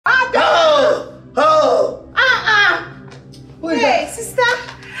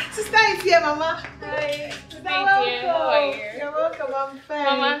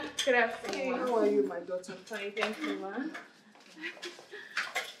Good afternoon. How are you, my daughter? Fine, thank you, ma.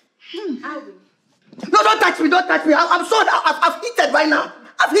 No, don't touch me, don't touch me. I'm so I've heated right now.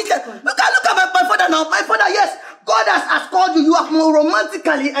 I've heated. Look at my father now. My father, yes, God has called you. You have more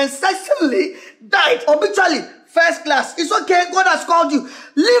romantically and sexually died, obitually, first class. It's okay, God has called you.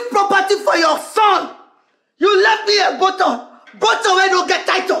 Leave property for your son. You left me a bottle where don't get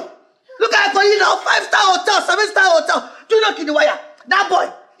title. Look at it for you now, 5-star hotel, 7-star hotel. Do you know Kidiwaya? That boy,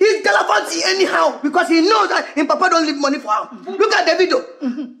 he's gallivanting anyhow because he knows that his papa don't leave money for him. Look at Davido.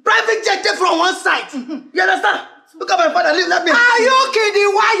 Private jet from one side. You understand? Look at my father, let me. Are you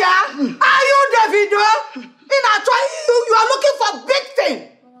Kidiwaya? Are you Davido? In a try, you are looking for big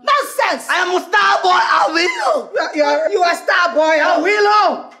thing. Nonsense. I am a star boy, Awilo. You are star boy,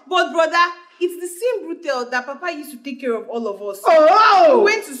 Awilo. But brother, it's the same brutal that Papa used to take care of all of us. Oh! We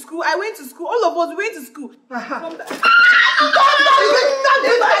went to school, I went to school, all of us went to school. If I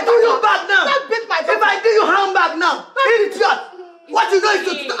do you back now, if I do you hand back now, idiot. What you know is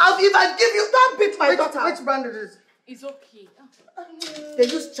if I give you, don't beat my daughter. Which brand is this? It's okay. They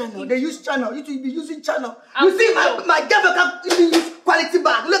use channel. You should be using channel. You see my girlfriend can't even use quality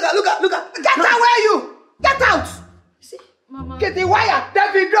bag. Look at. Get out, where are you? Get out. See? Mama. Kidiwaya,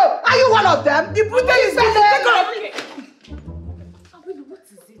 Davido, are you one of them? The brutal is better. What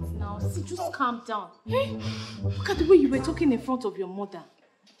is it now? See, just calm down. Hey, look at the way you were talking in front of your mother.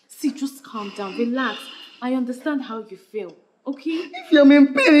 See, just calm down, relax. I understand how you feel, okay? If you're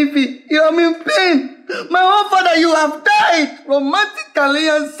in pain, you're in pain. My own father, you have died romantically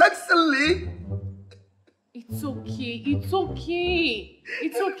and sexually. It's okay. It's okay.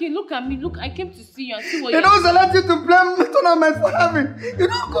 It's okay. Look at me. Look, I came to see you and see what You don't allow you to blame tournament for having. You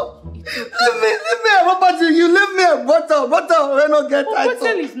don't go. It's okay. Leave me a property. You leave me a bottle. Bottle will not get title.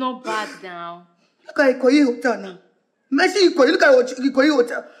 Hotel is not bad now. Look at Ikoyi Hotel now. Messi Ikoyi. Look at Ikoyi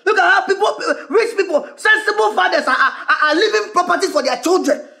Hotel. Look at how people, rich people, sensible fathers are leaving properties for their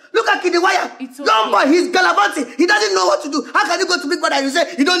children. Look at Kidiwaya. It's okay. Young boy, he's gallivanting. He doesn't know what to do. How can you go to Big Brother and you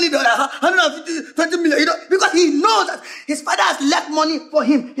say you don't need 150, 20 million? You don't, because he knows that his father has left money for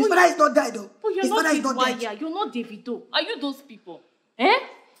him. His father is not died though. But you're his not father is not Kidiwaya. dead. You're not Davido. Are you those people? Eh?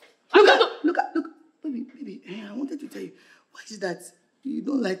 Look. Baby, I wanted to tell you, why is it that you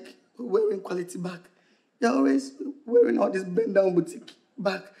don't like wearing quality bag? You're always wearing all this bend down boutique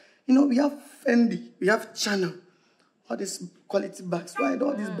bag. You know, we have Fendi, we have Chanel, all these quality bags. Why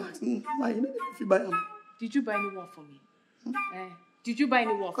all these bags? Why? You know, if you buy them. Did you buy any one for me? Did you buy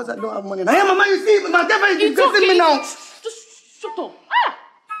any one? Because I don't have money. Hey, Mama, you see, my girlfriend is discussing me now. Just shut up.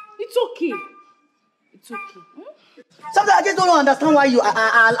 It's okay. It's okay. Sometimes I just don't understand why you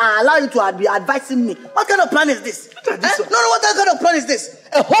I allow you to be advising me. What kind of plan is this? No, what kind of plan is this?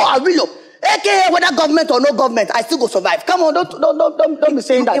 A whole Awilo, aka whether government or no government, I still go survive. Come on, don't be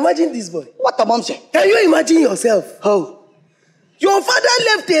saying that. Imagine this boy. What the mom say? Can you imagine yourself? How? Your father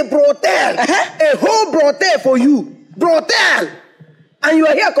left a brothel, a whole brothel for you. Brothel! And you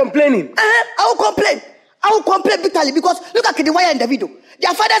are here complaining. I will complain bitterly because look at Kidiwaya and Davido.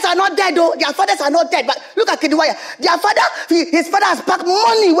 Their fathers are not dead though. Their fathers are not dead. But look at Kidiwaya. Their father, his father has packed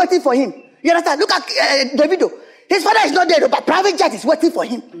money waiting for him. You understand? Look at Davido. His father is not dead, but private jet is waiting for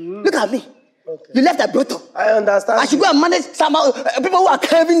him. Look at me. Okay. You left a brutal. I understand. I should go and manage some people who are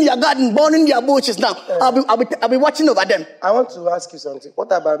carving their garden, burning their bushes now. I'll be watching over them. I want to ask you something.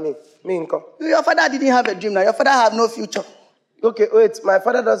 What about me? Me, Inko? Your father didn't have a dream now. Your father have no future. Okay, wait. My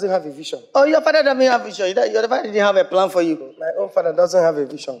father doesn't have a vision. Oh, your father doesn't have a vision. Your father didn't have a plan for you. My own father doesn't have a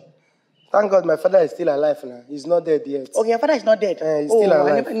vision. Thank God my father is still alive now. He's not dead yet. Okay, your father is not dead. He's still alive.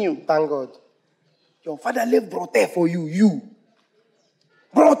 I never knew. Thank God. Your father left brothel for you.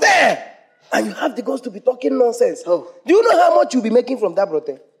 Brothel! And you have the guts to be talking nonsense. Oh. Do you know how much you'll be making from that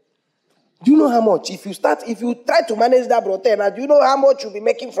brothel? Do you know how much? If you try to manage that brothel, now, do you know how much you'll be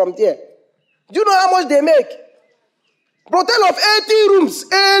making from there? Do you know how much they make? Brothel of 80 rooms.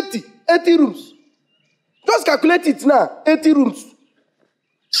 80 rooms. Just calculate it now. 80 rooms.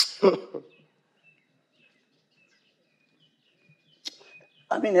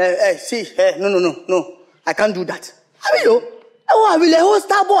 I mean, no. I can't do that. I will a whole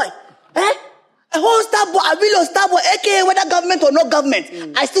star boy. A whole star boy. I will a star boy, aka whether government or no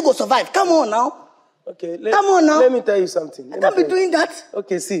government. I still go survive. Come on now. Okay, come on now. Let me tell you something. I can't be doing that.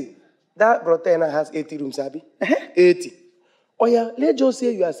 Okay, see. That brothel has 80 rooms, Abi. 80. Oh yeah, let's just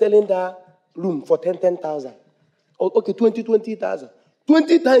say you are selling that room for 10,000. Okay, 20,000.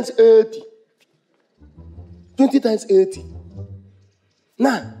 20 times 80. 20 times 80.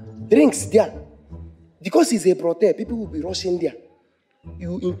 Now, drinks there. Because it's a brothel, people will be rushing there.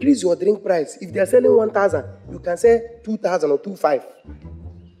 You increase your drink price. If they are selling 1,000, you can sell 2,000 or 2,500.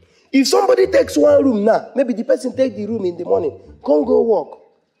 If somebody takes one room now, maybe the person take the room in the morning, can't go work.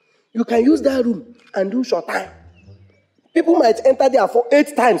 You can use that room and do short time. People might enter there for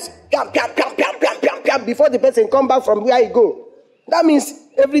 8 times. Before the person come back from where he go. That means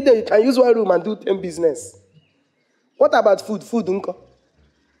every day you can use one room and do 10 business. What about food? Food, unko?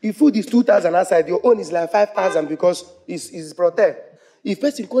 If food is 2,000 outside, your own is like 5,000 because it's protect. If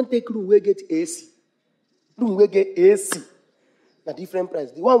person can't take room, we get AC. Room we get AC. A different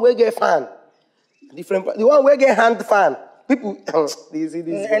price. The one we get fan. Different price. The one we get hand fan. People, this.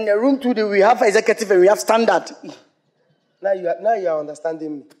 And the room today we have executive and we have standard. Now you are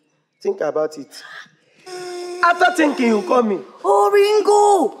understanding me. Think about it. After thinking, you call me. Oh,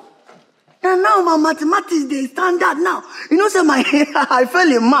 Ringo! And now my mathematics they standard now. You know, say I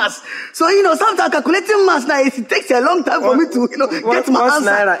fell in maths. So sometimes calculating maths now it takes a long time for me to get my answer. Once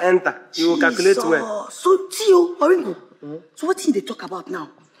naira enter, you will calculate well. So Tio, Ringo. So what thing they talk about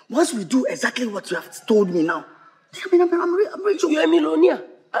now? Once we do exactly what you have told me now, I'm rich. You're a millionaire.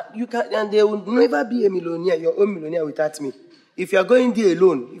 You can, and there will never be a millionaire, your own millionaire without me. If you are going there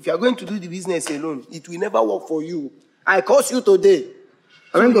alone, if you are going to do the business alone, it will never work for you. I curse you today.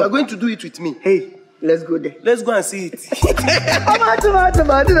 So you are going to do it with me. Hey, let's go there. Let's go and see it.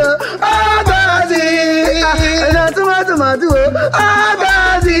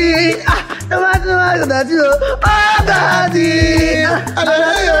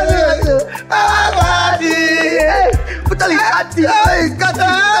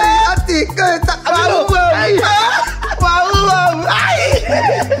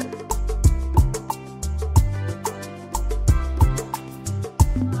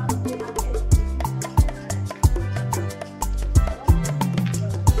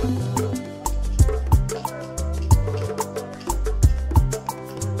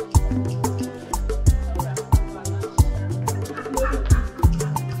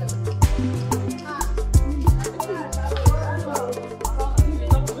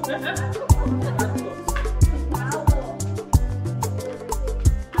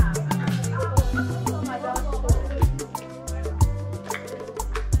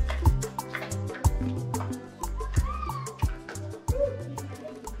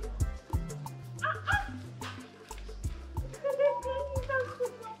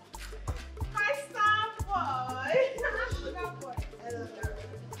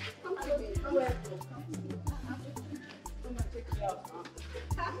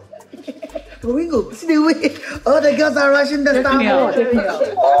 Ringo, see the way all the girls are rushing the star boy.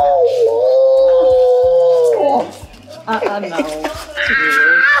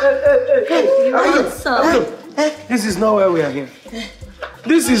 This is not where we are here.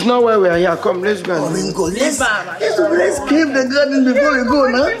 This is not where we are here. Come, let's go. Ringo, let's keep the garden before we go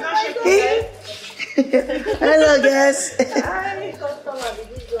now. Hello, guys.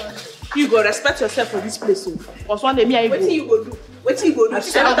 You go respect yourself for this place. Because one day me I go. What you go do? What you go do?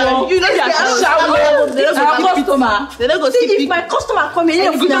 You know they are shower. They don't go customer. They don't go see. If my customer come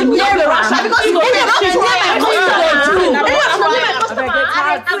here, you go near the rush because you go near my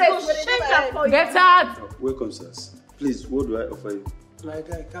customer. Get out. Welcome, sirs. Please, what do I offer you? My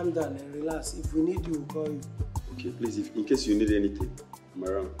guy, calm down and relax. If we need you, we'll call you. Okay, please, in case you need anything, I'm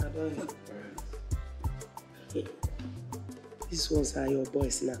around. I don't know. Hey, these ones are your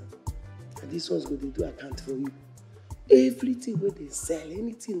boys now. And these ones go to do account for you. Everything where they sell,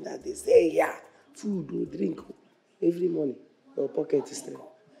 anything that they say here, food or drink, every morning, your pocket is there.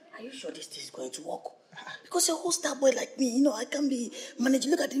 Are you sure this thing is going to work? Because a whole star boy like me, I can be managed.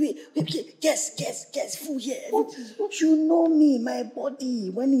 Look at the way. Guess, food here. You know me, my body.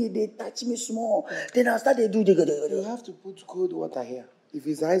 When they touch me small, then I'll start to do the. You have to put cold water here. If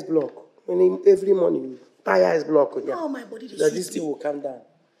it's ice block, every morning, tie ice block here. Oh, my body. That this thing will calm down.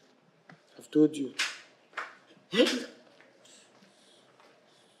 I've told you.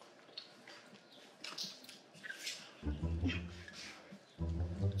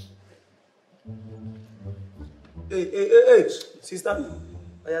 Hey, sister.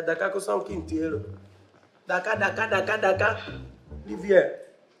 Aya daka ko sound king tiero. Daka. Live here.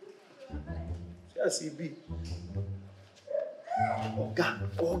 Just be. Oga.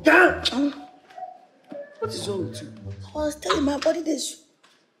 What is wrong with you? I was telling my body this.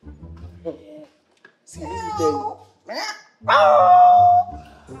 See, let me tell you.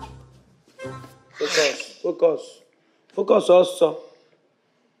 Focus also.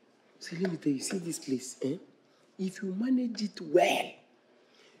 See, let me tell you, see this place, eh? If you manage it well,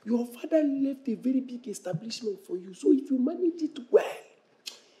 your father left a very big establishment for you. So if you manage it well,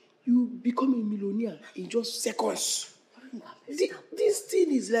 you become a millionaire in just seconds. This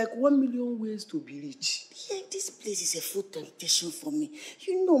thing is like 1 million ways to be rich. Yeah, this place is a full temptation for me.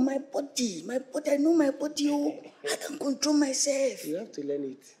 You know my body, I know my body. Oh, I can control myself. You have to learn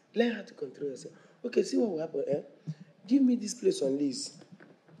it. Learn how to control yourself. Okay, see what will happen, Give me this place on lease.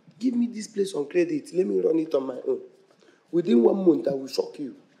 Give me this place on credit. Let me run it on my own. Within 1 month, I will shock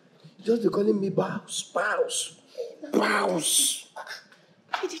you. Just be calling me boss.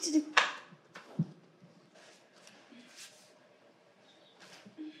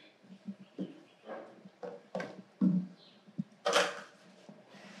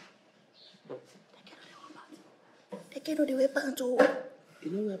 They know they wear pants. Oh. You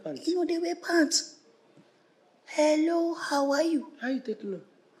know wear pants? You know they wear pants. Hello, how are you? How you taking them?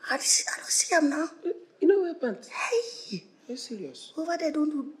 I don't see them now. You know wear pants? Hey. Are you serious? Over there, don't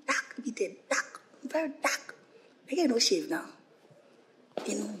do dark. Be there, dark. Very dark. They get no shave now.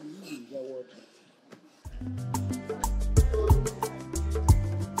 You know. Your word.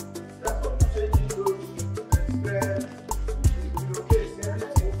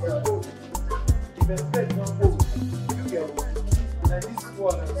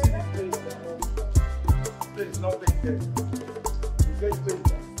 It's not painted. You get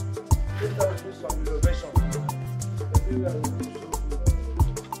painted. Paint out do some renovation. Everywhere will be so good.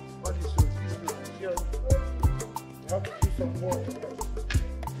 What is your business here? You have to do some work.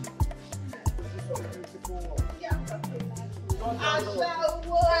 Do some beautiful work.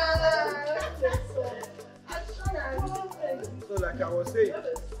 So like I was saying,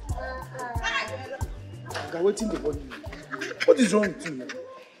 I'm waiting to body you. What is wrong with you, man?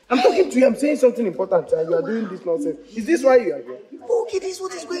 I'm talking to you, I'm saying something important, and you are doing this nonsense. Is this why you are here? Okay, this is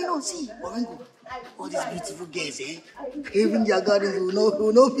what is going on. See, Orengo, all these beautiful girls, Even their gardens will not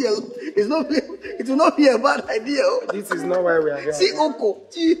be it will not be a bad idea. This is not why we are here. See, Oko.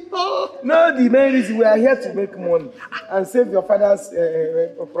 No, the main reason we are here to make money and save your father's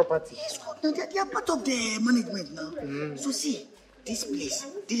property. Yes, no, they are part of the management now. So see, this place,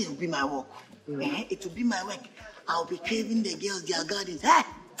 this will be my work. It will be my work. I'll be craving the girls their gardens.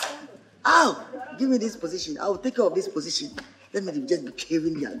 Give me this position. I will take care of this position. Let me just be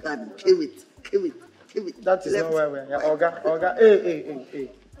craving their garden. Cave it. That is not why we are here. Oga. Hey.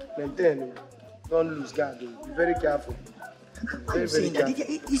 Maintain. Don't lose guard. Be very careful. Very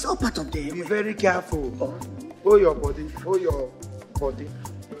careful. It's all part of the... Be very careful. Hold your body.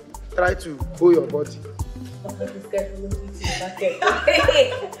 Try to hold your body.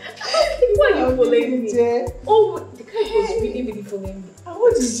 Why are you following me? Oh, the guy was really following me.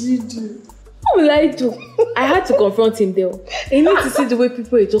 What did you do? What will I do? I had to confront him though. I need to see the way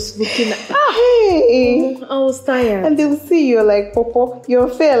people are just looking at. Hey! I was tired. And they will see you're like Popo. You're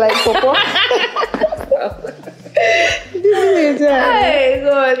fair like Popo. Hey,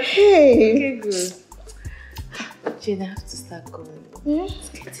 God. Hey. Okay, good. Jane, I have to start going. It's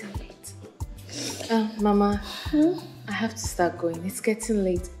getting late. Mama, I have to start going. It's getting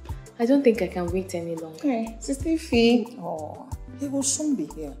late. I don't think I can wait any longer. Hey, Sister Fee. Oh, he will soon be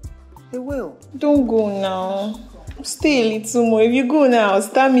here. He will. Don't go now. Stay a little more. If you go now, I'll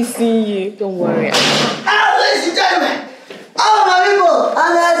start missing you. Don't worry. Ladies and gentlemen, all my people, I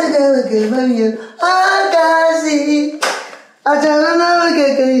got to go with you. I got to see. I don't know what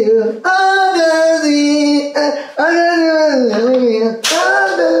to you. I got to see. I got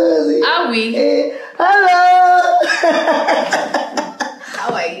to see. Are we? Hello. How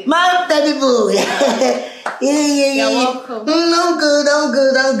are you? My baby boy. Yeah. You're welcome. I'm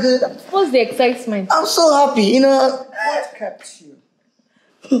good. What's the excitement? I'm so happy, What kept you?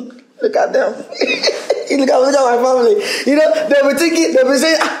 Look at them. Look at my family. They'll be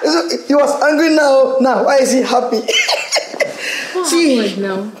saying, he was angry now. Now, why is he happy? See,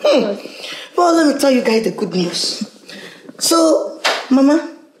 now. Well, let me tell you guys the good news. So,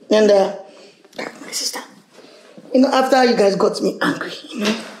 Mama and my sister, after you guys got me angry,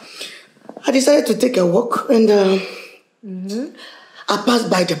 I decided to take a walk and I passed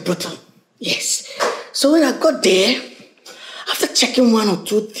by the brothel. Yes. So when I got there, after checking one or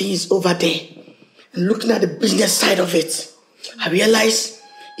two things over there and looking at the business side of it, I realized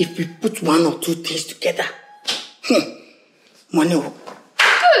if we put one or two things together, money will...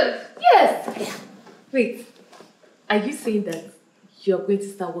 Good. Yes. Yeah. Wait. Are you saying that you're going to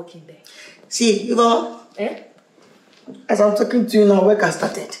start working there? See, as I'm talking to you now, work has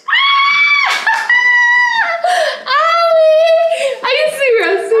started. Are you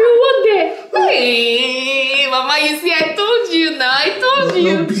serious? You work there? Hey, Mama, you see, I told you now. I told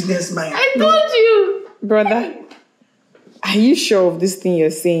you. No business mind. I told you. Brother, are you sure of this thing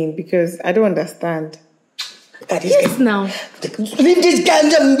you're saying? Because I don't understand. Look at this Yes, girl. now. Leave this girl.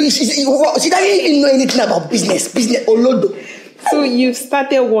 She doesn't even know anything about business. Olodo. So you've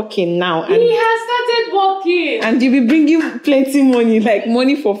started working now. And He has started working. And you'll be bringing plenty money, like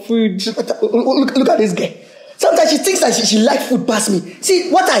money for food. Look at this girl. Sometimes she thinks that she likes food past me. See,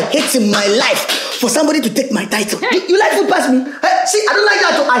 what I hate in my life, for somebody to take my title. You like food past me? See, I don't like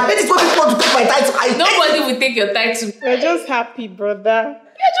that. I hate it for people to take my title. Nobody will take your title. We're just happy, brother.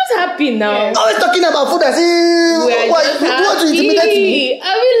 You're just happy now. Always talking about food as if you want to intimidate me.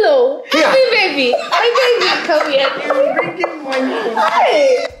 Awilo, happy baby. My baby, come here. You're bringing money.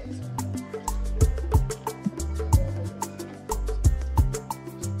 Hey!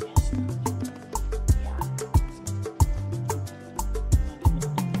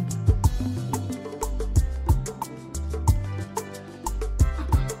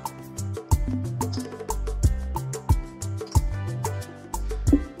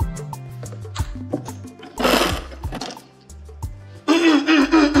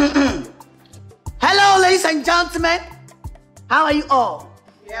 Hello, ladies and gentlemen. How are you all?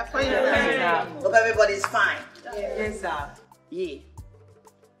 We are fine. Hope everybody's fine. Yes, sir. Yeah.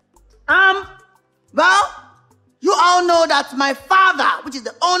 Well, you all know that my father, which is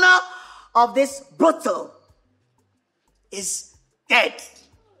the owner of this brothel, is dead.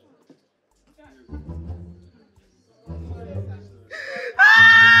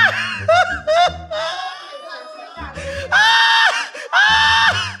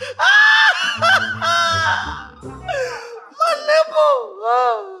 My nipple.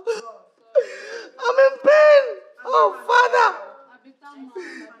 I'm in pain. Oh, Father.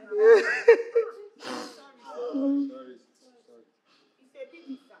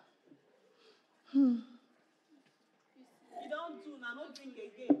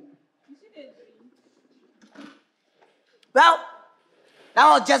 Well, that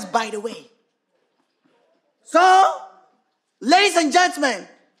was just by the way. So, ladies and gentlemen,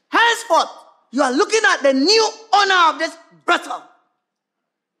 henceforth, you are looking at the new owner of this brothel.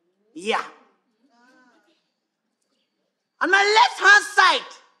 Yeah. On my left-hand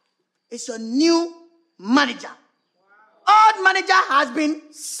side is your new manager. Old manager has been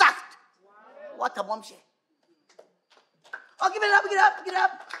sacked. What a bombshell. Oh, give it up, get up, get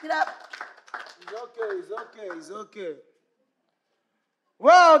up, get up. It's okay.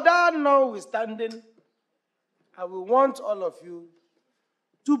 Well, that notwithstanding, I will want all of you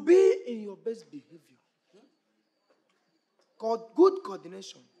to be in your best behavior. Good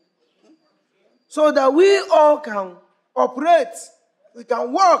coordination. So that we all can operate, we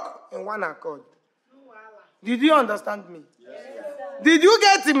can work in one accord. Did you understand me? Yes, sir. Did you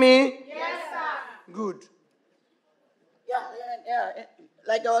get me? Yes, sir. Good. Yeah.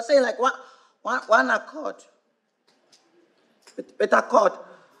 Like I was saying, like one accord. With accord.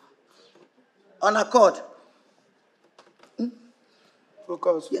 On accord.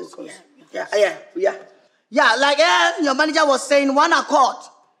 Focus. Yeah, like your manager was saying, one accord.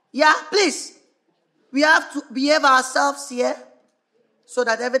 Yeah, please. We have to behave ourselves here so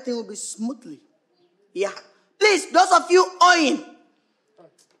that everything will be smoothly. Yeah. Please, those of you owing,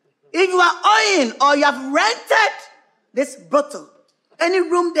 if you are owing or you have rented this brothel, any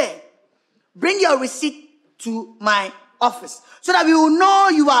room there, bring your receipt to my office so that we will know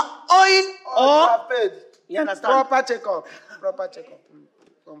you are owing or paid. You understand? Proper checkup.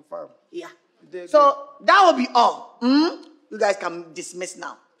 Confirm. Yeah. So that will be all. You guys can dismiss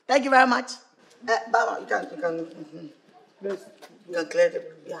now. Thank you very much. Baba, you can clear the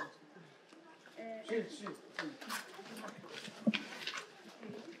yeah.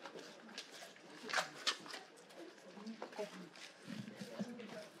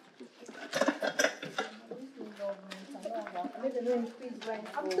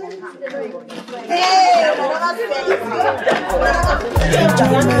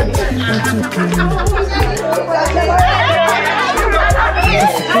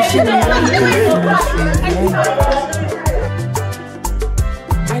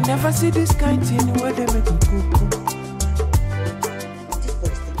 I never see this kind thing where they make it cook.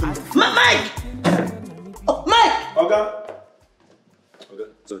 Mike! Oh, Mike! Okay,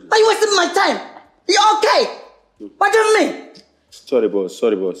 sorry. Are you wasting my time? You okay? What do you mean? Sorry,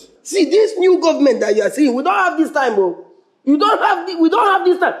 boss. See, this new government that you are seeing, we don't have this time, bro. We don't have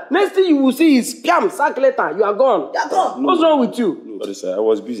this time. Next thing you will see is scam, sack letter. You are gone. You're gone. What's wrong with you? No, sorry, sir. I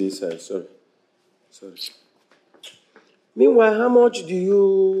was busy inside. Sorry. Meanwhile, how much do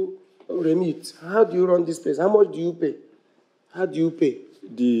you remit? How do you run this place? How much do you pay?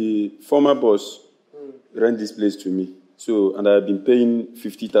 The former boss rent this place to me. So, and I've been paying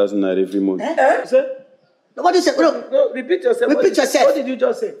 50,000 naira every month. Sir? What did you say? No, repeat yourself. Repeat yourself. What did you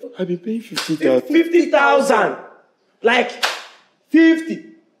just say? I've been paying 50,000. 50,000. Like 50.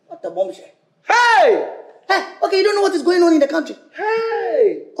 What the bomb say? Hey! Hey, okay, you don't know what is going on in the country.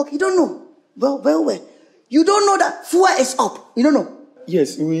 Hey! Okay, you don't know. Well. You don't know that fuel is up. You don't know.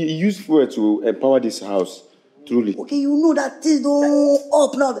 Yes, we use fuel to empower this house. Truly. Okay, you know that things don't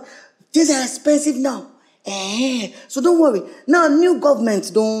up now. Things are expensive now. So don't worry. Now new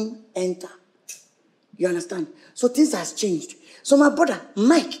government don't enter. You understand? So things has changed. So my brother,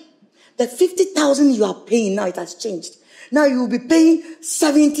 Mike, the 50,000 you are paying now, it has changed. Now you will be paying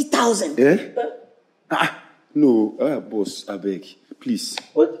 70,000. No, boss, I beg. Please.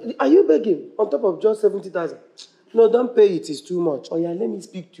 What are you begging on top of just 70,000? No, don't pay it. It's too much. Oh yeah, let me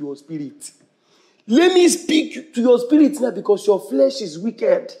speak to your spirit. Let me speak to your spirit now because your flesh is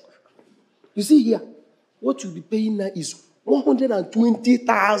wicked. You see here, what you'll be paying now is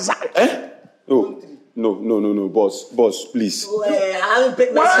 120,000. No, boss, please. I haven't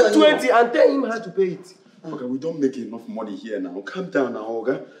paid my 120 and tell him how to pay it. Okay, we don't make enough money here now. Calm down now,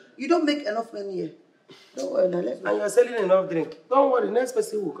 okay? You don't make enough money here. Don't worry now, let's And you're selling enough drink. Don't worry, next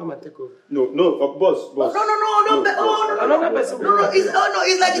person will come and take over. No, boss. Another person. No,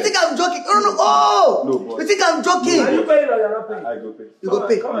 it's like you think I'm joking. No, boss. You think I'm joking? Are you paying or you're not paying? I go pay. You go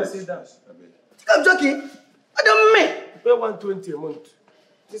pay. Come and sit down. You think I'm joking? I don't mean. Pay 120 a month.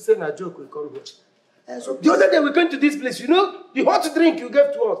 This ain't a joke, we come here. So The other day we came to this place, you know, the hot drink you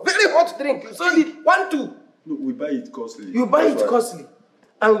gave to us, very hot drink, you sold it 1-2. No, we buy it costly. You buy That's it why. costly.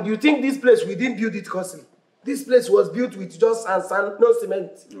 And you think this place, we didn't build it costly. This place was built with just sand, no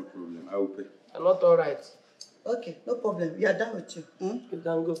cement. No problem, I will pay. I'm not all right. okay, no problem. We are done with you. You can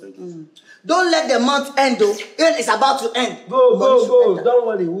go. Don't let the month end though. Even it's about to end. Go. Don't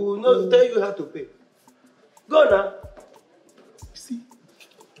worry, we will not tell you how to pay. Go now. See?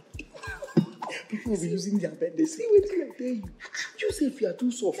 People will be using their bed. They say, wait till I tell you. You say if you are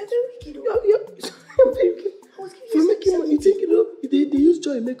too soft. For making money, you think they use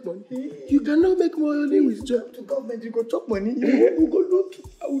joy to make money. You cannot make money with joy. To government, you go chop money. You go loot.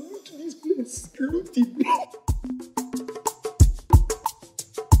 I will loot this place. Loot it.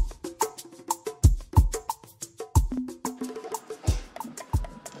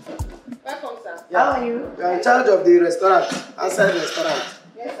 Welcome, sir. How are you? You are in charge of the restaurant, outside the restaurant.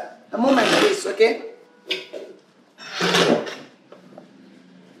 Yes, sir. A moment, please, okay?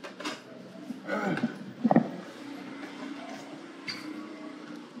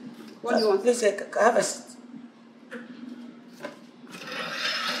 What do you want? Please, have a seat.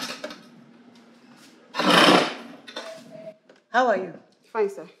 How are you? Fine,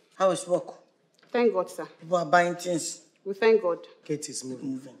 sir. How is work? Thank God, sir. People are buying things. We thank God. Kate is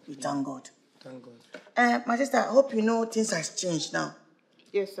moving. We thank God. Thank God. My sister, I hope you know things has changed now.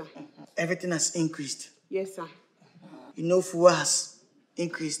 Yes, sir. Everything has increased. Yes, sir. You know, fuel has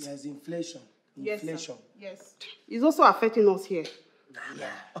increased. There's inflation. Yes, Inflation. sir. Yes. It's also affecting us here.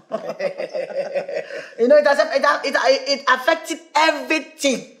 You know, it affected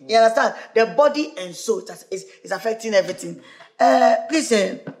everything. You understand? The body and soul. It's affecting everything. Please,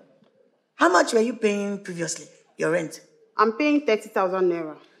 how much were you paying previously? Your rent? I'm paying 30,000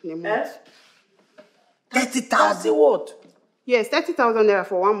 naira in a month. 30,000 what? Yes, 30,000 naira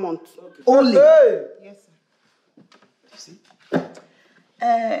for 1 month. only. Hey! Yes,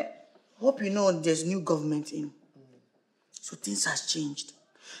 sir. Hope you know there's new government in. So things has changed.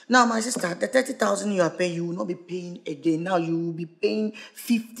 Now, my sister, the 30,000 you are paying, you will not be paying again. Now you will be paying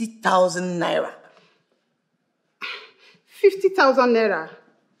 50,000 naira. 50,000 naira.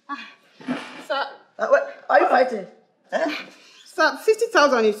 Sir, Are you fighting? sir,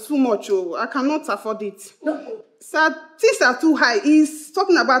 50,000 is too much. Oh, I cannot afford it. No. Sir, things are too high. He's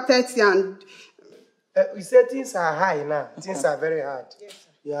talking about 30 and... We say things are high now. Things are very hard. Yes, sir.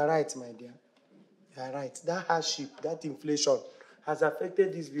 You are right, my dear. You are right. That hardship, that inflation has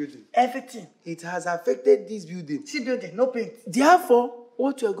affected this building. Everything. It has affected this building. See building, no paint. Therefore,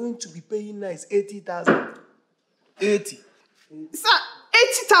 what you are going to be paying now is 80,000. 80. Sir,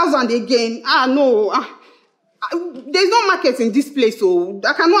 80,000 again? No. There's no market in this place, so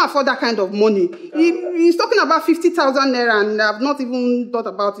I cannot afford that kind of money. He's talking about 50,000 naira and I've not even thought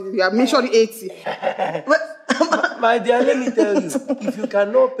about it. You have mentioned 80. My dear, let me tell you, if you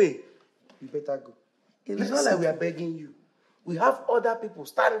cannot pay, you better go. It's not like we are begging you. We have other people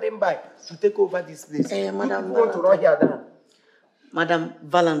standing by to take over this place. Madam, you want to run here down. Madam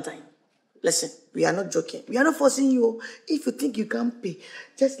Valentine, listen, we are not joking. We are not forcing you. If you think you can't pay,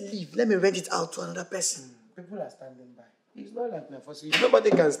 just leave. Let me rent it out to another person. People are standing by. It's not like we are forcing you.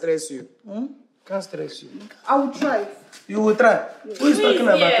 Nobody can stress you. Can't stress you. I will try. You will try. Yes. Who is talking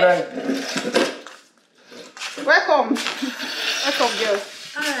about trying? Welcome. Welcome,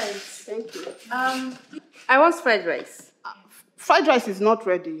 girls. Alright. Thank you. I want fried rice. Fried rice is not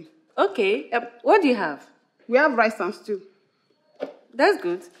ready. Okay. What do you have? We have rice and stew. That's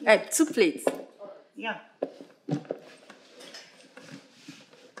good. 2 plates. Yeah.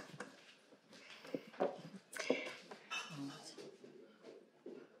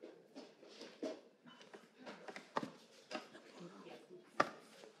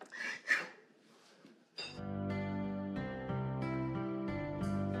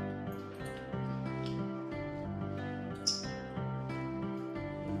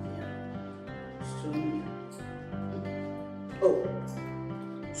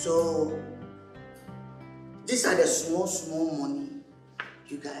 So, these are the small money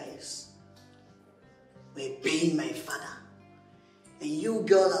you guys were paying my father. And you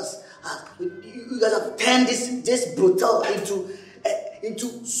girls you guys have turned this brothel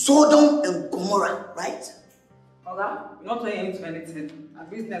into Sodom and Gomorrah, right? Okay, you're not turning into anything. A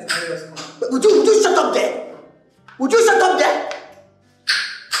business is But would you shut up there? Would you shut up there?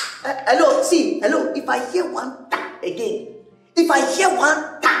 Hello, if I hear one tap again,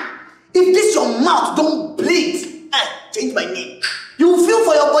 if this your mouth don't bleed, change my name. You will feel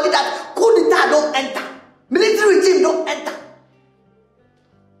for your body that coup d'etat don't enter, military regime don't enter.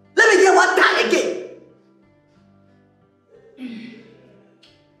 Let me hear one tap again.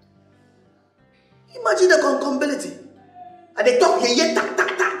 Imagine the concombility. And they talk here, tak.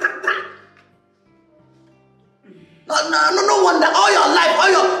 No wonder all your life,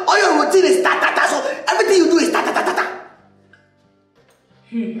 all your routine is ta. So everything you do is ta.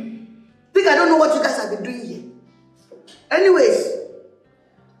 Think I don't know what you guys have been doing here. Anyways,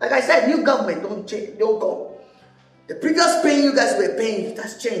 like I said, new government don't come. The previous paying you guys were paying, it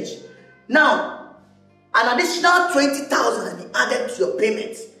has changed. Now, an additional 20,000 has been added to your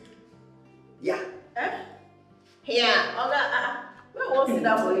payment. Yeah. Yeah. We won't sit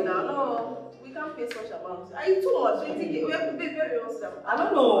down for it now. No, we can't pay such amount. Are you too much? 20K. We have to pay very well. I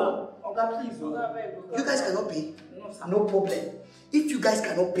don't know. Oga, please. You guys cannot pay? No problem. If you guys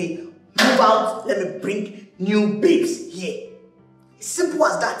cannot pay, move out. Let me bring new babes here. It's simple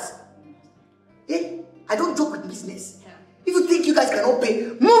as that. Yeah? I don't joke with business. Yeah. If you think you guys cannot pay,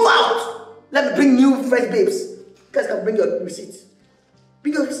 move out. Let me bring new fresh babes. You guys can bring your receipts.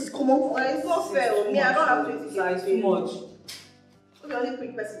 Bring your receipts. Come on. Well, it's not fair. Me, I don't have 20K. It's too much. We only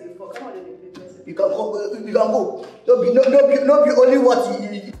quick person before. Come on, let me quick person. You can go. Don't be only what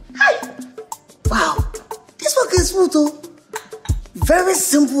you. Hi. Wow. This work is smooth, though. Very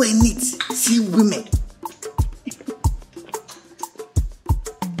simple and neat. See women.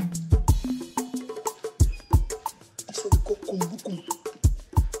 That's what we call kumbukum.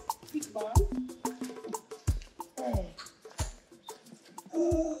 Big man.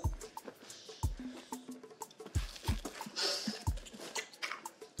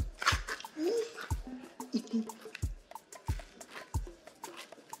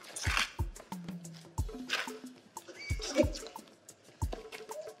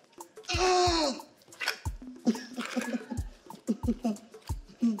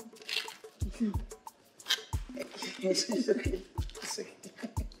 It's okay.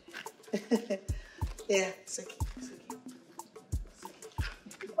 Yeah, it's okay.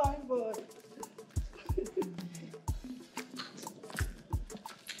 Fine boy.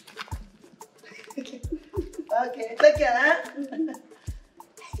 Okay, take care, huh?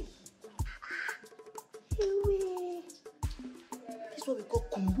 That's what we call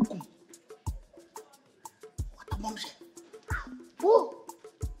kumbukum. What a bombshell. Whoa!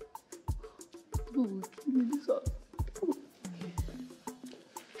 Ooh, give me this up.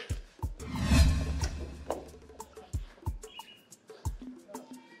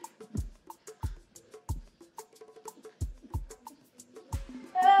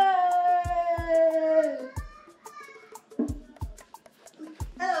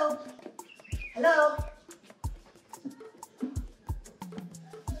 Hello. Hello.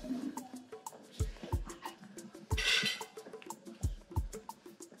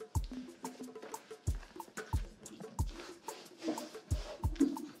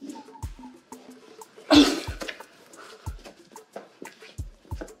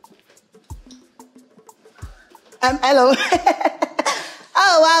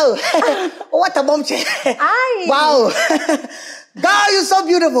 Oh, wow. What a bombshell. Hi. Wow. God, you're so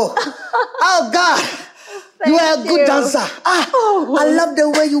beautiful. Oh, God. You are a good dancer. I love the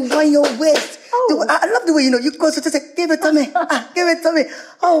way you wind your waist. I love the way, you go so to say, give it to me. Give it to me.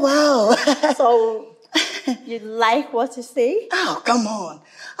 Oh, wow. So, You like what you say? Oh, come on.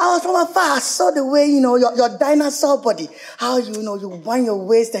 I was from afar. I saw the way, your dinosaur body. How, you wind your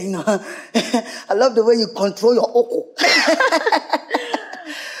waist and, I love the way you control your oko.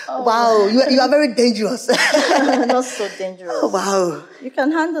 Oh. Wow, you are very dangerous. Not so dangerous. Oh, wow. You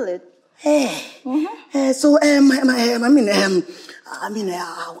can handle it. Hey. So, I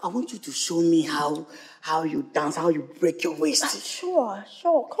want you to show me how you dance, how you break your waist. Sure.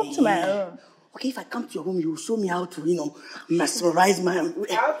 Come to my room. Okay, if I come to your room, you will show me how to, mesmerize my... How to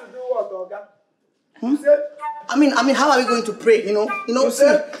do what, Oga? How are we going to pray,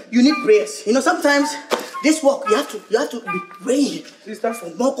 You need prayers. Sometimes this work, you have to be praying. Sister, for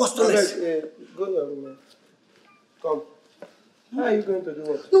more customers. Go to your room. Come. How are you going to do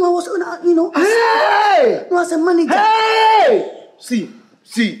what? No, I was gonna, Hey! No, as a manager. Hey! See,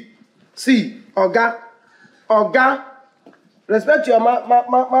 Oga. Respect your ma.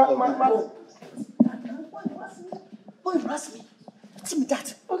 Why you ask me? Tell me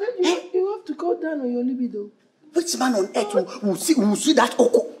that. Okay, you have to go down on your libido. Which man on earth will see that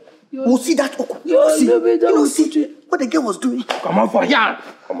oko? We'll see that oko. See what the girl was doing. Come on for here.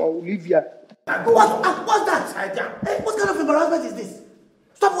 Come on, we'll leave here. What's that? Hey, what kind of embarrassment is this?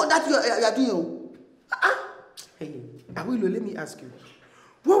 Stop what that you are doing. Hey, Awilo, let me ask you.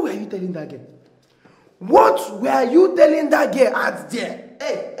 What were you telling that girl? What were you telling that girl out there?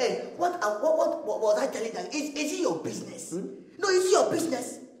 Hey, what was I telling that? Is it your business? No, is it your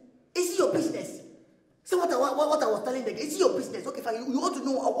business? Is it your business? See what I was telling the girl. Is it your business? Okay, fine. You want to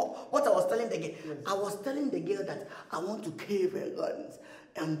know what I was telling the girl? Yes. I was telling the girl that I want to cave her guns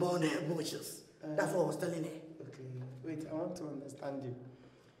and burn her bushes. That's what I was telling her. Okay, wait, I want to understand you.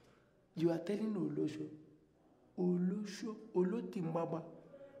 You are telling Olotimbaba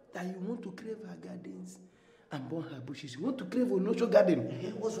that you want to crave her gardens and burn her bushes. You want to crave Olosho garden.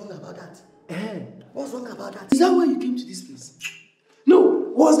 What's wrong about that? What's wrong about that? Is that why you came to this place? No.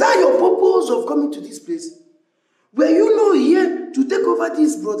 Was that your purpose of coming to this place? Were you not here to take over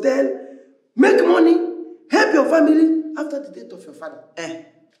this brothel, make money, help your family after the death of your father?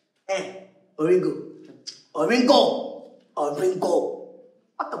 Oringo.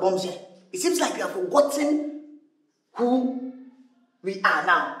 What the bomb say? It seems like you have forgotten who we are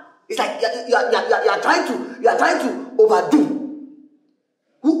now. It's like you are trying to overdo.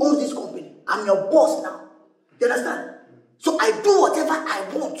 Who owns this company? I'm your boss now. You understand? So I do whatever I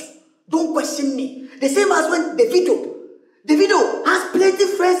want. Don't question me. The same as when Davido has plenty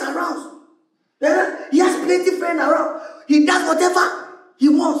friends around. Yeah? He has plenty friends around. He does whatever he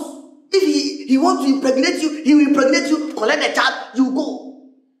wants. If he wants to impregnate you, he will impregnate you, collect the child, you go.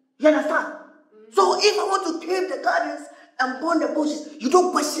 You understand? So if I want to clear the gardens and burn the bushes, you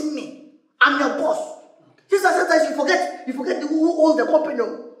don't question me. I'm your boss. Just sometimes you forget who owns the company.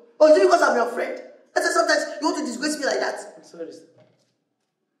 Or is it because I'm your friend? That's why sometimes you want to disgrace me like that. I'm sorry, sir.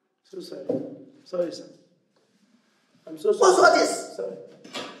 So sorry. Sorry, sir. I'm so sorry. What's all this? Sorry.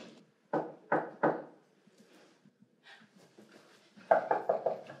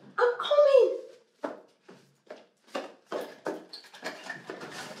 I'm coming.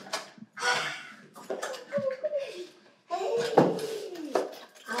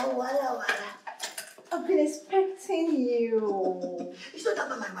 I've been expecting you. It's not that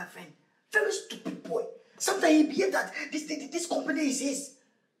man, my friend. Very stupid boy. Sometimes he behaves that this company is his.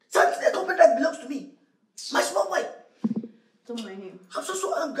 Sometimes the company that belongs to me. My small boy. Don't mind him. I'm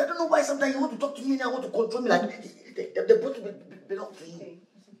so angry. I don't know why sometimes you want to talk to me and I want to control me like they both belong to you.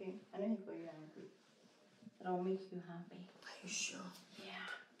 It's okay. I know you're very angry. But I'll make you happy. Are you sure? Yeah.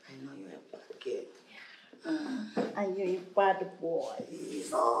 I know you're a bad kid. And you're a bad boy.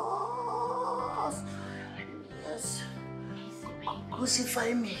 Jesus. Yes.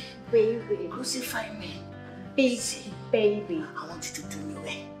 Crucify me. Baby. Crucify me. Big baby. I want you to do me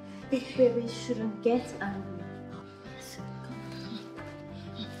well. Big baby shouldn't get angry.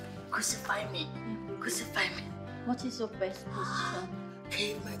 Crucify me. Crucify me. What is your best position?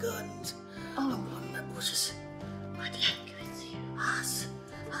 Cave my gardens. Oh. I'm on my bushes. My dear, give it to you. Yes.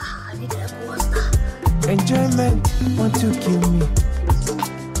 I need a blockbuster. Enjoyment want to kill me.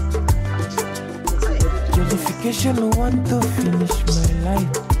 Jollification want to finish my life.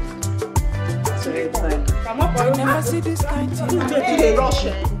 I never see this kind of thing.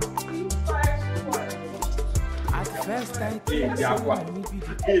 At first I think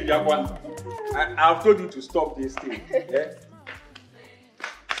I've told you to stop this thing. Yeah?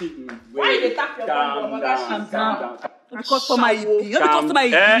 Why you tap your calm down? The customer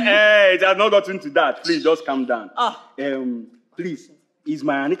Hey, it has not gotten to that. Please, just calm down. Please, Is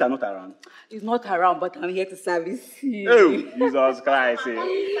my Anita not around? He's not around, but I'm here to service you. Oh, Jesus Christ.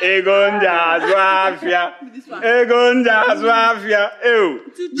 Egonja Zwafia. Egonja Zwafia. Oh,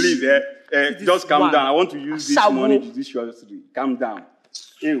 please, just calm down. I want to use this money judiciously. Calm down.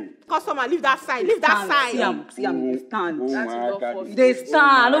 Ew. Customer, leave that side. Leave that side. See, I'm stand. Oh my God. They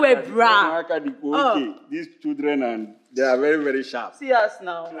stand. No way, bra. Okay, these children, and they are very, very sharp. See us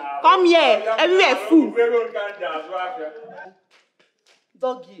now. Come here. Everywhere fool.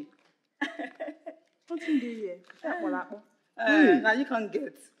 Doggy. What's in here? Now you can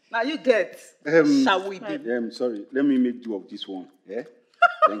get. Now you get. Shall we be? I'm sorry. Let me make do of this one. Yeah?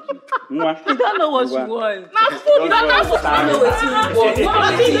 Thank you. You don't know what you want. Now food, you don't know what you want.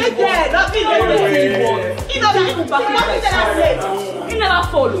 Nothing is there. Nothing is there. He doesn't back. He never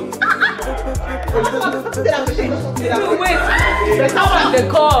follow. Wait. How much they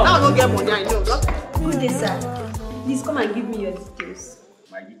come? Now don't get money, I know. Good day, sir. Please come and give me your details.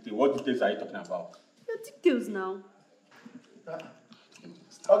 My details? What details are you talking about? Your details now.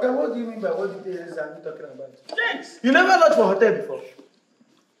 Okay, what do you mean by what details are you talking about? Thanks. You never lodged for hotel before.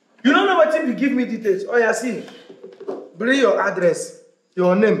 You don't know what if you give me details. Oh, yeah, see. Bring your address,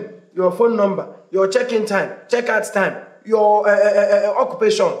 your name, your phone number, your check-in time, check-out time, your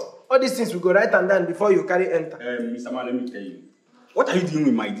occupation. All these things will go right and down before you carry enter. Mr. Man, let me tell you. What are you doing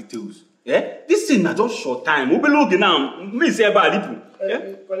with my details? Yeah? This thing is just short time. We'll be looking now. Me say about it.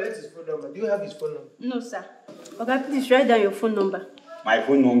 Collect his phone number. Do you have his phone number? No, sir. Okay, please write down your phone number. My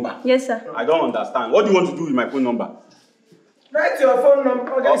phone number? Yes, sir. I don't understand. What do you want to do with my phone number? Write your phone number.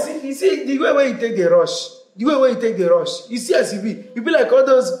 Okay, you see the way where you take the rush. The way where you take the rush. You see as you be like all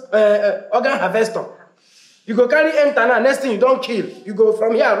those organ harvester. You go carry enter now. Next thing you don't kill. You go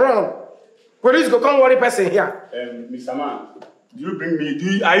from here run. Police go come worry person here. Mr. Man, do you bring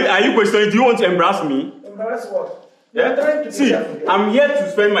me? Are you questioning? Do you want to embarrass me? Embarrass what? Yeah. See, I'm here to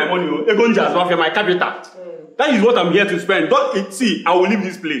spend my money on Egonja Zwafia, my capital. That is what I'm here to spend. Don't see. I will leave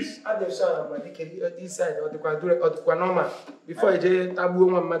this place. This side or the normal before you tabu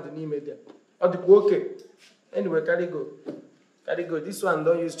one mad in media. Or the okay. Anyway, carry go. This one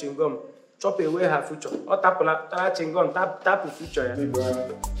don't use chewing gum. Chop away her future. Or tap chewing gum. Tap the future.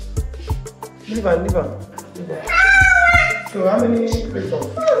 Leave on. So how many plates of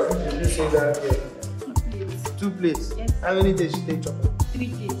food did you say that? 2 plates. Yes. How many days you take chocolate? 3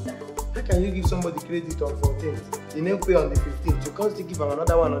 days, sir. How can you give somebody credit on 14th? You never pay on the 15th. You can't still give them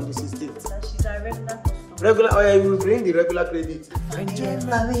another one on the 16th. Sir, she's a regular customer. Regular, oh yeah, you will bring the regular credit.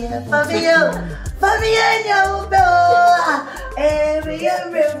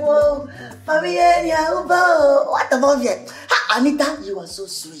 What about you? Anita, you are so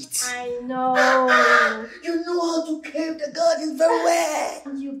sweet. I know. You know how to care the garden very well.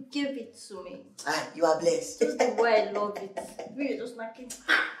 And you give it to me. You are blessed. Just the way I love it. Really, just like it.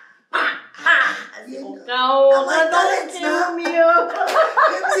 See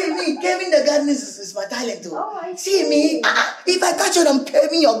me, caving the garden is my talent too. See me, if I catch you, I'm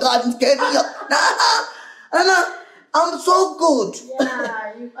caving your garden, I'm so good.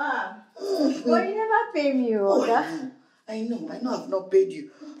 Yeah, you are. But you never pay me, okay? I know I've not paid you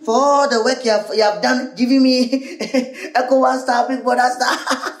for all the work you have done, giving me Echo 1 star, Big Brother star.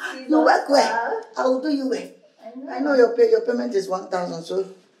 You work well. I will do you well. I know your payment is 1,000, so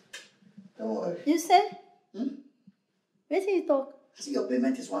don't worry. You say? Where did you talk? I see your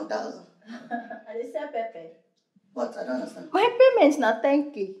payment is 1,000. I just said Pepe. What? I don't understand. My payment is not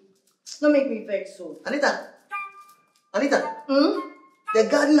 10K. Don't make me vex so. Anita. The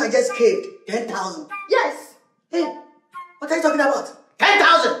garden I just caved, 10,000. Yes. Hey, what are you talking about?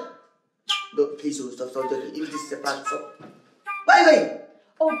 10,000. No, please stop. If this is a plan, stop. Why?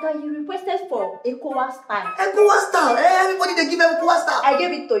 Oh, God, you requested for ECOWAS style. ECOWAS style? Everybody they give ECOWAS style. I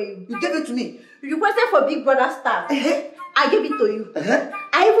gave it to you. You gave it to me. You requested for Big Brother style. I gave it to you.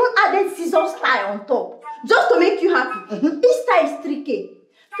 I even added Scissor style on top. Just to make you happy. Each style is 3K.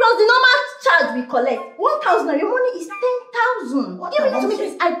 Plus the normal charge we collect. 1,000. Your money is 10,000. Give it to me,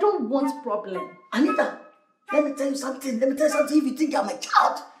 please. I don't want problem. Anita, let me tell you something. If you think I'm a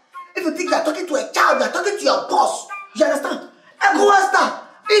child, if you think you're talking to a child, you're talking to your boss. You understand? ECOWAS style.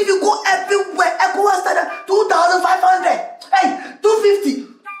 If you go everywhere, ECOWAS style 2,500. Hey, 250.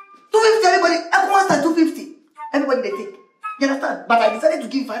 250, everybody. ECOWAS style 250. Everybody they take. You understand? But I decided to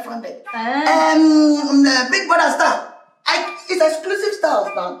give 500. Big Brother style. It's exclusive styles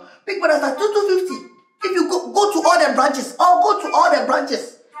now. Big Brother style 250. If you go to all the branches, I don't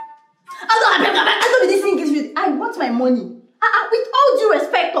be this English. I want my money. With all due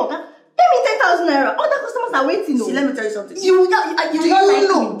respect, pay me 10,000 naira. All the customers are waiting. See, let me tell you something. Do you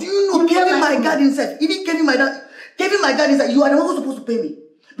know? Kevin my garden said, even Kevin my garden said, you are the one who's supposed to to pay me?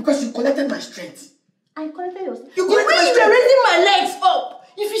 Because you collected my strength. I collected yours. You The way collected my you were strength. raising my legs up,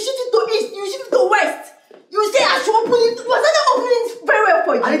 if you shift it to east, you shift it to west. You say I should open it. Was that opening it very well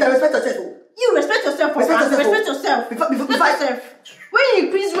for you? Anita, respect yourself. You respect yourself. Respect yourself. Respect yourself. When you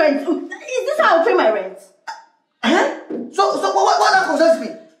increase rent, is this how I pay my rent? So what that concerns me?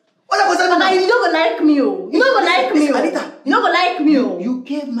 What that concerns me? You don't go like me, oh. You don't go like me, oh. Anita, you don't go like me, oh. You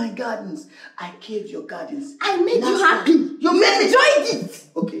caved my gardens. I caved your gardens. I made you happy. You enjoyed it.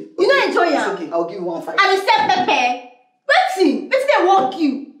 Okay. You don't enjoy it. It's okay. I'll give you 1.5. And you said Pepe. Waiting they walk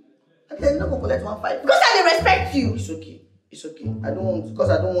you. Okay, you're not gonna collect 1.5. Because I dey respect you. It's okay. It's okay. I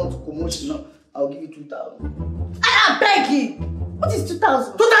don't want commotion now. I'll give you 2,000. I beg you. What is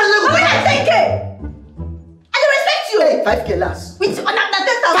 2,000? 2,000. How many I take it? I dey respect you. Hey, 5K last. Which on that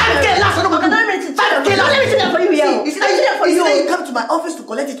 10,000? 5K last. I don't want 5K last. last. Let me see that for you here. Is it you come to my office to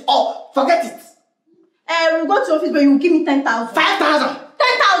collect it or forget it? We'll go to office, but you will give me 10,000. 5,000.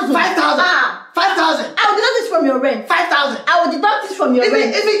 10,000. 5,000. 5,000. I will deduct this from your rent. 5,000. I will deduct this from your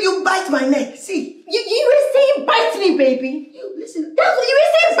rent. Even you bite my neck. See. You were saying bite me, baby. You listen. That's what you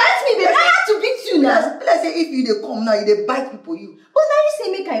were saying, bite me, baby. I have to beat you now. Let's say if you dey come now, you dey bite people. You. But now you say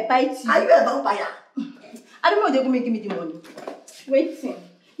make I bite you. Are you a vampire? I don't know if they're going to give me the money. Waiting.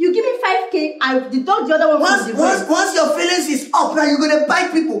 You give me 5K, I deduct the other one from the rent. Once your feelings is up, now you're gonna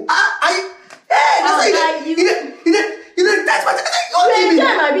bite people. Hey, that's why you don't touch my. You enjoy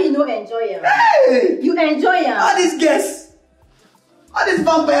my baby, you don't enjoy it. Hey! You enjoy it. All these guests. All these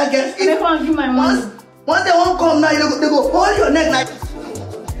vampire guests. They can't give my money. Once they won't come now, they go hold your neck like.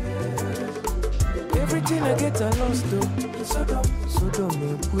 Everything I get, I lost though. So don't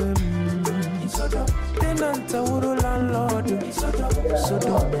make way. Tenant, I would landlord. So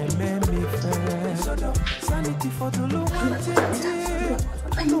don't make me fair. Sanity for the low one.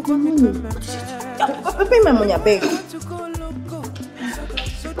 I don't pay my money, I beg. I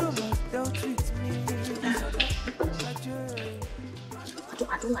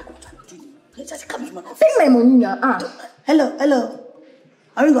don't like what I'm doing. Just come to my office. Pay my money now. Hello.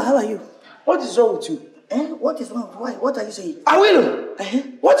 Aringo, how are you? What is wrong with you? What is wrong? Why? What are you saying? Awilo,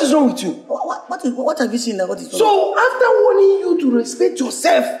 what is wrong with you? What have you seen now? What is wrong? So, after warning you to respect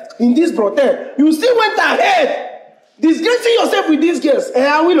yourself in this brothel, you still went ahead, disgracing yourself with these girls.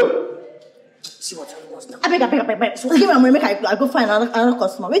 Awilo. See what happens now. I beg. So give me my money, make I go find another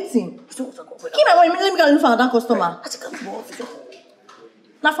customer. Waiting. Give me my money, let me go look for another customer.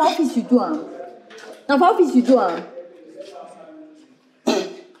 Now for office you do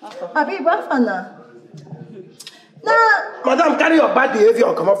I beg, now. Nah. Madam, carry your bad behavior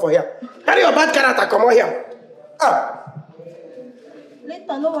and come out for here. Carry your bad character, come out here.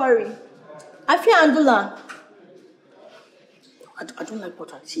 Later, no worry. I feel handle her. I don't like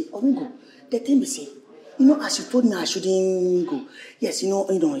what I see. Oringo, the thing is, as you told me I shouldn't go. Yes, you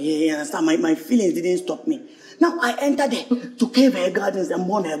understand. My feelings didn't stop me. Now I entered there to cave her gardens and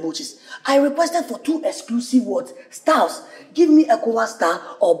burn her bushes. I requested for 2 exclusive words. Stars. Give me a Kowa star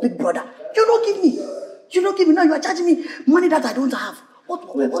or Big Brother. You don't give me. Now you are charging me money that I don't have. What?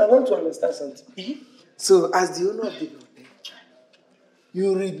 I want to understand something. So, as the owner of the hotel,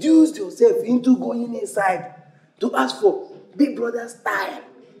 you reduced yourself into going inside to ask for Big Brother style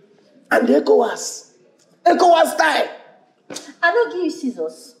and ECOWAS style. I don't give you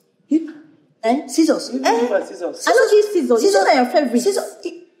scissors. Scissors? I don't give you scissors. Scissors are your favorite. Scissors.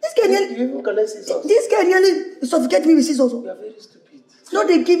 This guy nearly. You even collect scissors. This guy nearly suffocate me with scissors. You are very stupid. No,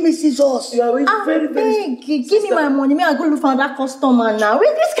 they give me scissors. You are very stupid. Give me my money. May I go look for that customer now?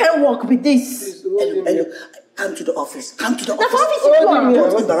 Where this can work with this? Hello. Come to the office. Now for office you do.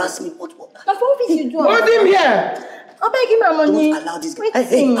 Don't embarrass me. What? Now for office you do. Hold him here. I beg you my money. Don't allow this guy.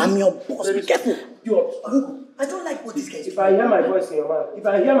 Hey, I'm your boss. Be careful. I don't like what this guy is doing. If I hear my voice in your mouth, if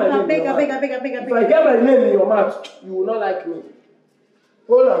I hear my name in your mouth, if I hear my name in your mouth, you will not like me.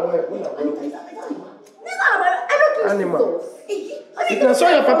 Hold on. Animal. You can saw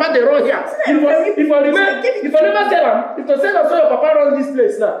your papa they run here. If I never tell him, if I say I saw your papa run this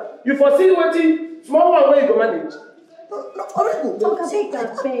place now, you foresee waiting small one way you go manage. No, I don't want to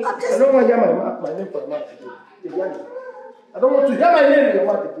hear my name for your mouth again. I don't want to hear my name in your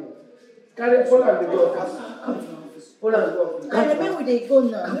mouth again. Carry hold on the go office. Hold on the go office. Where would they go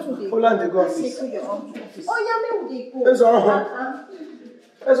now? Hold on the go office. Oh yeah, where would they go? It's all home.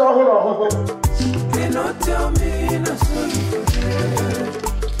 It's all home. They not tell me no story.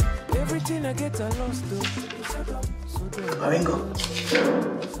 Everything I get, I lost though. Aringo,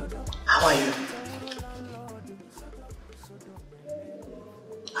 how are you?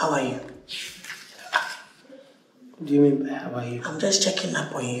 How are you? What do you mean by how are you? I'm just checking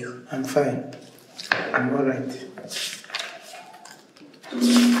up on you. I'm fine. I'm alright.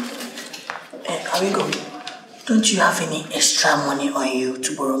 Amigo, don't you have any extra money on you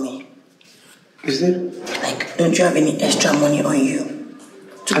to borrow me? Is it? Like, don't you have any extra money on you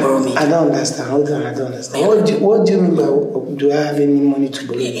to borrow me? I don't understand. Hold on, I don't understand. What do you mean by, do I have any money to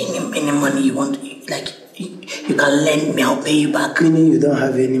borrow? Any money you want, like, you can lend me, I'll pay you back. Meaning you don't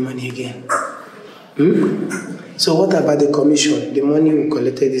have any money again? So what about the commission, the money we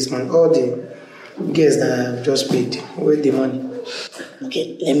collected this month, all the guests that I have just paid? Where's the money?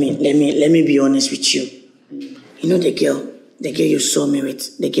 Okay, let me be honest with you. You know the girl you saw me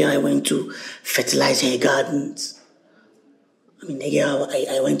with, the girl I went to fertilize her gardens. I mean, the girl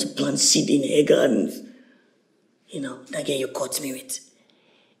I went to plant seed in her gardens. You know, that girl you caught me with.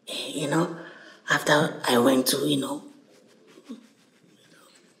 You know, after I went to,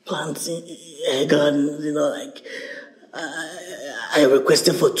 plant her gardens, like, I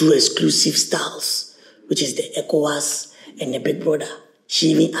requested for 2 exclusive styles, which is the ECOWAS and the Big Brother.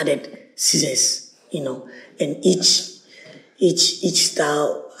 She even added scissors, and each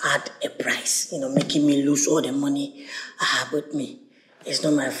style had a price, making me lose all the money I have with me. It's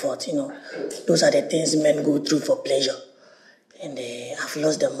not my fault, Those are the things men go through for pleasure. And I've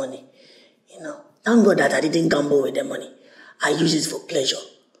lost the money, Thank God that I didn't gamble with the money. I use it for pleasure,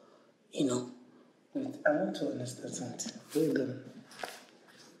 I want to understand something. Hold on.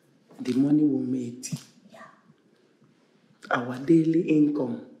 The money we made, our daily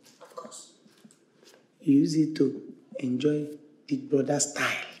income, of course, you use it to enjoy Big Brother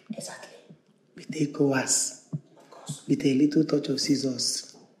style. Exactly. With ECOWAS. Of course. With a little touch of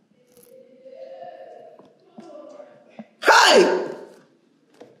scissors. Hi!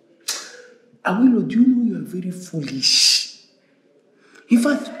 Awilo, do you know you are very foolish? In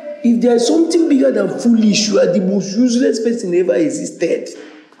fact, if there is something bigger than foolish, you are the most useless person ever existed.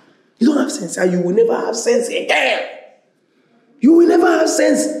 You don't have sense, and you will never have sense again. You will never have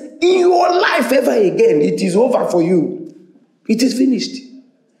sense in your life ever again. It is over for you. It is finished.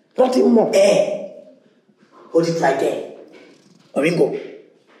 Nothing more. Hold it right there. Oringo.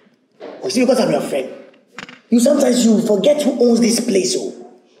 It's because I'm your friend. Sometimes you forget who owns this place.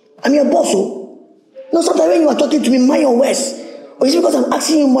 I'm your boss. No, sometimes when you are talking to me, mind your words. Or it's because I'm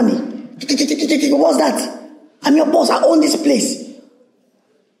asking you money. What's that? I'm your boss. I own this place.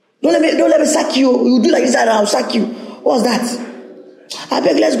 Don't let me sack you. You do like this and I'll sack you. What's that? I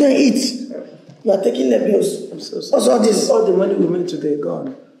beg, let's go and eat. You are taking the bills. I'm so sorry. What's all this? All the money we made today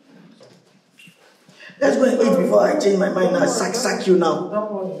gone. Let's go and eat before I change my mind and sack you now.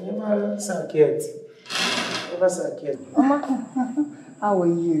 No, never sack yet. Never sack yet. Mama, how are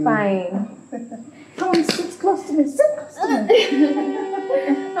you? Fine. Come sit close to me. Sit close to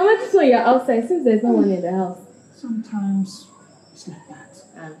me. Mama, just when you're outside, since there's no one in the house. Sometimes it's like that.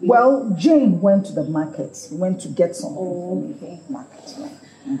 Well, Jane went to the market. Went to get something from the market.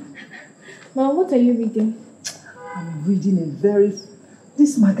 Mom, what are you reading? I'm reading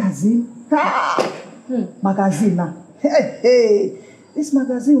this magazine. Magazine now. Hey. This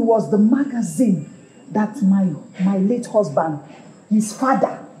magazine was the magazine that my late husband, his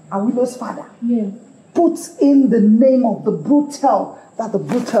father, Awilo's father, put in the name of the brothel that the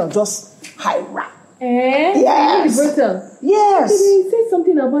brothel just hijacked. Yes. The brothel? Yes. He said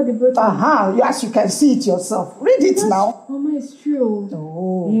something about the brothel. Yes, you can see it yourself. Read it now. Mama, it's true.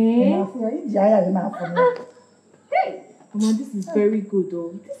 Oh. Hey, Mama, this is very good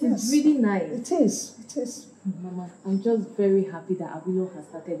though. This is really nice. It is. Mama, I'm just very happy that Awilo has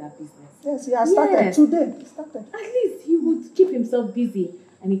started that business. Yes, he has started today. At least he would keep himself busy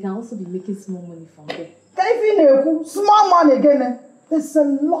and he can also be making small money from there. Small money again. There's a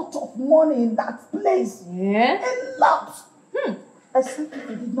lot of money in that place. Yeah? A lot. Except if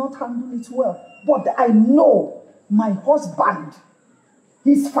he did not handle it well. But I know my husband,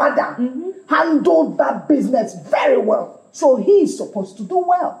 his father, handled that business very well. So he is supposed to do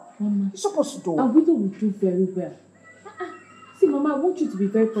well. Mama, he's supposed to do well. Awilo will do very well. See, Mama, I want you to be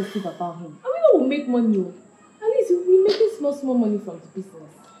very positive about him. Awilo will make money. At least he'll be making small money from the business.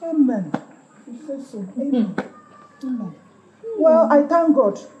 Amen. You say so. Amen. Well, I thank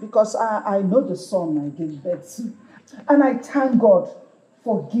God because I know the son I gave birth to. And I thank God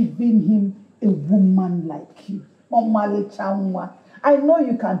for giving him a woman like you. Omale Chanwa. I know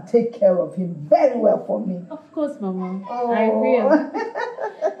you can take care of him very well for me. Of course, Mama. I will.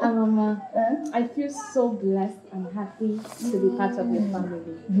 And Mama, I feel so blessed and happy to be part of your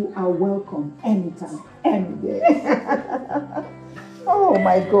family. You are welcome anytime, any day. Oh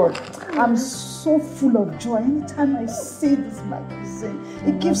my God. I'm so full of joy anytime I see this magazine.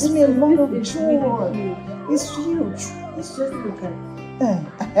 It gives me a lot of joy. Really it's huge. It's just look at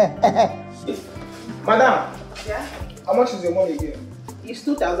Madam. Yeah? How much is your money again? It's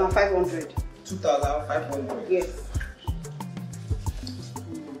 2,500. 2,500. Yes.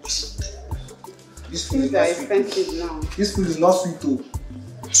 This food is Things are not sweet. expensive now. This food is not sweet though.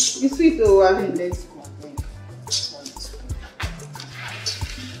 It's sweet though. Let's go.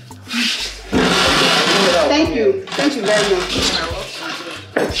 Thank you. Thank you very much.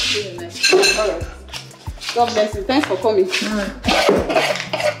 All right. God bless you. Thanks for coming.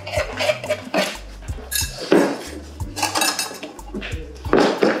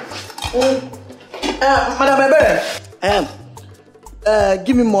 Madam Ebere,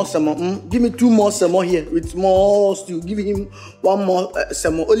 give me more salmon. Give me 2 more salmon here with more stew. Give him 1 more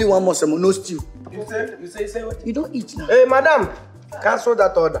salmon. Only 1 more salmon, no stew. You say what? You don't eat now. Hey, madam, cancel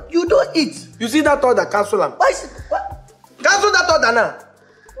that order. You don't eat. You see that order, cancel them. Why is it? What? Cancel that order now.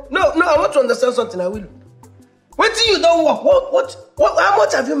 No, I want to understand something. I will. Wait till you don't work. What? How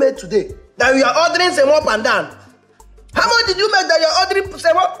much have you made today? That you are ordering some up and down. How much did you make that you are ordering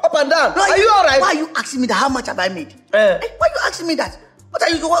some up and down? No, are you alright? Why are you asking me that? How much have I made? Why are you asking me that? What are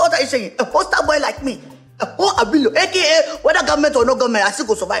you saying? A poster boy like me, a poor abilo, aka whether government or no government, I still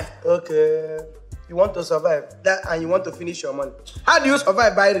go survive. Okay. You want to survive that, and you want to finish your money. How do you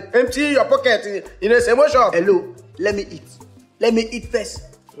survive? By emptying your pocket in a same shop? Hello, let me eat. Let me eat first.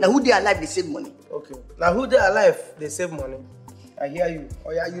 Now who they alive, they save money. Okay. Now who they alive, they save money. I hear you.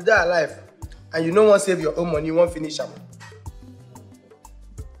 Oh yeah, you there alive, and you don't want to save your own money. You want to finish them.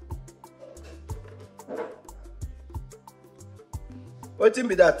 What be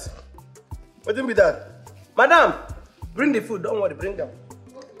that? What be that? Madam, bring the food. Don't worry, bring them.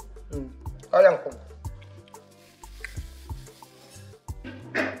 Hurry and come.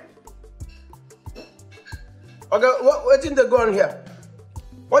 Okay, what in the go on here?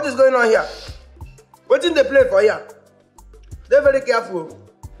 What is going on here? What in the play for here? They're very careful.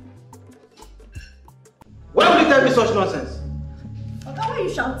 Why would you tell me such nonsense? Okay, why are you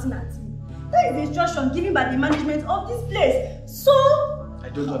shouting at me? That is the instruction given by the management of this place. So... I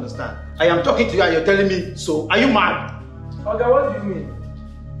don't understand. I am talking to you and you're telling me so. Are you mad? Okay, what do you mean?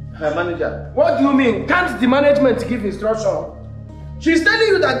 Manager. What do you mean? Can't the management give instruction? She's telling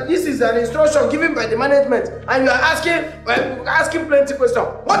you that this is an instruction given by the management and you are asking plenty questions.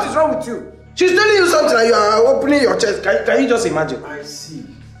 What is wrong with you? She's telling you something and you are opening your chest. Can you just imagine? I see.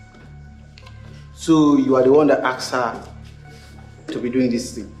 So you are the one that asked her to be doing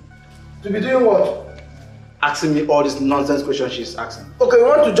this thing? To be doing what? Asking me all these nonsense questions she's asking. Okay, you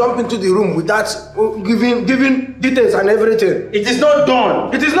want to jump into the room without giving details and everything. It is not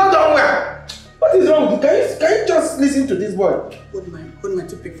done. It is not done where? What is wrong with you? Can you just listen to this boy? Hold my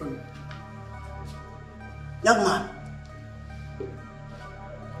toothpick from me. Young man.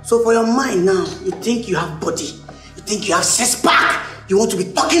 So for your mind now, you think you have body. You think you have six pack. You want to be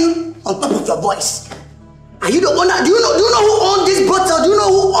talking on top of your voice. Are you the owner? Do you know who owns this bottle? Do you know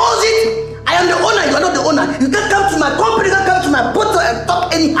who owns it? I am the owner, you are not the owner. You can't come to my company, you can't come to my bottle and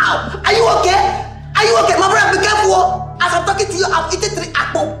talk anyhow. Are you okay? Are you okay? My brother, be careful. As I'm talking to you, I've eaten 3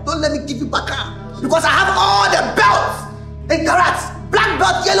 apple. Don't let me give you back up. Because I have all the belts and carrots. Black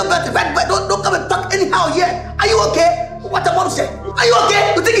belt, yellow belt, red belt. Don't come and talk anyhow here. Are you okay? What the mom said? Are you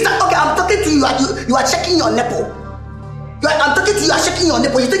okay? You think it's okay? I'm talking to you, you are checking your nipple. I'm talking to you, you are shaking your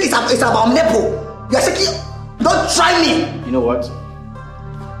nipple. You think it's about nipple. You are shaking. Don't try me. You know what?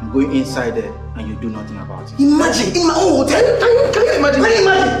 I'm going inside there and you do nothing about it. Imagine in my own hotel. Can you imagine? Can you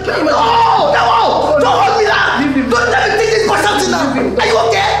imagine? Oh, don't hold me down. Don't let me take this for something now. Are you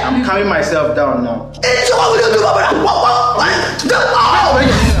okay? I'm calming myself down now. Hey, so what will you do, my brother?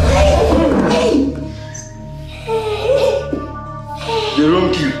 The room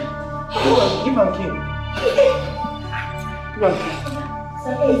key. Give him key. Give him key. So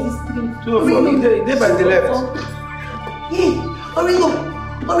where is this thing? Two of them. They by the left. Hey, Oringo.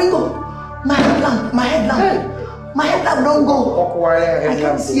 My headlamp don't go. I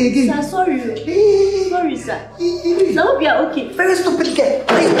can't see again. Sir, sorry, sir. I hope you are okay. Very stupid girl.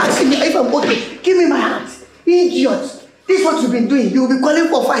 Why are you asking me if I'm okay? Give me my hat. Idiot. This is what you've been doing. You will be calling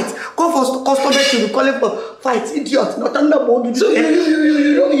for fight. Call for customers, you will be calling for fight. Idiot. Not under. So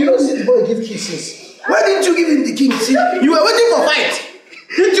you don't see the boy give kisses. Why didn't you give him the king? See, you were waiting for fight.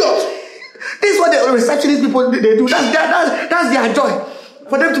 Idiot. This is what the receptionist people they do. That's their joy.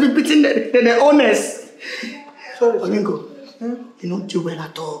 For them to be beating their owners. Sorry, Oringo. You don't do well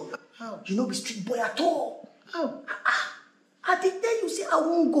at all. How? You don't be street boy at all. How? I did tell you, say I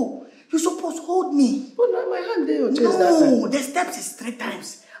won't go. You're supposed to hold me. But now my hand there, your chest No, the steps is 3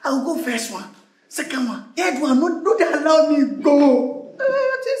 times. I will go first one, second one, third one. No, they allow me go. I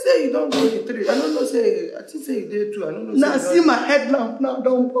think say you don't go the 3. I don't know say. I think say you did 2. I don't know. Now see my headlamp. Now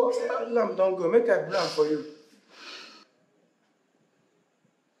don't go. Headlamp don't go. Make a lamp for you.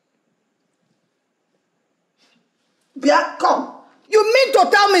 Bia, come. You mean to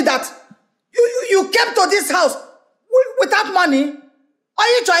tell me that you came to this house without money? Are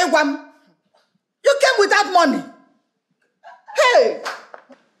you trying one? You came without money. Hey!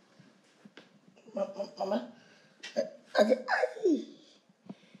 Mama, my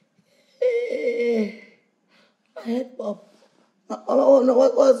head pop.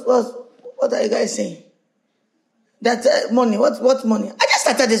 What are you guys saying? That money, what money? I just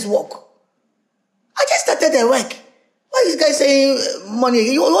started this work. I just started the work. Why are you guys saying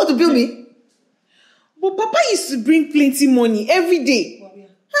money? You want to bill me? But Papa used to bring plenty money every day.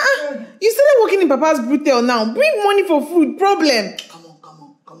 You started working in Papa's brutal now. Bring money for food. Problem.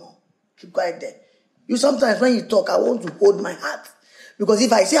 Come on. Keep quiet there. You sometimes when you talk, I want to hold my heart. Because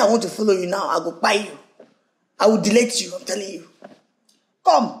if I say I want to follow you now, I go buy you. I will delete you, I'm telling you.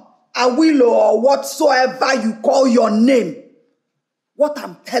 Come, I will or whatsoever you call your name. What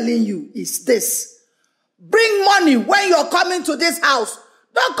I'm telling you is this. Bring money when you're coming to this house.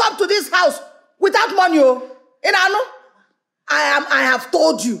 Don't come to this house without money. I have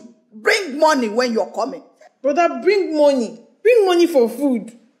told you. Bring money when you're coming. Brother, bring money. Bring money for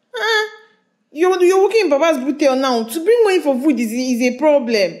food. You're working in Papa's brutal now. To bring money for food is a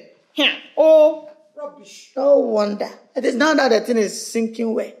problem. Oh. Rubbish. No wonder. It is now that the thing is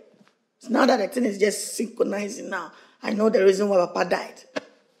sinking well. It's now that the thing is just synchronizing now. I know the reason why Papa died.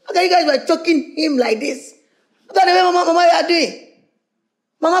 Okay, you guys were choking him like this. Look at the way Mama you are doing.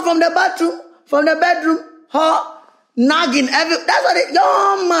 Mama from the bedroom, nagging that's what the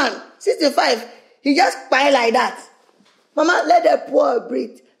young man, 65, he just cry like that. Mama, let the poor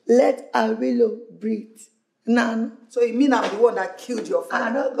breathe. Let Awilo breathe. None. So you mean I'm the one that killed your father?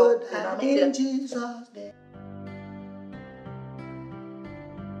 I know God in Jesus' name.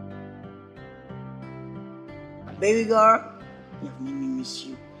 Baby girl, you have made me miss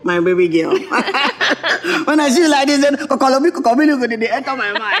you. My baby girl. When I see you like this, then Kokomi, they enter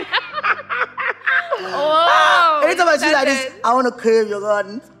my mind. Oh, anytime I see you like this, I want to crave your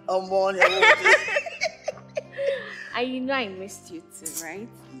garden. I'm born. You know I missed you too, right?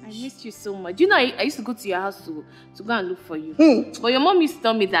 I missed you so much. You know, I used to go to your house to go and look for you. But your mom used to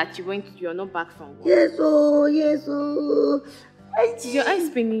tell me that you're not back from work. Yes, oh. Your eyes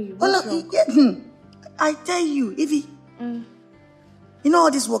paining you. I tell you, Evie, you know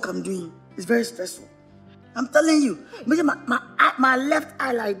all this work I'm doing is very stressful. I'm telling you, my left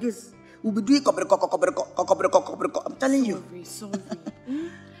eye like this will be doing I'm telling you. Sorry.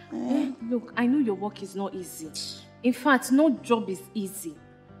 Look, I know your work is not easy. In fact, no job is easy.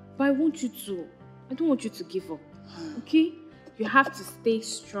 But I don't want you to give up. Okay? You have to stay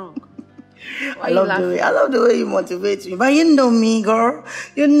strong. I love the way you motivate me. But you know me, girl.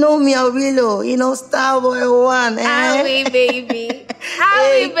 You know me, I will. Star Boy 1. Howie, baby.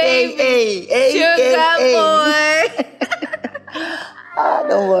 Howie, baby. Sugar boy.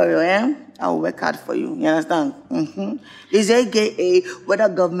 Don't worry, I will work hard for you. You understand? It's AKA, whether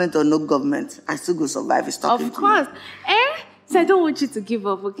government or no government, I still go survive. It's talking of course. So I don't want you to give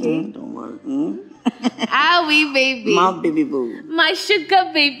up, okay? Don't worry. Howie, baby. My baby boo. My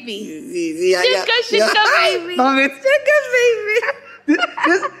sugar baby. Sugar baby. Sugar baby.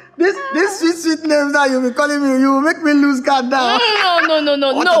 This sweet name that you'll be calling me, you will make me lose guard now. No.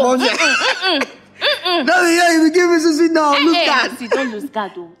 No, you will give me some sweet now. Lose guard. See, don't lose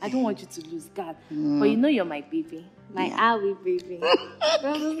guard, though. I don't want you to lose guard. But you know you're my baby. My Howie baby.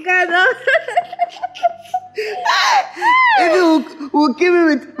 Don't lose guard, though. If you will give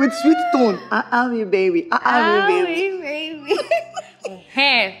me with sweet tone. Howie baby. Howie baby.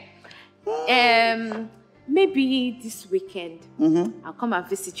 Maybe this weekend, I'll come and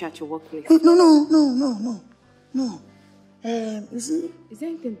visit you at your workplace. No. You see? Is there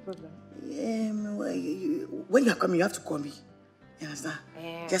anything problem? When you're coming, you have to call me. You understand?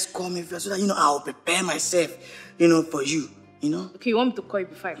 Just call me first so that I'll prepare myself, for you. Okay, you want me to call you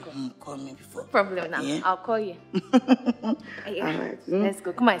before I come? Call me before. No problem now. Yeah. I'll call you. All right. Let's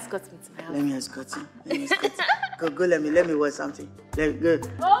go. Come on, escort me to my house. Let me escort you. Go. Let me watch something. Let me go.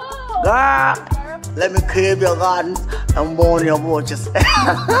 Oh! Girl, let me crave your gardens and burn your watches.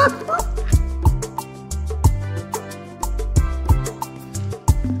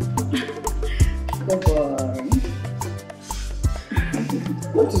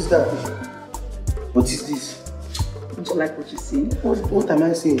 What is that? What is this? Don't you like what you see? What am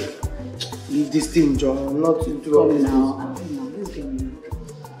I saying? Leave this thing, John. I'm not into all this. Let's get me.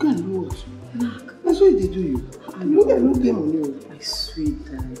 Go and do what? That's what they do you. Look at them on you. My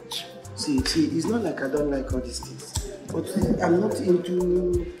sweetheart. See, it's not like I don't like all these things. But I'm not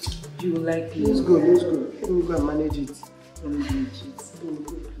into... You like it? Let's go. Let me go and manage it.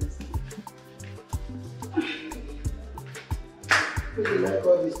 really like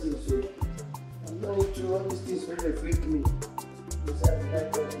all these things, so I'm not into all these things when they freak me. Because I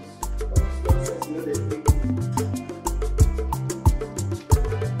like all this. All this nonsense, you know, they freak me.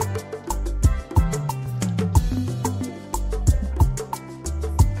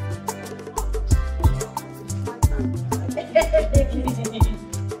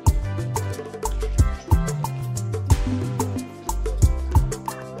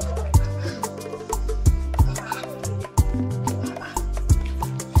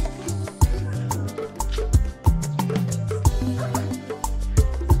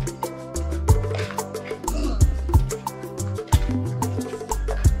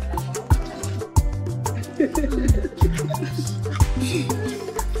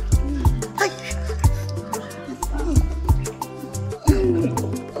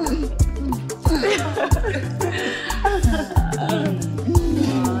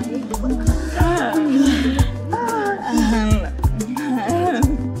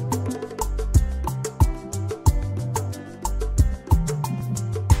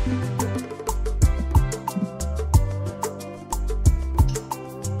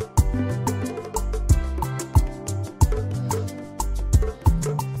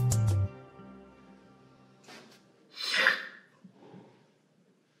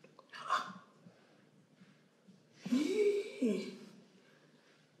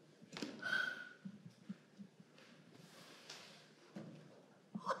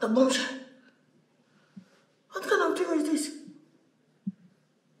 The bullshit. What kind of thing is this?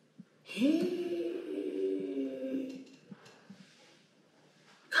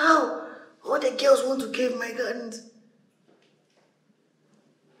 How? All the girls want to cave my gardens.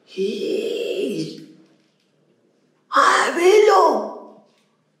 Hello.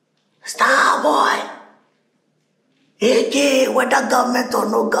 Star boy. AK, whether government or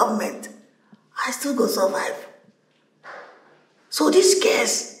no government, I still go survive. So these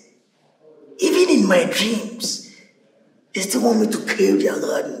girls, even in my dreams, they still want me to clear their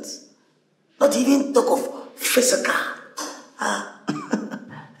gardens. Not even talk of physical.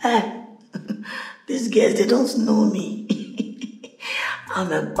 These girls, they don't know me.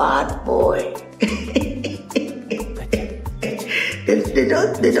 I'm a bad boy. they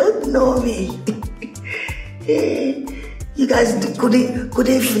don't know me. You guys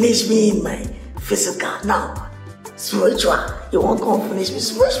couldn't finish me in my physical. Now, spiritual, you won't come finish me.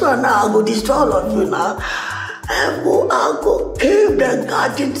 Spiritual now, I'll go destroy all of you now. I'll go cave their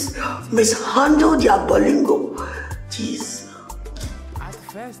gardens, mishandle their bolingo. Jeez. I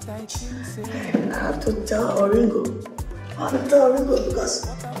have to tell Oringo. Because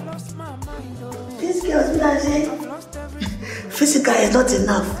these girls, when I say physical is not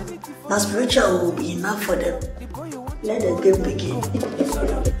enough, now spiritual will be enough for them. Let the game begin.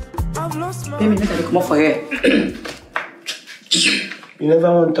 Pay me, make I come up for here. You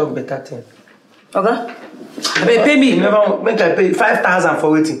never want to talk better thing. Okay? Pay me. You never want, make I pay 5,000 for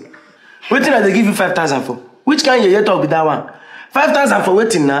waiting. Waiting, I they give you 5,000 for. Which kind you talk with that one? 5,000 for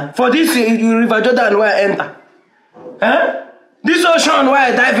waiting now. For this River Jordan where I enter. Huh? This ocean where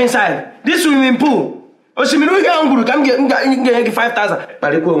I dive inside. This swimming pool. Oshiminu Yanguru, come get 5,000.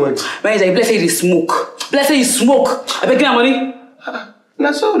 Manager, you say you smoke. Let's say you smoke. I beg your money.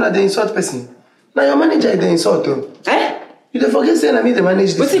 Now so na the insult person. Now your manager is the insult too. Eh? You don't forget saying I mean the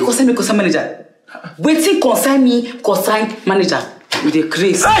manage this. Waiting concern me, concern manager. Waiting concern me, concern manager. You dey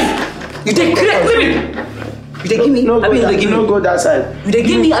crazy. Hey! You dey crazy. Women! You dey give me? No, go that side. You dey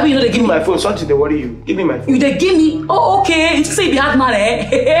give me? I mean, you know they give me my phone. Something they worry you. Give me my phone. You dey give me? Oh, okay. You say you be hard man, eh?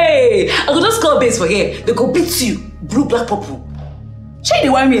 Hey, I go just call base for here. They go beat you. Blue, black, purple. Change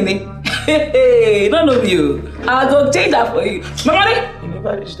the 1 minute. Hey, don't know you. I go change that for you. My money? You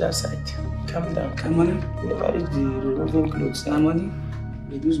never reach that side. Calm down. My money? You never reach the removing clothes. My money?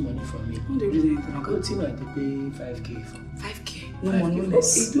 They lose money from me. Don't they use anything? I go till I pay 5K for. 5K? No more, no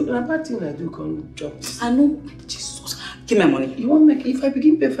less. A bad thing I do come job. I know. Jesus. Give me my money. You won't make, if I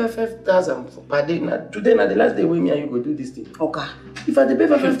begin pay 5,000 per day, now, today na the last day when me and you go do this thing. Okay. If I pay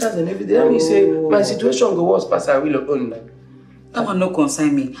 5,000 every day, that means say my situation go worse pass I will own now. That one no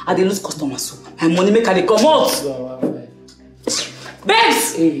concern me. I dey lose customers so. My money make I dey come out.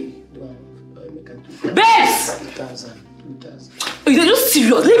 Babes! Hey, babes! 2,000. You're just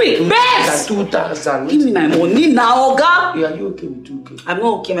serious. Leave me. Babes! 2,000. Give me my money now, Oga. Yeah, are you okay with 2K? I'm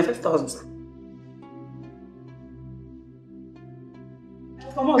not okay. My 5,000.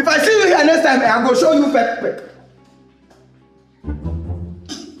 If I see you here next time, I'm going to show you pepper.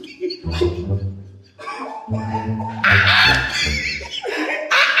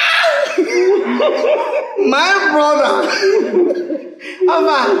 My brother.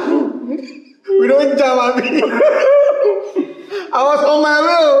 Ava, we don't jam at me. I was on my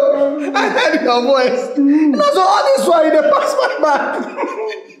way. I heard your voice. No, so all this while you pass my back.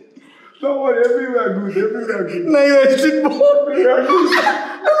 Don't worry, everywhere good. Now you're a street boy. Everywhere good.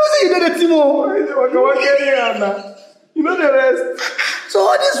 I don't see you did the Timo. You know the rest. So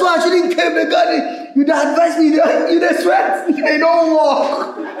all this while I shouldn't keep the garden. You don't advise me, you don't sweat. They don't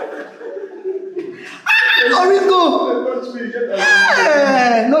walk. Ozuruigbo.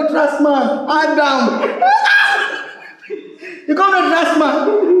 Hey, no trust man. Adam. You come no trust man.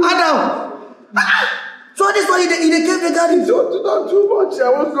 Adam. So this one, you kept the garden. Don't too much. I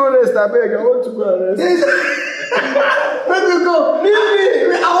won't go rest. I beg. I want to go and rest. Let me go. Leave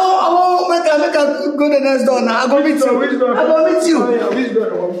me. I won't make her go the next door now. I go meet you. Which door? I go meet you. Which door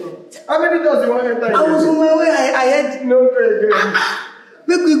you want to go? How many doors you want to enter? I was on my way. I had. No, again.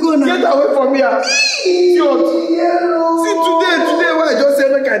 Make we go now. Get away from here. See today when I just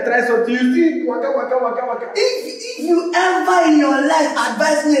said make I try something, you see waka. If you ever in your life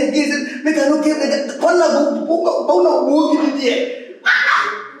advise me against make I no keep the corner go give me there.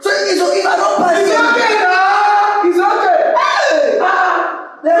 So if I don't pass it's okay. Hey.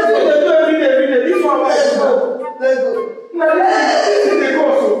 Let's go. Every day. This one let's go. Now this is the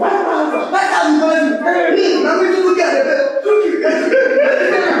course. Why can't you go? Hey, now we look at the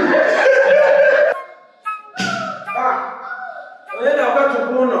Onye na-agba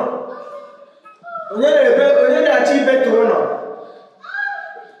tupu ụlọ. Onye na-achị ibe tu ụlọ.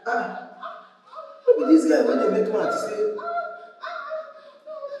 Look at this guy when they make mad say.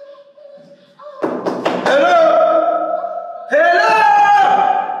 Hello.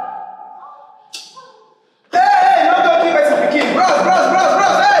 Hey, no go keep us pikin. Bros.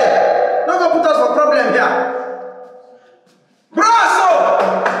 Hey, no go put us for problem here. Bros, so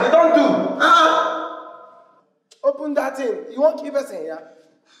they don't do. Open that thing. You won't keep us in here.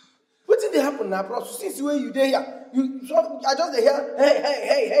 What did they happen now, bros? Since where you there here, I just hear.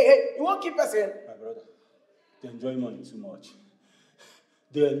 Hey. You won't keep us in. My brother, the enjoyment is too much.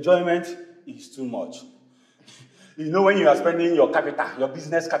 The enjoyment is too much. You know when you are spending your capital, your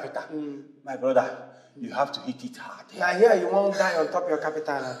business capital, my brother, you have to hit it hard. Yeah, here you won't die on top of your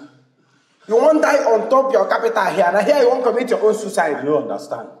capital. You won't die on top of your capital here. Now here you won't commit your own suicide. I don't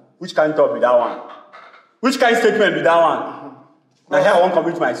understand. Which kind of talk be that one? Which kind of statement be that one? Now here I won't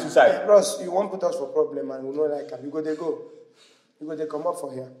commit my suicide. Hey, bros, you won't put us for problem and we know like you go. You go they come up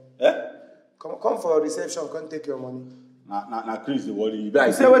for here. Eh? Come for reception, come take your money. Now Chris the worry. You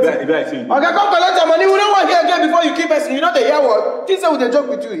better say. Okay, come collect your money. We don't want here again before you keep us. You know the hear what? This say we dey joke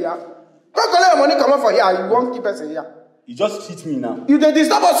with you here. Come collect your money, come up for here. You won't keep us here. You just hit me now. You dey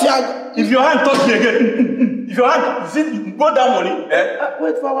disturb us here. If your hand touch me again, if your hand, you go down money.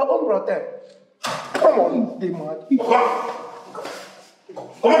 Wait for our own brother. Come on, they mad.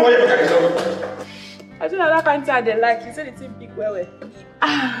 Come on, boy. I don't know that kind of thing they like. You said it's in big well.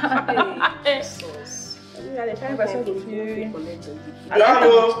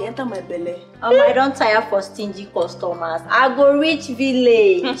 Enter my belly. I don't tire for stingy customers. I go reach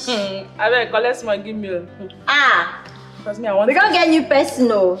village. I better collect my give me. Because me I want. We can't get new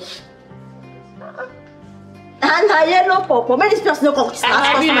personal. And I yellow pop. Many people no customers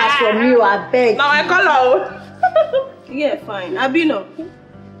from you. I beg. Now I call out. Yeah, fine. I be no.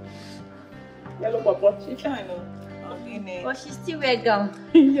 Yellow pop. She fine no. But she still wear gown.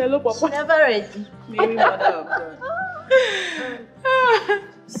 Yellow pop. She never ready. Maybe mother of God.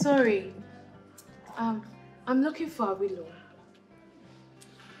 Sorry. I'm looking for a willow.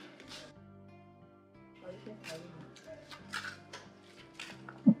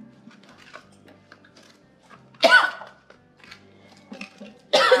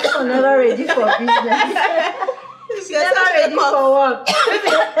 I'm never ready for business. She's never ready for work.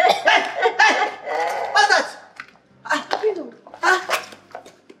 What's that?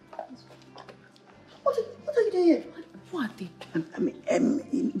 What are you doing here? What are they? I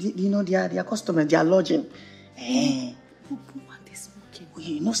mean, you know, they are customers, they are lodging. What are they smoking?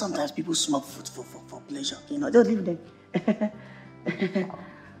 You know, sometimes people smoke food for pleasure. You know, don't leave them.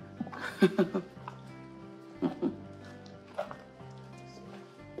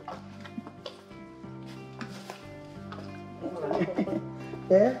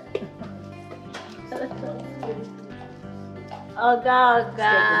 Yeah? Oga.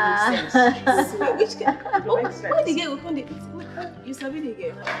 Which guy? Why the girl will you sabi the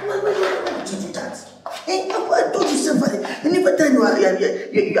girl? Why did you do that? Hey, I told you somebody. Anytime you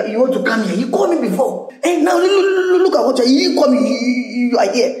want to come here, you call me before. Hey, now look at what you call me. You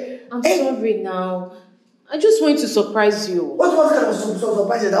are here. I'm sorry now. I just want to surprise you. What kind of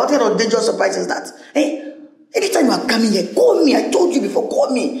surprises? What kind of dangerous surprises that? Hey, anytime you are coming here, call me. I told you before, call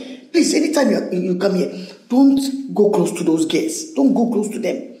me. Please, anytime you come here, don't go close to those girls. Don't go close to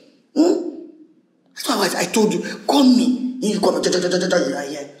them. That's why I told you, call me. You come.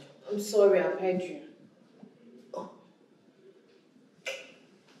 Yeah. I'm sorry, I've heard you.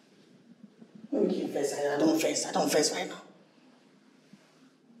 Let me keep first. I don't first right now.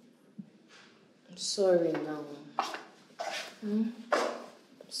 I'm sorry now. I'm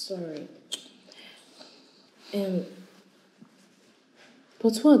sorry.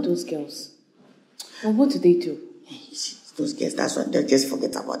 But who are those girls? And what do they do? Those girls, that's what they just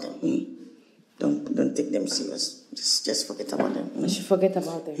forget about them. Don't take them serious. Just forget about them. I should forget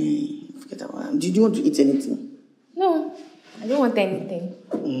about them. Forget about them. Did you want to eat anything? No, I don't want anything.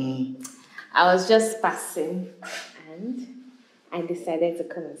 I was just passing and I decided to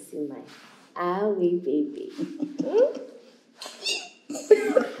come and see my wee baby.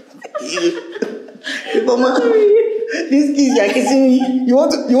 Mama, these kids are kissing me. You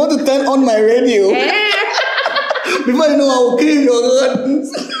want to turn on my radio? Before you know, I will crave your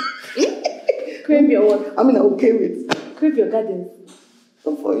gardens. Crave your what? I mean, I will crave it. Crave your gardens.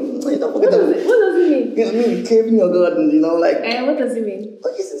 Don't forget What does it mean? I mean, craving your gardens, like. What does it mean? Oh,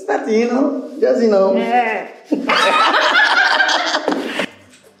 it's nothing, Just,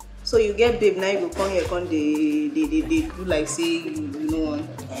 So you get babe, now you go come here, they do like say you know one.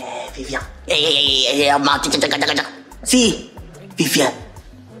 Vivian. See, Vivian,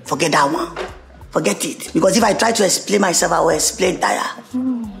 forget that one. Forget it. Because if I try to explain myself, I will explain tire.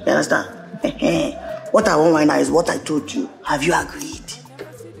 You understand? What I want right now is what I told you. Have you agreed?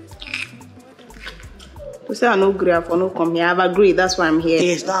 You say I no agree, I no come here. I've agreed, that's why I'm here.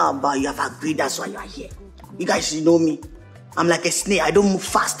 It's not about you have agreed, that's why you are here. You guys know me. I'm like a snake. I don't move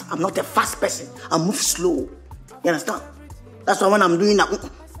fast. I'm not a fast person. I move slow. You understand? That's why when I'm doing that,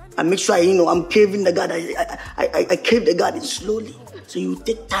 I make sure I'm caving the garden. I cave the garden slowly. So you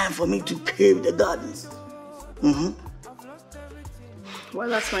take time for me to cave the gardens. Well,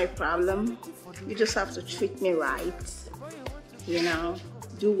 that's my problem. You just have to treat me right.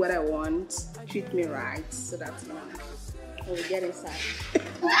 Do what I want. Treat me right so that we'll get inside.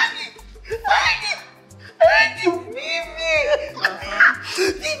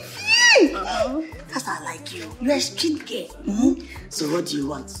 That's how I like you. You're a street girl. So what do you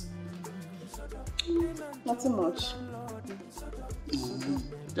want? Nothing much.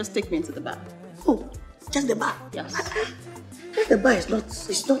 Just take me into the bar. Oh, just the bar? Yes. Just the bar is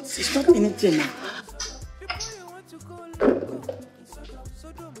not anything now.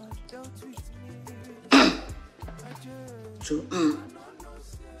 So,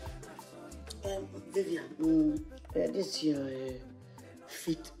 Vivian, this is your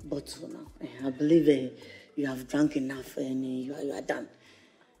fit bottle now. I believe you have drunk enough and you are done.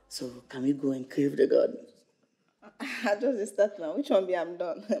 So, can we go and crave the garden? I just start now. Which one be I'm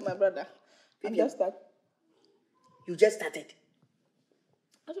done? My brother. You just start. You just started.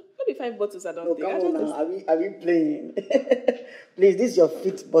 Maybe 5 bottles I don't no, think. Come on now. Are we playing? Please, this is your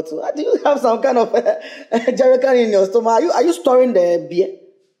fit bottle. Do you have some kind of jerrycan in your stomach? Are you storing the beer?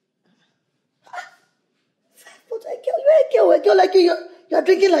 5 bottles? You're a girl like you. You're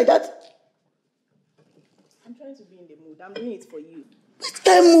drinking like that? I'm trying to be in the mood. I'm doing it for you. Which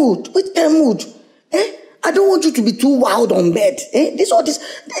kind of mood? I don't want you to be too wild on bed. This is what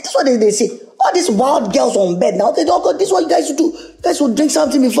they say. All these wild girls on bed now. This is what you guys do. You guys will drink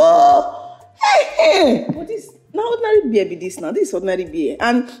something before. What is now ordinary beer be this now? This is ordinary beer.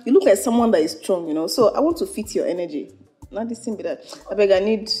 And you look like someone that is strong, So I want to fit your energy. Not this thing be that. I beg, I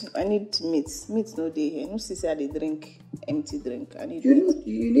need meat. Meat no day here. No see say they drink empty drink. I need you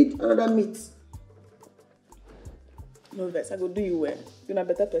need another meat. No vex, I go do you well. You're a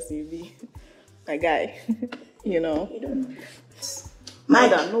better person you be. My guy. You don't.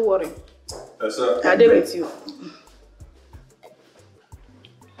 Madam, no worry. Yes, sir. I'll deal with you.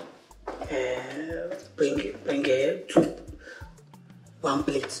 Bring 2. 1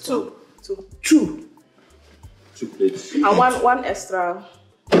 plate. 2. 2 plates. And one extra.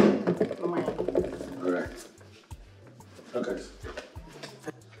 Alright. Okay.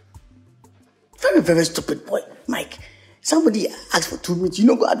 Very, very stupid boy, Mike. Somebody asked for 2 meat.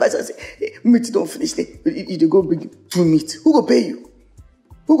 Go advise and say, hey, meat don't finish. You go bring 2 meat. Who go pay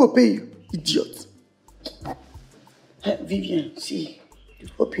you? Idiot. Hey, Vivian, see.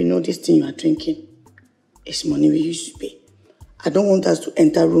 Hope you know this thing you are drinking. It's money we used to pay. I don't want us to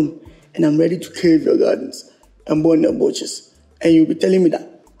enter room and I'm ready to crave your gardens and burn your butchers. And you'll be telling me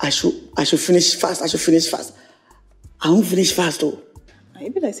that I should finish fast. I won't finish fast though. I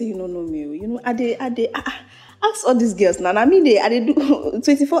be like say you don't know me. I ask all these girls now. I mean I do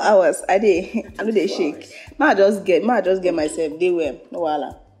 24 hours. I know they shake. I just get myself. They were no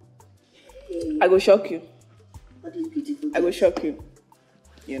wala. I go shock you. I go shock you.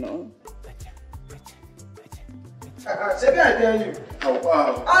 You know. Maybe I tell you. Oh,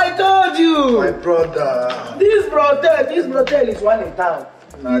 wow. I told you. My brother. This brothel is one in town.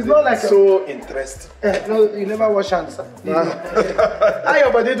 It's not like so interesting. No, you never wash hands. How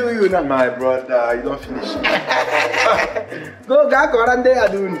your body do you now? My brother, you don't finish. Go around there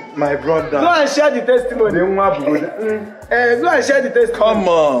and do. My brother. Go and share the testimony. Go and share the testimony. Come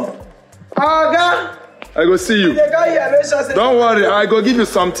on. Aga. I go see you. Don't worry, I go give you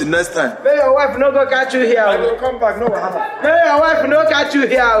something next time. May your wife no go catch you here. I will come back, no wahala. May your wife no catch you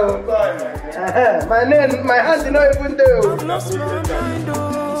here. My hand is not even there. I've lost my mind,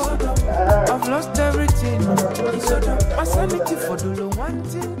 I've lost everything. My sanity for the one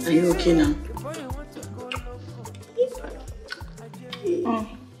thing. Are you okay now?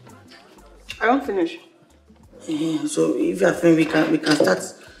 I don't finish. Yeah, so if you are finished, we can start.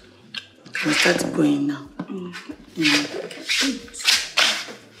 We start going now.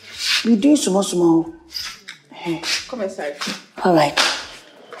 We doing small. Hey. Come inside. All right.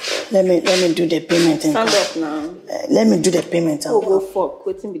 Let me do the payment. Stand up now. Let me do the payment. Oh, go fuck.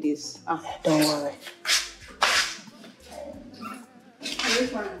 Waiting with this. Don't worry.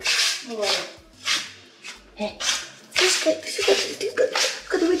 Hey, this guy.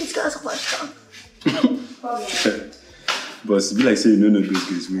 Look at the way this guy is so strong. But be like say you know those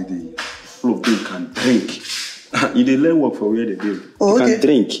guys where they all of them can drink. You dey learn work for where they do. Oh, they okay. can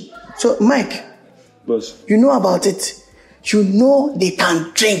drink. So Mike, boss, you know about it. You know they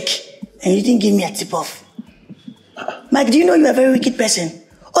can drink, and you didn't give me a tip off. Mike, do you know you're a very wicked person?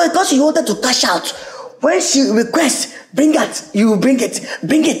 Oh, because you wanted to cash out. When she requests, bring it, you bring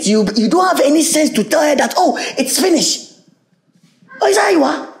it. You don't have any sense to tell her that, oh, it's finished. Oh, is that how you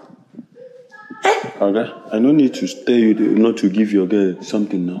are? Okay, I don't need to tell you not to give your girl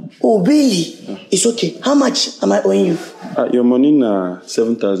something now. Oh, really? It's okay. How much am I owing you? Your money now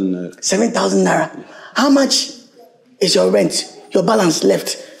 7,000 naira. 7,000 naira. How much is your rent? Your balance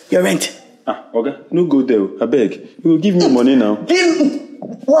left? Your rent? Okay, no go there. I beg. You will give me money now.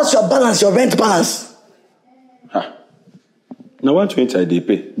 What's your balance? Your rent balance? Now 120 I dey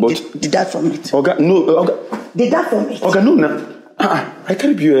pay, but deduct from it. Okay, no. Okay. Deduct from it. Okay, no now. I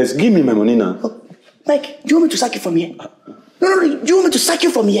carry POS. Give me my money now. Mike, do you want me to sack you from here? No. Do you want me to sack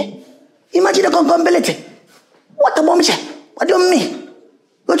you from here? Imagine the compatibility. What a bombshell. What do you mean?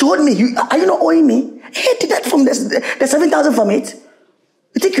 You want to hold me? Are you not owing me? Hey, deduct from the 7,000 from it.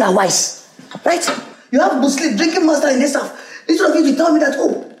 You think you are wise, right? You have Muslim drinking master in this house. Instead of you to tell me that,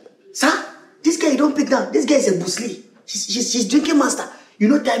 oh, sir, this guy you don't pick down. This guy is a Muslim. She's drinking master. You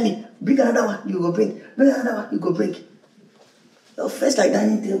don't tell me. Bring another one. You go bring. Bring another one. You go bring. Your face like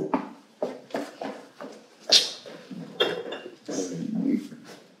dining table.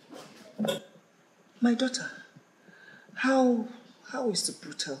 My daughter, how is the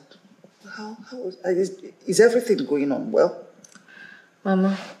brutal? How is everything going on well?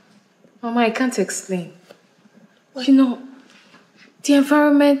 Mama, I can't explain. What? You know, the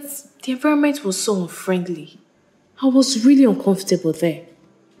environment was so unfriendly. I was really uncomfortable there.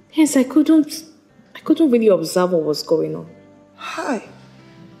 Hence, I couldn't really observe what was going on. Hi.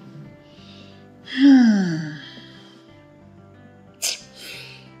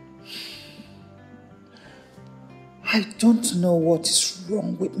 I don't know what is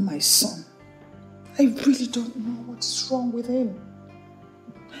wrong with my son. I really don't know what's wrong with him.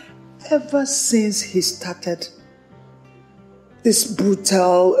 Ever since he started this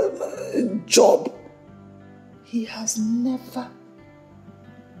brutal job, he has never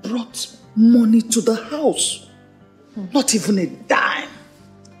brought money to the house. Not even a dime.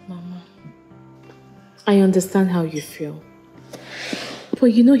 Mama, I understand how you feel. But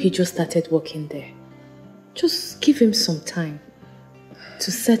you know he just started working there. Just give him some time to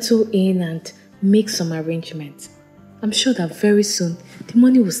settle in and make some arrangements. I'm sure that very soon the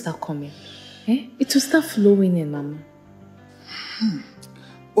money will start coming. It will start flowing in, Mama.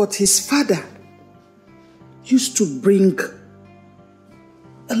 But his father used to bring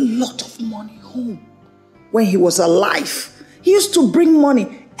a lot of money home when he was alive. He used to bring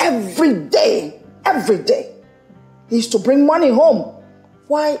money every day. Every day. He used to bring money home.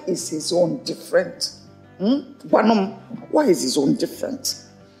 Why is his own different? Why is his own different?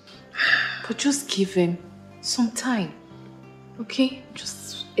 But just give him some time. Okay?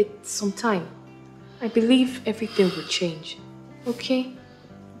 Just some time. I believe everything will change. Okay?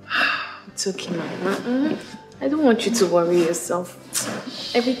 It's okay, Mama. I don't want you to worry yourself.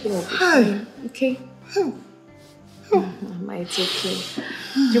 Everything will be fine. Okay? Mama, it's okay.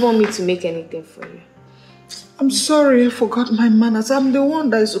 Do you want me to make anything for you? I'm sorry, I forgot my manners. I'm the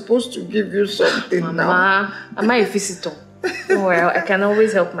one that is supposed to give you something now. Mama, am I a visitor? Well, I can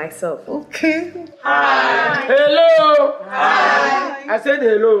always help myself. Okay. Hi. Hello. Hi. I said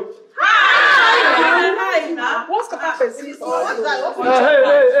hello. Hi. What's the purpose? Hey,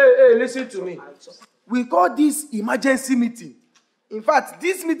 listen to me. We call this emergency meeting. In fact,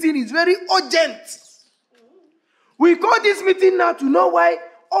 this meeting is very urgent. We call this meeting now to know why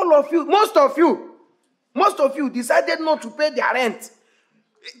all of you, most of you decided not to pay their rent.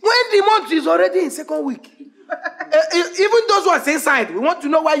 When the month is already in second week. Even those who are inside, we want to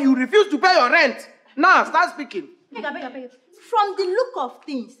know why you refuse to pay your rent. Now, start speaking. Beg. From the look of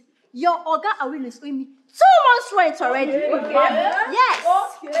things, your Oga Awil is owing me 2 months rent already. Okay. Yes.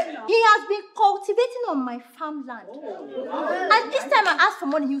 Okay. He has been cultivating on my farmland. And each time I ask for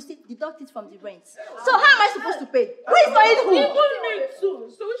money, he will say, deduct it from the rent. So how am I supposed to pay? Who is paying who? Even me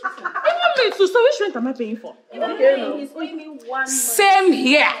too. So which rent am I paying for? Okay. He's owing me 1 month. Same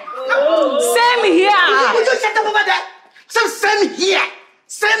here. Same here. Would you shut up over there? Same here.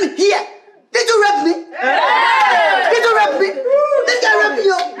 Same here. Did you rape me? Did you rape me? This guy raped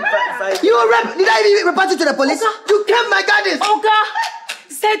you. You raped. Did I even report you to the police? Oga. You came my garden. Oga.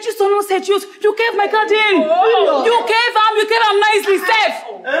 Seduce or no seduce, you gave my garden. Oh. You gave him nicely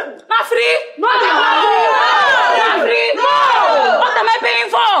safe. Not free? No. Not free? No. What am I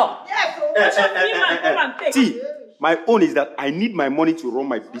paying for? See, my own is that I need my money to run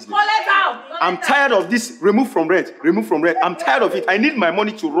my business. I'm tired of this remove from rent. I'm tired of it. I need my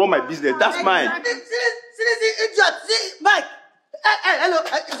money to run my business. That's mine. See, Mike. Hello,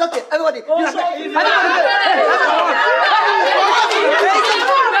 it's okay. Everybody.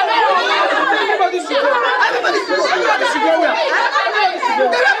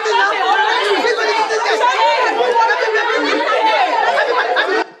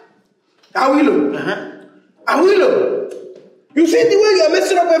 Awilo, you see the way you are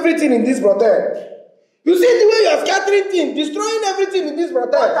messing up everything in this brothel. You see the way you are scattering things, destroying everything in this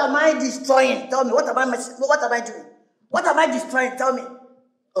brothel. What am I destroying? Tell me, what am I doing? What am I destroying? Tell me.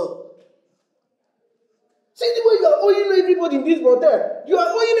 Oh. See the way you are owing everybody in this brothel. You are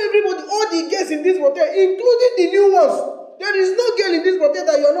owing everybody, all the guests in this brothel, including the new ones. There is no girl in this brothel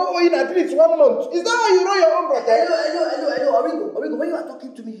that you are not owing at least 1 month. Is that how you run your own brothel? Hello, Ozuruigbo. When you are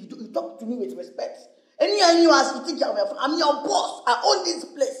talking to me, you talk to me with respect. And you as you think I'm your boss. I own this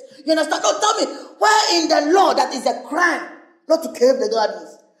place. You understand? No, tell me, where in the law that is a crime not to cave the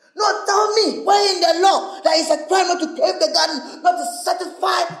gardens? No, tell me, where in the law that is a crime not to cave the garden, not to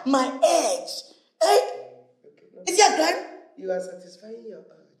satisfy my urge? Is it a crime? You are satisfying your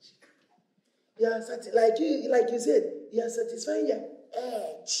urge. You are like you said, you are satisfying your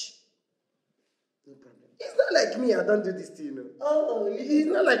urge. No problem. It's not like me, I don't do this to you. Oh, it's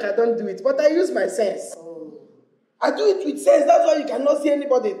not like I don't do it, but I use my sense. Oh. I do it with sense. That's why you cannot see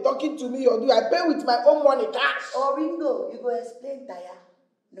anybody talking to me or do. I pay with my own money, cash. Oh, Ringo, you go explain tire,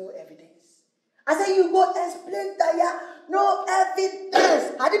 no evidence. I say you go explain tire, no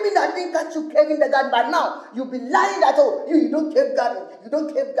evidence. I didn't mean I didn't catch you caving the garden, but now you be lying that you don't cave garden. You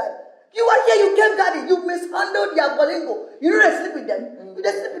don't cave garden. You are here, you cave garden. You mishandled your bolingo. You don't sleep with them. You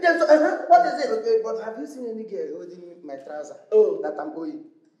don't sleep with them. So, what is it? Okay, but have you seen any girl holding my trouser? Oh, that I'm owing.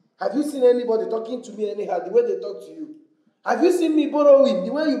 Have you seen anybody talking to me anyhow, the way they talk to you? Have you seen me borrowing,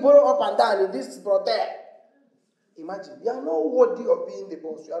 the way you borrow up and down in this brothel? Imagine, you are not worthy of being the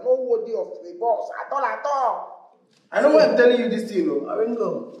boss. You are not worthy of the boss at all. I know why I'm telling you this thing, no?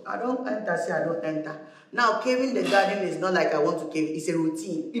 Ringo, I don't enter, say I don't enter. Now, caving the garden is not like I want to cave. It's a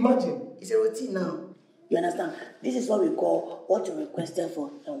routine. Imagine. It's a routine now. You understand? This is what we call what you requested for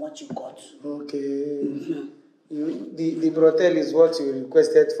and what you got. Okay. The brothel is what you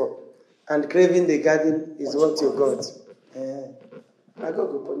requested for. And craving the garden is what you got. Now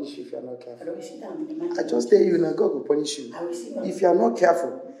God will punish you if you are not careful. I just tell you, now God will punish you if you are not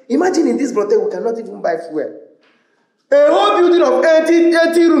careful. Imagine in this brothel, we cannot even buy fuel. A whole building of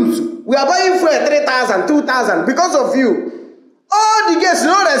 80 rooms. We are buying fuel 3,000, 2,000 because of you. All the guests,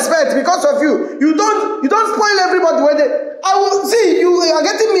 no respect because of you. You don't spoil everybody when they. I will see you are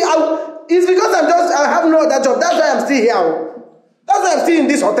getting me. It's because I have no other job. That's why I'm still here. That's why I'm still in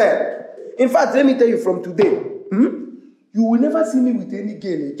this hotel. In fact, let me tell you from today, you will never see me with any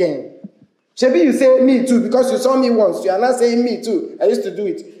girl again. Shebi, you say me too because you saw me once. You are not saying me too. I used to do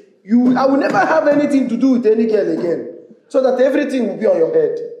it. I will never have anything to do with any girl again. So that everything will be on your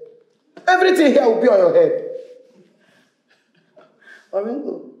head. Everything here will be on your head.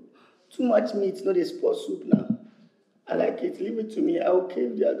 Oringo, too much meat, not a sport soup now. I like it. Leave it to me. I will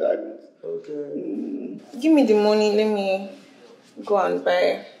cave their gardens. Okay. Give me the money. Let me go and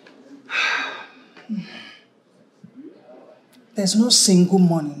buy. There's no single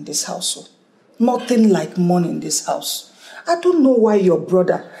money in this household. Nothing like money in this house. I don't know why your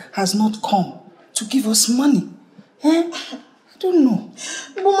brother has not come to give us money. I don't know.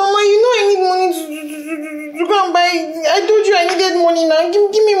 But Mama, you know I need money to go and buy. I told you I needed money now.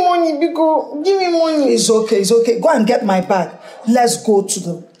 Give me money, Biko. Give me money. It's okay. Go and get my bag. Let's go to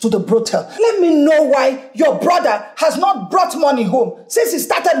the brothel. Let me know why your brother has not brought money home since he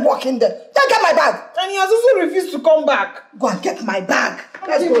started working there. Then get my bag. And he has also refused to come back. Go and get my bag.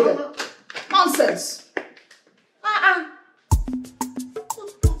 Let's go there. Nonsense.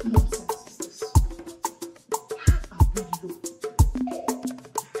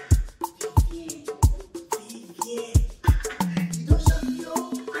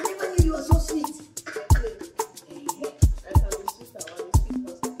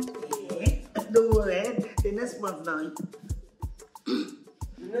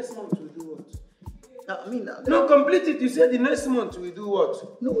 Next month we'll do what? No, complete it. You said the next month we'll do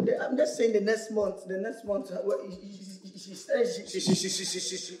what? No, I'm just saying the next month.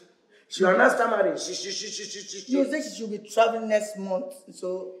 She will not stammering. You say she should be traveling next month.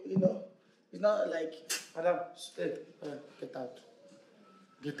 So, it's not like... Madam, stay. Get out.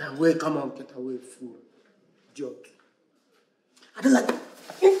 Get away. Come on, get away, fool. Idiot. I don't like... Are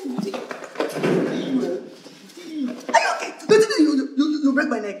you okay? You break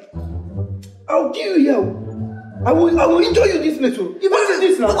my neck. I'll kill you here. I will enjoy you this place. What is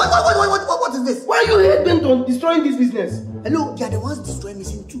this now? What is this? Why are you head bent on destroying this business? Hello, they are the ones destroying me.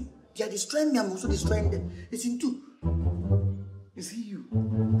 It's in two. They are destroying me. I'm also destroying them. It's in two. Is he you?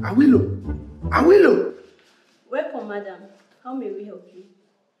 Awilo. Welcome, madam. How may we help you?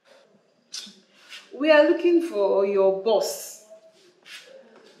 We are looking for your boss.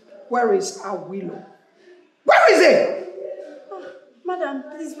 Where is Awilo? Where is he? Madam,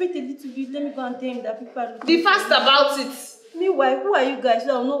 please wait a little bit. Let me go and tell him that people are looking. Be fast about it. Meanwhile, who are you guys?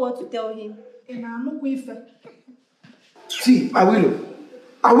 So I'll know what to tell him. See, Awilo,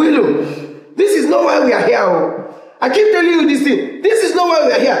 this is not why we are here. I keep telling you this thing. This is not why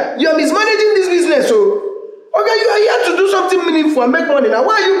we are here. You are mismanaging this business. Okay, you are here to do something meaningful and make money. Now,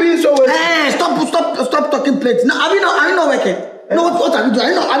 why are you being so... Stop talking plenty. Now, are we not working? No, what are you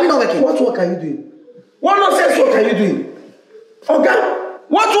doing? Are we not working? What work are you doing? What nonsense work are you doing? Okay,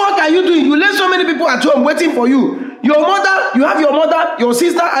 what work are you doing? You left so many people at home waiting for you. You have your mother, your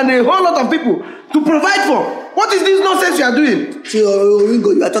sister, and a whole lot of people to provide for. What is this nonsense you are doing? See, Ringo,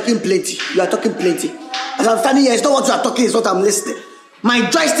 you are talking plenty. As I'm standing here, it's not what you are talking, it's what I'm listening. My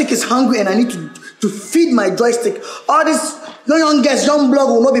joystick is hungry and I need to feed my joystick. All these young girls, young blood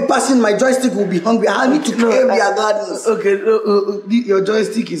will not be passing. My joystick will be hungry. I need to clear their gardens. Okay, your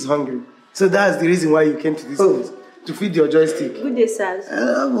joystick is hungry. So that's the reason why you came to this place. To feed your joystick. Good day, sirs.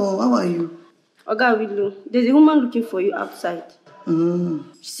 How are you? Oga Wilu, there's a woman looking for you outside.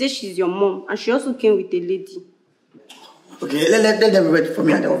 She says she's your mom, and she also came with a lady. Okay, let them wait for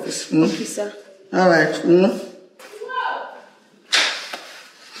me at the office. Okay, sir. All right.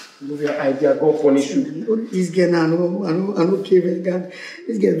 Move your idea, go punish you. This girl now, I don't care.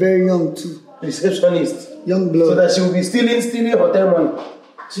 This girl very young too. Receptionist. Young blood. So that she will be stealing hotel money.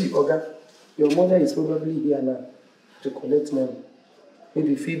 See, Oga, your mother is probably here now to collect money.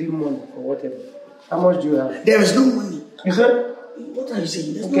 Maybe feeding money or whatever. How much do you have? There is no money. You said? What are you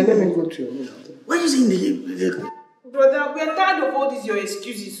saying? Okay, let me go to your room. Why are you saying the... Brother, we are tired of all these your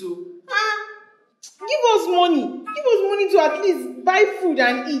excuses. So, give us money. Give us money to at least buy food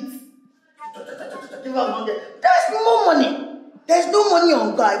and eat. There's no money. There's no money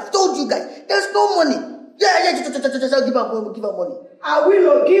on God. I've told you guys. There's no money. Yeah, give her money. I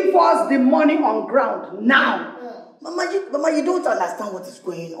will give us the money on ground now. Mama, you don't understand what is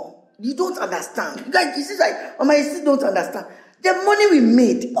going on. You don't understand. You guys, this is like, Mama, you still don't understand. The money we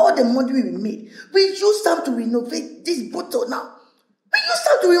made, all the money we made, we used them to renovate this bottle now. We used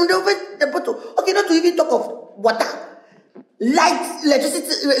them to renovate the bottle. Okay, not to even talk of water, light,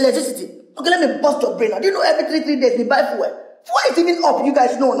 electricity. Okay, let me bust your brain now. Do you know every 3 days we buy fuel? Fuel is even up, you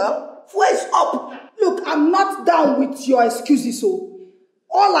guys know now. Fuel is up. Look, I'm not down with your excuses, so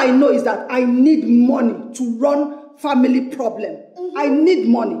all I know is that I need money to run family problem. I need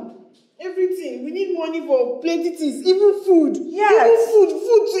money. Everything. We need money for plenty things, even food. Yes. Even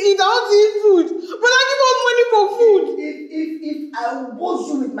food to eat. I want to eat food. But I give us money for food. If I will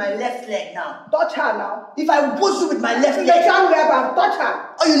boast you with my left leg now. Touch her now. If I will boast you with my left leg. You can't grab her. Touch her.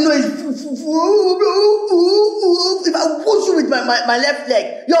 All you know is if I will boast you with my left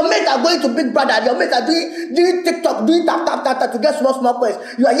leg. Your mates are going to Big Brother. Your mates are doing TikTok, doing tap to get small coins.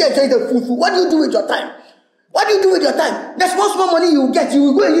 You are here saying the food. What do you do with your time? What do you do with your time? The small money you get, you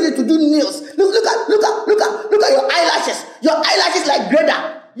will go and use it to do nails. Look at your eyelashes. Your eyelashes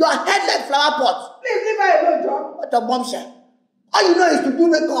flower pot. Please leave her alone, John. What a bombshell. All you know is to do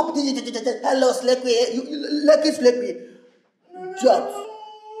makeup. Hello, Slekwe. Lucky Slekwe. Jobs.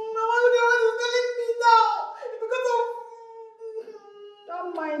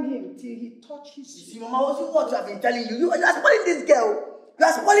 Don't mind him till he touches you. See, Mama, also what you have been telling you. You are spoiling this girl. You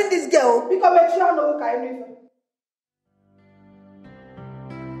are spoiling this girl. Because make sure no kind.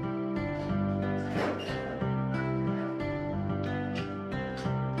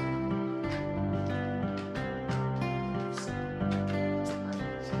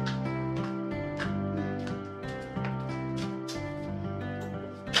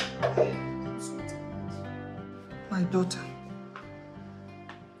 My daughter,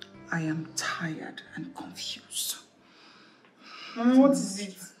 I am tired and confused. Mama, what is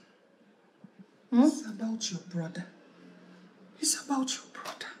it? It's about your brother. It's about your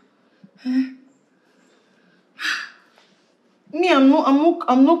brother. Eh? Me, I'm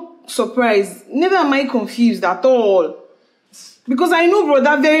not surprised. Neither am I confused at all. Because I know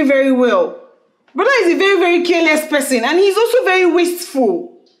brother very, very well. Brother is a very, very careless person and he's also very wasteful.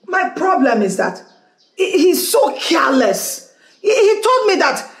 My problem is that he's so careless. He told me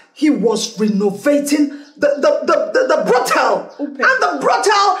that he was renovating the brothel. And the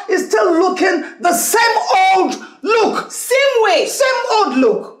brothel is still looking the same old look. Same way. Same old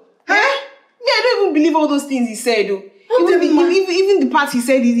look. Eh? Yeah, I don't even believe all those things he said though. Even the part he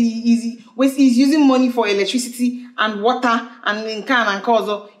said he's using money for electricity and water and can and cause.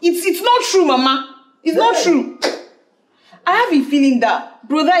 It's not true, Mama. It's not true. I have a feeling that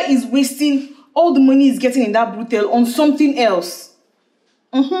brother is wasting all the money he's getting in that brothel on something else.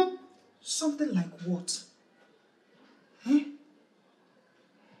 Something like what? I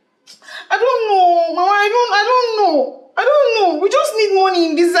don't know, Mama. I don't know. We just need money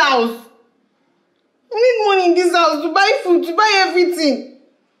in this house. We need money in this house to buy food, to buy everything.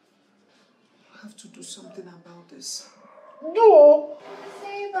 I have to do something about this. Do.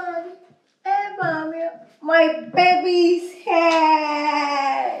 Hey, mommy. My baby's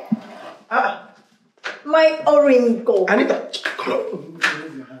hair. My Ozuruigbo. Anita, come on.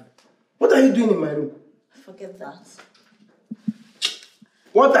 What are you doing in my room? Forget that.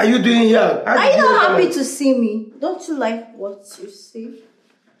 What are you doing here? Are you not happy to see me? Don't you like what you see?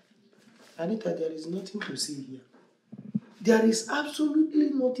 Anita, there is nothing to see here. There is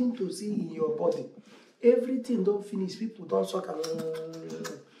absolutely nothing to see in your body. Everything don't finish. People don't suck and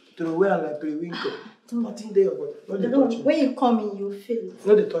throw away like periwinkle. Nothing there, but not the touch me. When you come in, you feel it.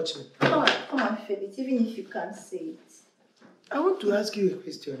 Not the touch me. Come and feel it, even if you can't say it. I want to ask you a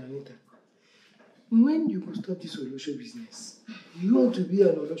question, Anita. When you will stop this Olosho business, you want to be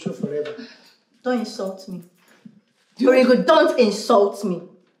an Olosho forever? Don't insult me. Ozuruigbo, don't insult me.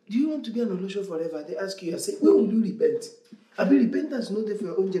 Do you want to be an Olosho forever? They ask you, I say, when will you repent? I mean, repentance is not there for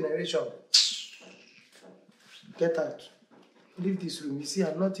your own generation. Get out. Leave this room. You see,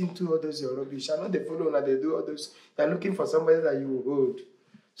 I'm not into all those your rubbish. I'm not the follower that they do all those. They're looking for somebody that you will hold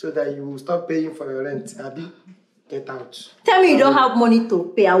so that you will stop paying for your rent. Abi, get out. Tell me you don't have money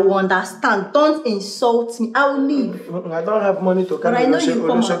to pay. I will understand. Don't insult me. I will leave. I don't have money to carry. But I know you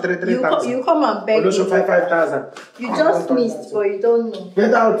come and beg me. Olosho 5,000. You just missed, but you don't know.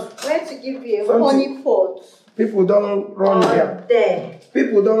 Get out. Where to give you a honey pot? People don't run here. There.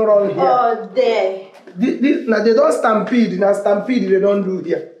 People don't run here. Oh, there. Now they don't stampede. Now stampede they don't do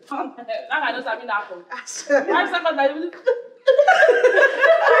here. I just have apple.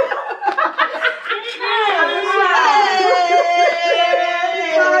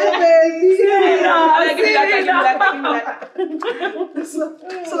 Hi, baby.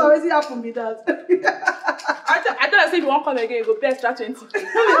 So always happen with that. I thought I said if you won't come again, you go pay extra 20. See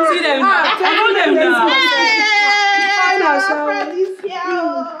them now. I know them now.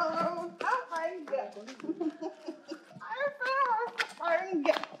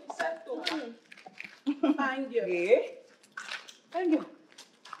 Thank you.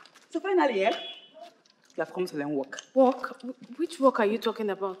 So finally, you have come to learn work. Work? Which work are you talking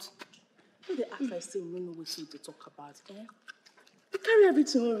about? They ask I say we know what to talk about. We carry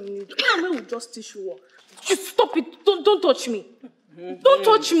everything we need. Now we just teach you work. Just stop it. Don't touch me. Don't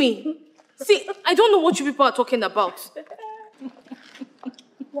touch me. See, I don't know what you people are talking about.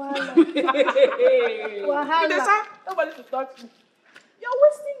 Nobody to touch me. You're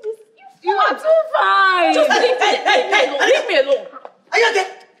wasting this. You are too fine. Just leave me alone. Are you okay?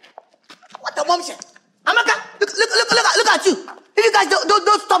 What a bombshell. Amaka, look at you. If you guys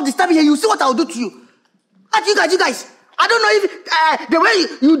don't stop disturbing here, you see what I will do to you. At you guys. I don't know if the way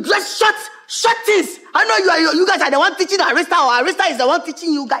you dress short things. I know you guys are the one teaching Arista, or Arista is the one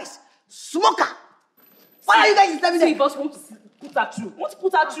teaching you guys. Smoker. Why are you guys disturbing them? Put her through. Want to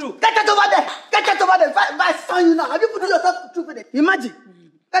put her through? Get that over there. Get that over there. If I find you now, have you put yourself through with it? Imagine.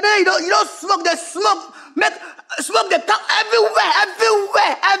 And then you don't smoke the smoke. Smoke the top everywhere.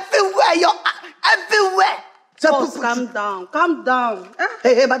 You're everywhere. Boss, calm down.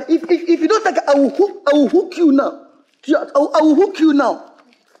 Hey, but if you don't take, I will hook you now. I will hook you now.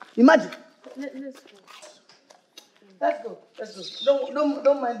 Imagine. Let's go.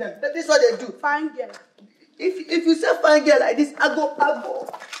 Don't mind them. This is what they do. Fine girl. If you say fine girl like this, I go.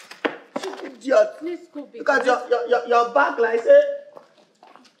 Idiot. Let's go, baby. Look at your back like say.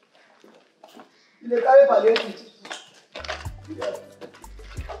 You carry palliative.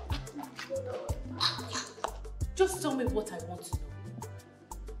 Just tell me what I want to know.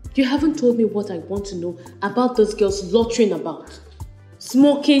 You haven't told me what I want to know about those girls loitering about.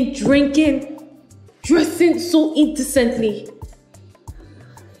 Smoking, drinking, dressing so indecently.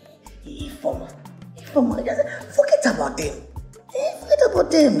 Ifoma, forget about them. Forget about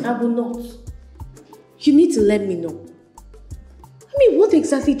them. I will not. You need to let me know. I mean, what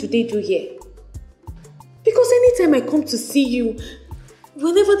exactly do they do here? Because anytime I come to see you,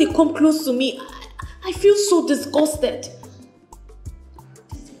 whenever they come close to me, I feel so disgusted.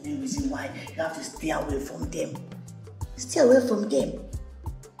 This is the main reason why you have to stay away from them. Stay away from them.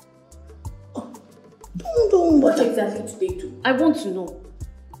 Oh, don't. What exactly do they do? I want to know.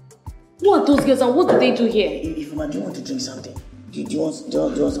 Who are those girls and what do they do here? Ifoma, do you want to drink something? Do you want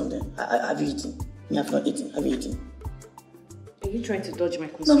something? Have you eaten? You have not eaten. Have you eaten? Are you trying to dodge my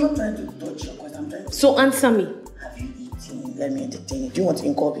question? No, I'm not trying to dodge your question. I'm trying to... So answer me. Have you eaten? Let me entertain you. Do you want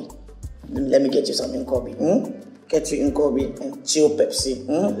Inkobi? Let me get you some Inkobi. Get you Inkobi and chill Pepsi.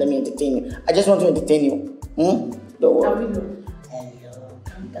 Let me entertain you. I just want to entertain you. Don't worry. Hello,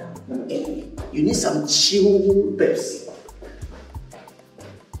 calm down. You need some chill Pepsi.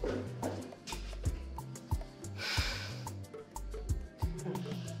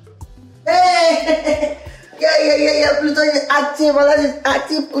 Hey! Yeah. Pluto is active.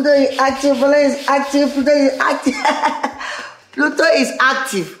 Pluto is active. Pluto is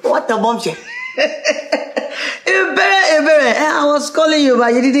active. What a bombshell. I was calling you,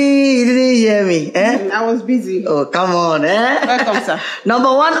 but you didn't hear me. I was busy. Oh, come on. Welcome, sir.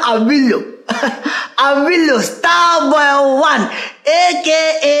 Number one, Avillo, Starboy 1,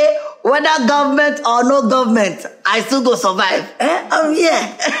 a.k.a. whether government or no government, I still go survive. I'm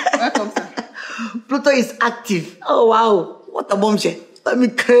here. Welcome, sir. Pluto is active. Oh, wow. What a bombshell. Let me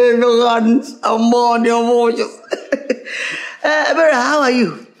clear your hands. I'm on your emotions. Ebere, how are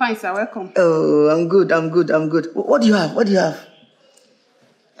you? Fine, sir. Welcome. Oh, I'm good. What do you have?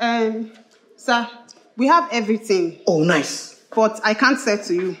 Sir, we have everything. Oh, nice. But I can't say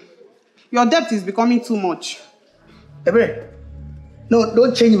to you. Your debt is becoming too much. Ebere, no,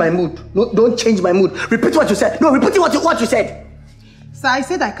 don't change my mood. No, don't change my mood. Repeat what you said. No, repeat what you said. Sir, I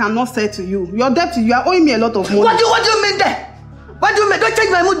said I cannot say to you. Your debt, you are owing me a lot of money. What do you mean there? What do you mean? Don't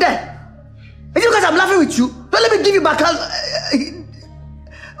change my mood there. Is it because I'm laughing with you? Don't let me give you back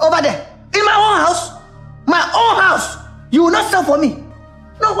over there. In my own house. My own house. You will not sell for me.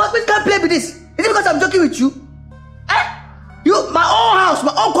 No, we can't play with this. Is it because I'm joking with you? My own house,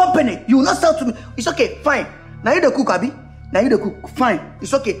 my own company. You will not sell to me. It's okay, fine. Now you the cook, Abi. Now you the cook. Fine.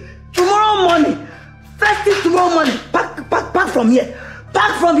 It's okay. Tomorrow morning. First thing tomorrow morning. Pack from here.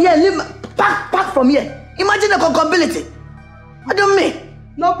 Pack from here. Pack from here. Imagine the concombility. What do you mean?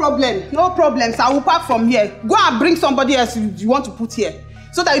 No problem, sir. I will pack from here. Go and bring somebody else you want to put here.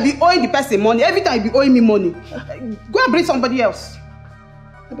 So that you'll be owing the person money. Every time you'll be owing me money. Go and bring somebody else.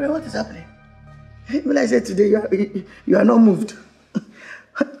 But what is happening? When I said today, you are not moved.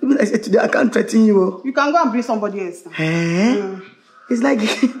 When I said today, I can't threaten you. You can go and bring somebody else. It's like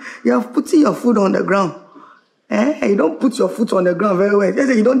you have put your foot on the ground. You don't put your foot on the ground very well.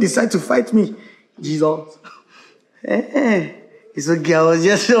 You don't decide to fight me. Jesus. It's okay, I was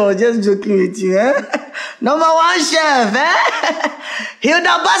just joking with you, Number one chef,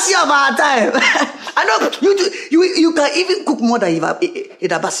 Hilda Bassi of our time. I know you can even cook more than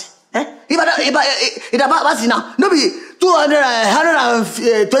Hilda Bassi. Hilda Bassi now. No be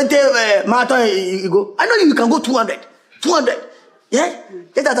 120 marathon you go. I know you can go 200. Yeah?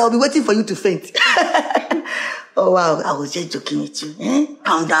 Just that I'll be waiting for you to faint. Oh wow, I was just joking with you.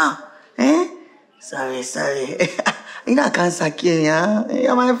 Calm down. Sorry. You know I can't sack you,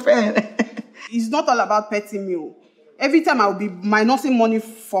 You're my friend. It's not all about petting me. Every time I will be minusing money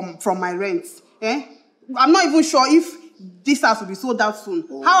from my rent. I'm not even sure if this house will be sold out soon.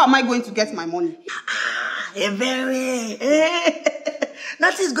 How am I going to get my money?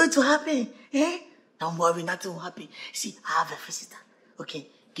 Nothing's going to happen. Don't worry, nothing will happen. See, I have a visitor. Okay,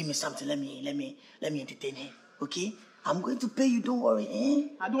 give me something. Let me entertain him. Okay, I'm going to pay you, don't worry, eh?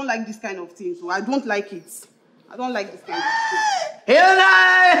 I don't like this kind of thing, so I don't like it. I don't like this kind of Hey,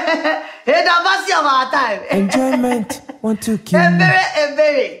 that's our time. Enjoyment, want to kill me.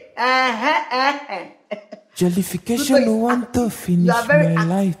 Jollification, want to finish my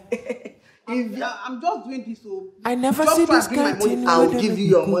life. I'm just doing this, so I never see this kind of thing. I'll give you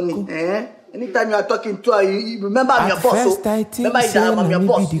your money, eh? Anytime you are talking to her, you remember I'm your boss. So remember that I'm your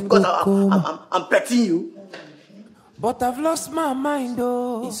boss because I'm petting you. But I've lost my mind,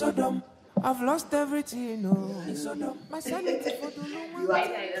 oh. It's so dumb. I've lost everything, oh. It's so dumb. My sanity for the long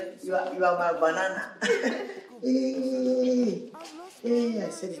you are my banana. Hey, I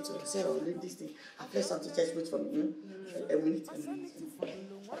said it to you. I said, I'll leave this thing. I've left something just wait for me. A minute.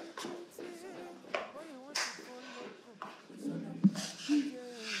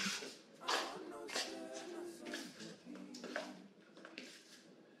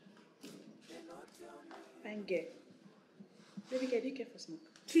 Fine girl. Baby girl, do you care for smoke?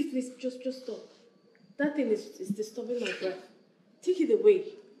 Please, just stop. That thing is disturbing my breath. Take it away.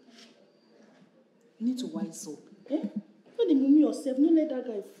 You need to wise up. Eh? Don't dey move yourself. Don't let that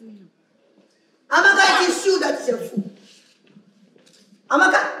guy fool you. Amaka, it is you that is a fool.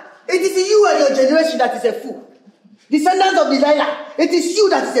 Amaka, it is you and your generation that is a fool. Descendants of Delilah, it is you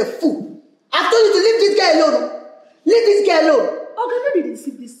that is a fool. I've told you to leave this guy alone. Leave this guy alone. Okay, maybe they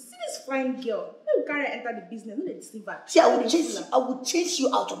deceive this. See this fine girl. You carry her enter the business. No, they deceive her. See, I will chase you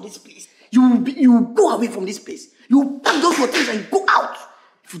out of this place. You will go away from this place. You will pack those your things and go out.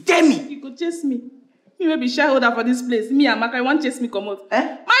 If you dare me. You could chase me. You may be shareholder for this place. Me and Amaka, you want chase me come out. Eh?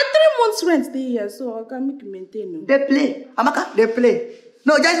 My 3 months rent stay here, so I can make you maintain. No? They play. Amaka, they play.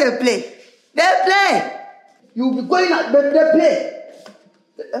 No, just they play. They play. You will be going out. They play.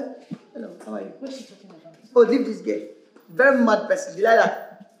 Hello, how are you? What's she talking about? Oh, leave this girl. Very mad person. You like that?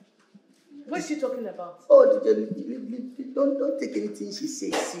 What's she talking about? Oh, don't take anything she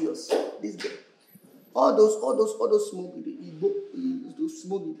says serious. This girl. All those smoke in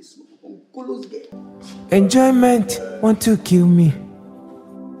the smoke. Colos girl. Enjoyment, want to kill me.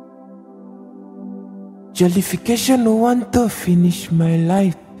 Jollification, want to finish my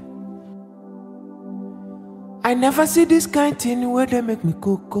life. I never see this kind of thing where they make me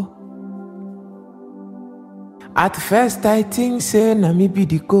cocoa. At first I think say na me be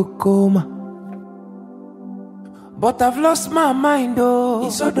the cocoa ma. But I've lost my mind, oh.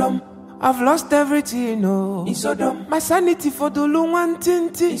 It's so dumb. I've lost everything, oh. It's so dumb. My sanity for the long one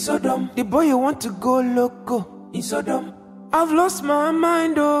tinty. It's so dumb. The boy you want to go loco. It's so dumb. I've lost my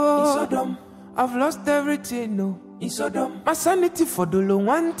mind, oh. It's so dumb. I've lost everything, oh. It's so dumb. My sanity for the long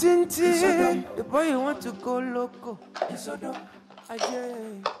one tinty. It's so dumb. The boy you want to go loco. It's so dumb.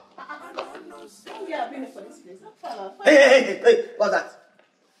 Hey, what's that?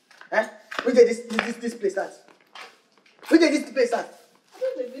 Eh? Which is this place that? Which is this place that?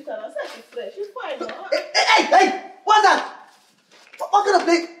 Hey, what's that? What kind of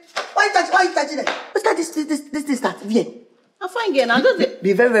place? Why you touching it? What's that? This start? Yeah. I'm fine again. I don't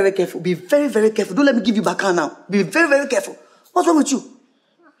Be very, very careful. Be very, very careful. Don't let me give you back now. Be very, very careful. What's wrong with you?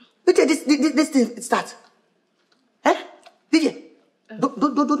 Which is this thing start? Eh? Vivian,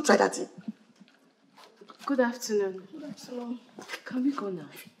 don't try that thing. Good afternoon. Good afternoon. Can we go now?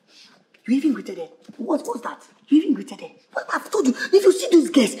 You even greeted them. What's that? You even greeted them. What I've told you, if you see those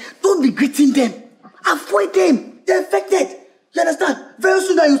guys, don't be greeting them. Avoid them. They're infected. You understand? Very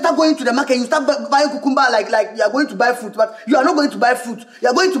soon now you start going to the market, you start buying cucumber like you are going to buy fruit, but you are not going to buy fruit. You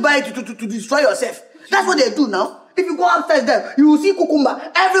are going to buy it to destroy yourself. That's what they do now. If you go upstairs there, you will see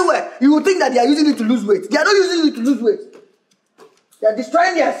cucumber everywhere. You will think that they are using it to lose weight. They are not using it to lose weight. They are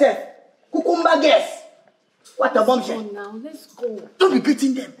destroying themselves. Cucumber girls. What a bombshell. Now, let's go. Don't be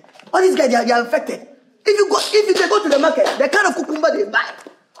greeting them. All these guys, they are infected. If they go to the market, the kind of cucumber they buy,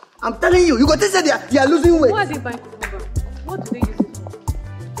 I'm telling you, you got to say they are losing weight. Why are they buying cucumber? What do they use it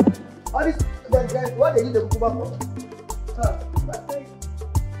for? All these guys, what they use the cucumber for?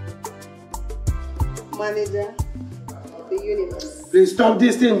 Manager of the universe. Please stop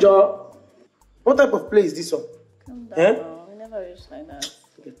this thing, Joe. What type of play is this one? Calm down. We never reached like that.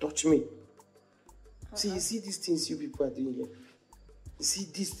 Okay, touch me. See, you see these things you people are doing here. You see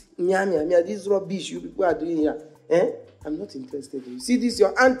this this rubbish you people are doing here. Eh? I'm not interested. You see this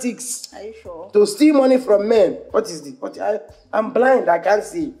your antics. Are you sure? To steal money from men. What is this? I'm blind. I can't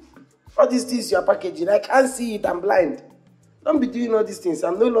see. All these things you are packaging, I can't see it. I'm blind. Don't be doing all these things.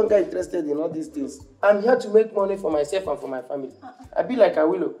 I'm no longer interested in all these things. I'm here to make money for myself and for my family. I be like a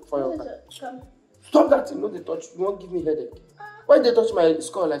willow for your car. Stop that. No, they touch. You won't give me headache. Why they touch my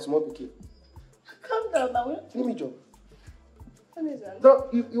skull like small pikin? Calm down now. Give me job. No,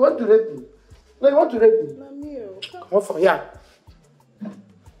 you want to rape me? No, you want to rape me? Namio. Come for here.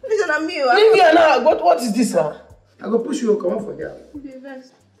 Listen, Namio. Leave here now. What is this now? I go push you. Come on for here.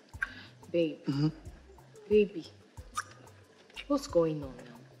 Babe. Baby. What's going on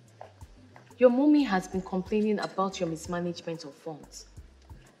now? Your mommy has been complaining about your mismanagement of funds.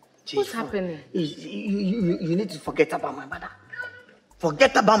 What's happening? You need to forget about my mother.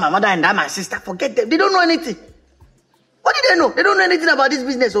 Forget about my mother and my sister. Forget them. They don't know anything. What do they know? They don't know anything about this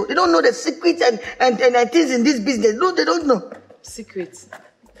business. So they don't know the secrets and things in this business. No, they don't know. Secrets?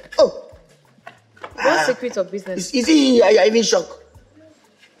 Oh. What secrets of business? You see, are you even shocked?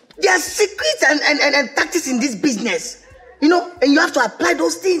 There are secrets and tactics in this business. You know, and you have to apply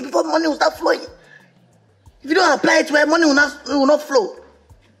those things before money will start flowing. If you don't apply it, well, money will not flow.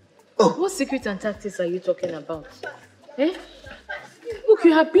 Oh. What secrets and tactics are you talking about? Eh? Look,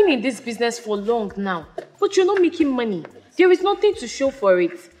 you have been in this business for long now, but you're not making money. There is nothing to show for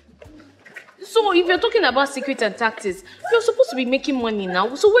it. So if you're talking about secrets and tactics, you're supposed to be making money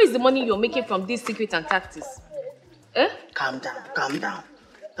now. So where is the money you're making from these secrets and tactics? Eh? Calm down.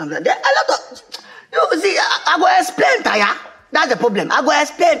 There are a lot of... You see, I go explain, Taya. That's the problem. I go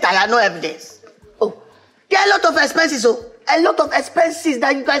explain, Taya, no evidence. Oh, there are a lot of expenses, a lot of expenses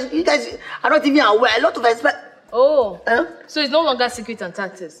that you guys are not even aware. A lot of expenses. Oh, so it's no longer secrets and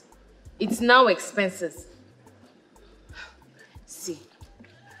tactics. It's now expenses. See,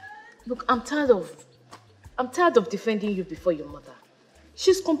 look, I'm tired of defending you before your mother.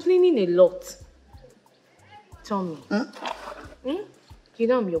 She's complaining a lot. Tell me, you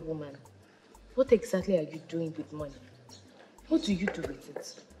know I'm your woman. What exactly are you doing with money? What do you do with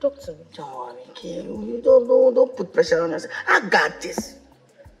it? Talk to me. Don't worry, okay? Don't put pressure on yourself. I got this.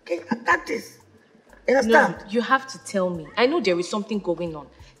 Okay, I got this. Understand? No, you have to tell me. I know there is something going on.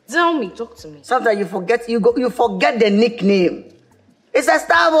 Tell me, talk to me. Sometimes you forget the nickname. It's a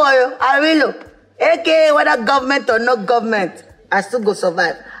star boy, Awilo. AKA whether government or no government, I still go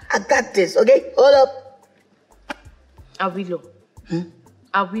survive. I got this, okay? Hold up. Awilo.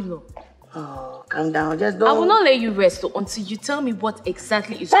 Awilo. Oh, calm down. Just don't. I will not let you rest until you tell me what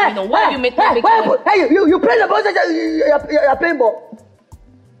exactly is going on. Why are you making me? Hey, you play the ball, you're playing ball.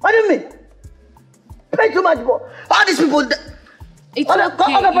 What do you mean? Play too much ball. All these people. It's okay.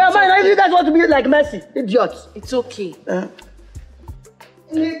 If you guys want to be like Messi, idiots. It's okay.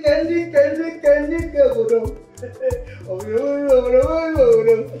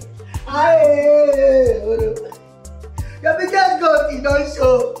 Your biggest goat, you don't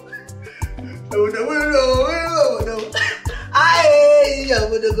show.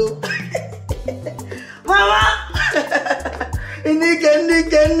 Mama!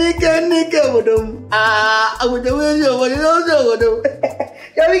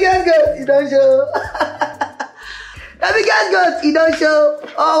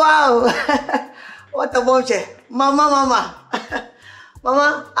 Oh wow! What a bullshit. Mama,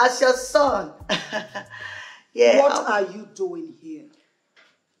 as your son. Yeah. What are you doing here?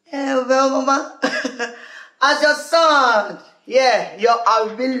 Yeah, well, Mama, as your son, yeah, your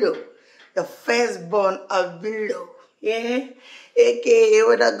Avilo, the firstborn Avilo, yeah, aka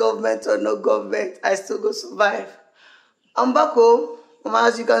whether government or no government, I still go survive. I'm back home, Mama,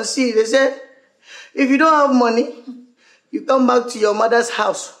 as you can see, they said, if you don't have money, you come back to your mother's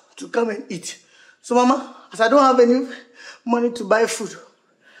house to come and eat. So, Mama, as I don't have any money to buy food,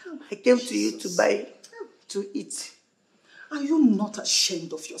 I came to you to eat. Are you not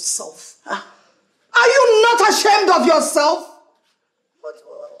ashamed of yourself? Are you not ashamed of yourself? What's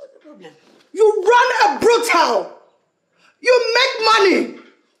the problem? You run a brutal. You make money.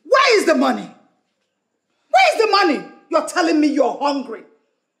 Where is the money? Where is the money? You're telling me you're hungry.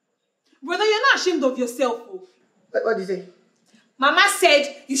 Brother, you're not ashamed of yourself. Oh. What did you say? Mama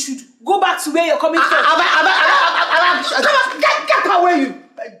said you should go back to where you're coming from. Get away,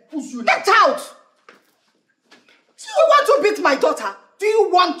 you. Get out. Do you want to beat my daughter? Do you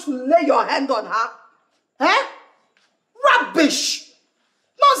want to lay your hand on her? Eh? Rubbish.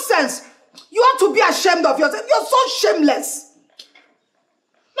 Nonsense. You ought to be ashamed of yourself. You're so shameless.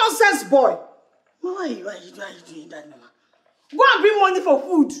 Nonsense, boy. Why are you doing that, Mama? Go and bring money for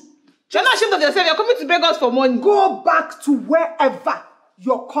food. You're not ashamed of yourself. You're coming to beg us for money. Go back to wherever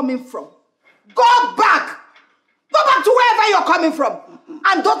you're coming from. Go back. Go back to wherever you're coming from.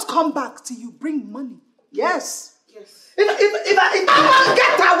 And don't come back till you bring money. Yes. If I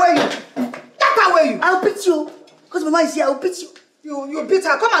get away. Get away. I'll beat you. Because Mama is here, I'll beat you. You beat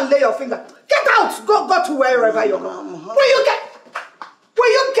her. Come and lay your finger. Get out. Go to wherever you're going. Will you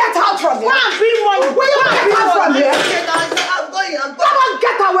get out from here? Go and bring money. Will you get out from here? I'm going. Come on,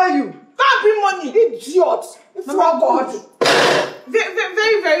 get away, you. Go and bring money. Idiot. Frog God. Very,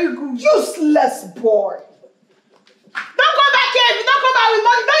 very very good. Useless boy. Don't come back here. If you don't come back with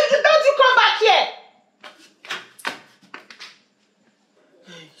money, don't you come back here.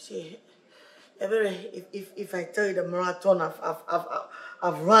 See, if I tell you the marathon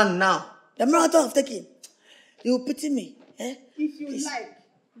I've run now, the marathon I've taken, you will pity me. Eh? If you like,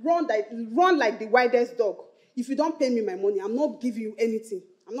 run like the widest dog. If you don't pay me my money, I'm not giving you anything.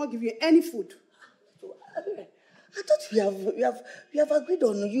 I'm not giving you any food. I thought we have agreed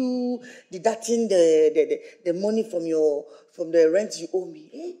on you deducting the money from the rent you owe me.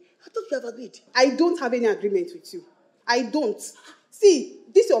 Eh? I thought we have agreed. I don't have any agreement with you. I don't. See,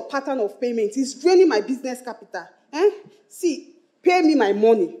 this your pattern of payment is draining my business capital. Eh? See, pay me my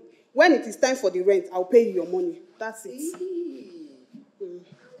money. When it is time for the rent, I'll pay you your money. That's it.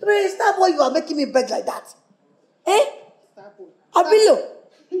 Is that why you are making me beg like that? Eh? Starboy. Abilo.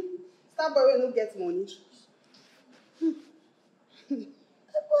 Starboy will not get money.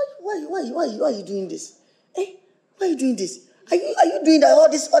 Why are you doing this? Eh? Why are you doing this? Are you doing that? All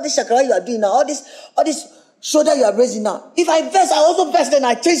this shakara you are doing now, all this shoulder you are raising now. If I vex, I also vex, then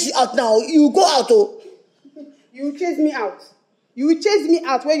I chase you out now. You go out, oh. You chase me out. You will chase me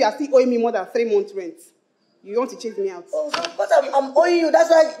out when you are still owing me more than 3 months rent. You want to chase me out? Oh, but I'm owing you. That's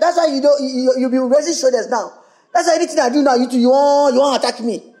why you be raising shoulders now. That's why anything I do now, you want to attack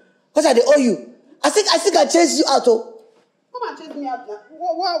me. Because I owe you. I think I chase you out, oh. Come and chase me out now.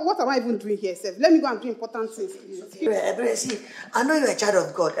 What am I even doing here, Seth? Let me go and do important things. See, I know you're a child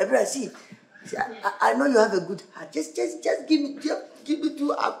of God. See, I know you have a good heart. Just give me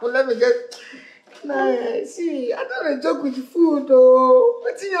 2 apples. Let me just. Nah, see, I don't joke with food, though.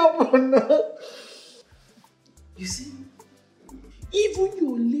 What's in your phone? You see, even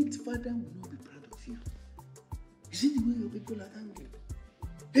your late father will not be proud of you. You see the way your people are angry.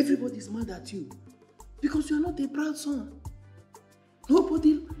 Everybody's mad at you because you are not a proud son.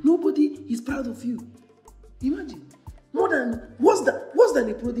 Nobody is proud of you. Imagine, worse than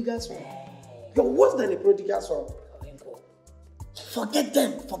a prodigal son. You're worse than a prodigal son. Forget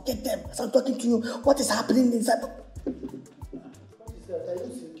them. As I'm talking to you, what is happening inside?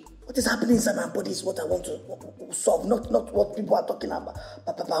 What is happening inside my body is what I want to solve, not what people are talking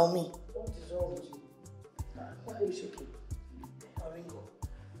about me. What is wrong with you? Why are you shaking?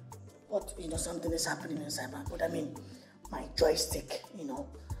 What, something is happening inside my body. I mean, my joystick,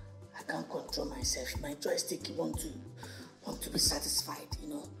 I can't control myself. My joystick want to be satisfied,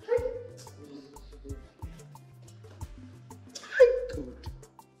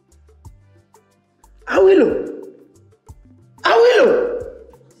 Awilo!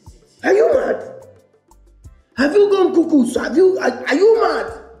 Are you mad? Have you gone cuckoo? Are you mad?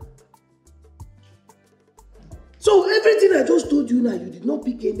 So everything I just told you now, you did not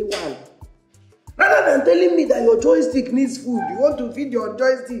pick anyone. Rather than telling me that your joystick needs food, you want to feed your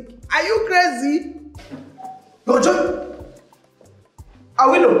joystick. Are you crazy?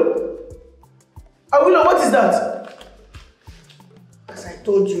 Awilo, what is that? As I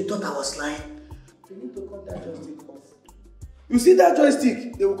told you, you thought I was lying. You need to cut that joystick off. You see that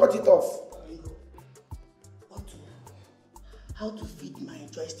joystick? They will cut it off. How to feed my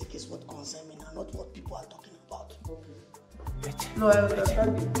joystick is what concerns me now, not what people are talking about. Okay. No, I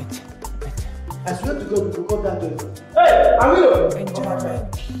understand you. I swear to God, we will cut that joystick. Hey, Awilo!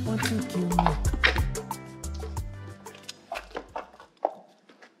 Enjoyment. Want to kill me?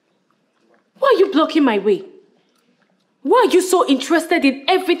 Why are you blocking my way? Why are you so interested in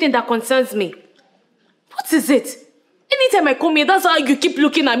everything that concerns me? What is it? Anytime I come here, that's how you keep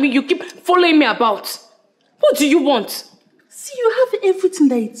looking at me, you keep following me about. What do you want? See, you have everything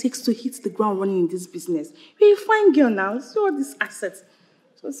that it takes to hit the ground running in this business. You're a fine girl now. See all these assets.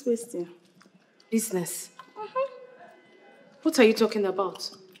 Just wasting. Business? What are you talking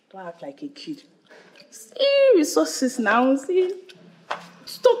about? Don't act like a kid. See, resources now. See.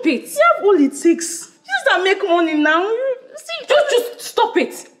 Stop it. You have all it takes. Just to make money now. See, just stop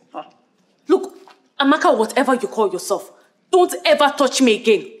it. Look, Amaka, whatever you call yourself, don't ever touch me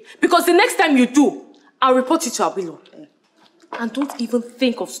again. Because the next time you do, I'll report you to Abilo. And don't even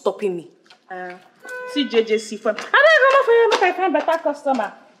think of stopping me. See JJC firm. I don't know for you, make I find better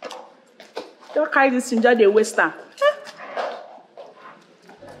customer. Don't carry this in the waste time.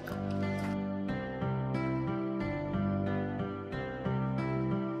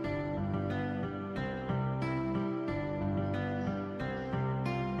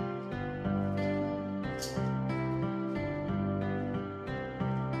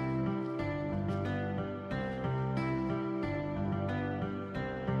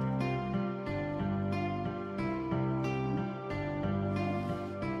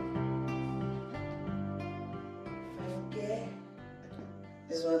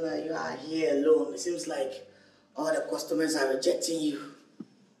 This one you are here alone. It seems like all the customers are rejecting you.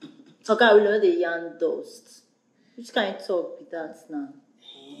 Okay, we know the yarn dust. Which kind of talk be that now?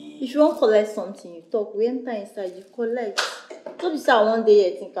 If you want to collect something, you talk. We enter inside, you collect. Don't be say I one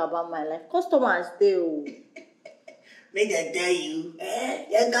day you think about my life. Customers they oh. Make them tell you,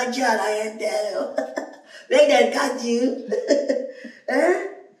 you got you, I ain't tell. Make them catch you.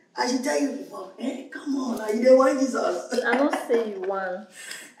 I should tell you before. Come on, you don't want Jesus. I don't say you want.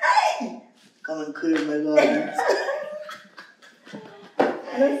 Hey, come and cool my God.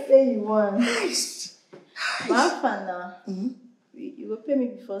 I don't say you want. But now, you will pay me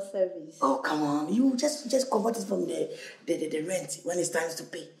before service. Oh, come on. You just convert it from the rent when it's time to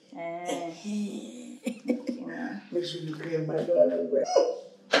pay. Make sure you pay my God.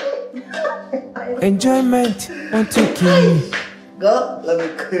 Enjoyment want to kill me. God, let me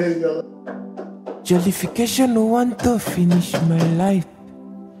kill you. Jollification want to finish my life.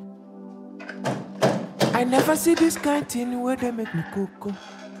 I never see this kind of thing where they make me cocoa.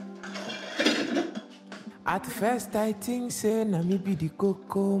 At first I think say na me be the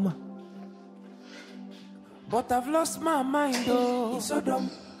cocoa ma. But I've lost my mind oh. It's so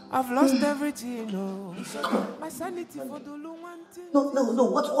dumb. I've lost everything oh. It's so dumb. My sanity for the long one thing. No.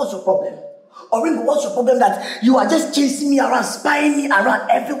 What's your problem? Oringo, what's your problem that you are just chasing me around, spying me around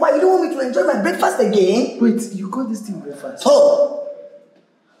everywhere? You don't want me to enjoy my breakfast again? Wait, you call this thing breakfast? Oh!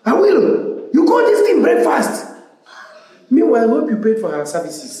 I will. You call this thing breakfast? Meanwhile, I hope you paid for her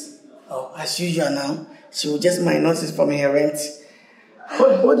services. Oh, as usual now. She will just minus it from her rent.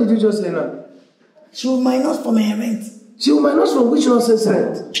 What did you just say now? She will minus from her rent. She will minus from which nonsense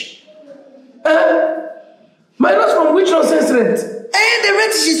rent? Minus from which nonsense rent? The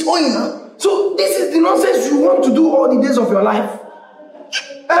rent she's owing now. So this is the nonsense you want to do all the days of your life?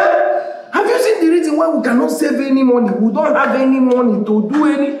 Have you seen the reason why we cannot save any money? We don't have any money to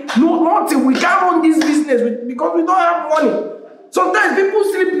do nothing. We can't run this business because we don't have money. Sometimes people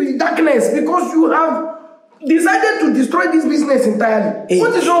sleep in darkness because you have decided to destroy this business entirely.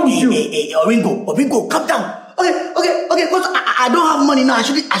 What is wrong with you? Oringo, calm down. Okay, because I don't have money now. I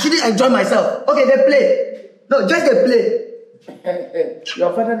shouldn't enjoy myself. Okay, they play. No, just they play.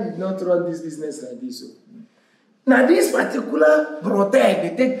 Your father did not run this business like this. So. Now this particular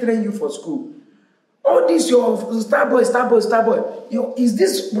brothel, they train you for school. All this your star boy. Is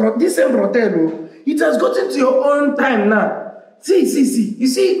this same brothel? It has gotten to your own time now. See. You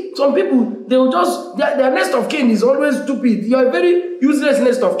see, some people, they will just, their nest of kin is always stupid. You are a very useless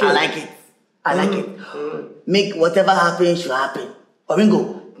nest of kin. I like it. Make whatever happens should happen.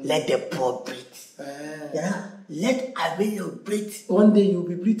 Oringo, let the poor breathe. Yeah? Let Abelio breathe. One day you'll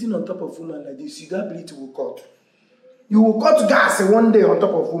be breathing on top of woman like this. That breath will cut. You will cut gas one day on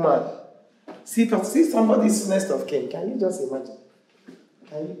top of woman. See somebody's nest of kin. Can you just imagine?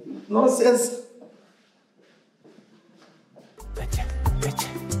 Nonsense.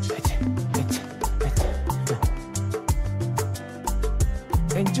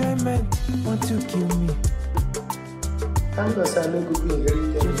 Enjoyment want to kill me. Thank God I no go be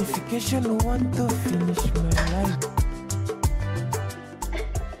inherited. Jollification want to finish my life.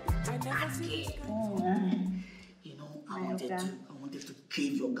 I never see this kind. I wanted to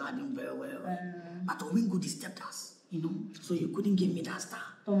clean your garden very well. But Oringo disturbed us, so you couldn't give me that star.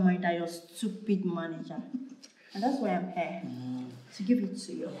 Don't mind that, you're stupid manager. And that's why I'm here. To give it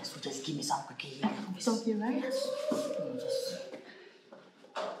to you. Yes, so just give me some cookie here. Something, right? Yes.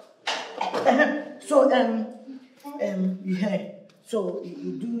 So, so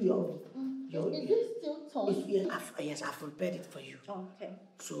you do your Is this still torn? Yes, I've prepared it for you. Okay.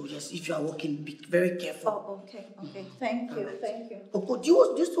 So, yes, if you are walking, be very careful. Oh, okay. Thank you. Oh, do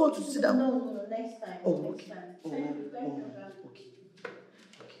you still want to sit down? No, next time. Oh, okay. Thank you. Okay.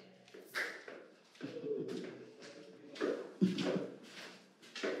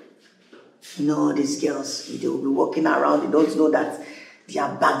 These girls, they will be walking around, they don't know that their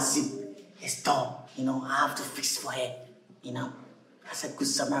back zip is torn. I have to fix for her. As a good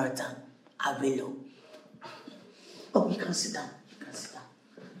Samaritan, I will. Oh, you can sit down.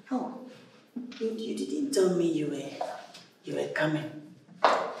 Oh, you didn't tell me you were coming.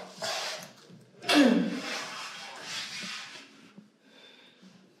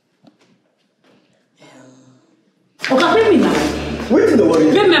 Oga, pay me now. Wait in the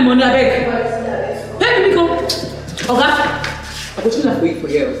worry. Pay my money, I beg. Pay me, go. Oga, I go change that for you for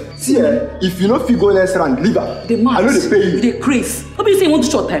here. See, if you don't go next round, leave her. The man, I know they pay you. They craze. Nobody say you want to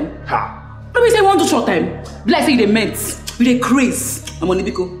short time. Nobody say you want to short time. Be like say they meant. They craze. My money,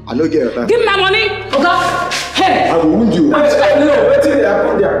 Biko. I know get your time. Give me my money, Oga. Hey. I will wound you. No, wait till they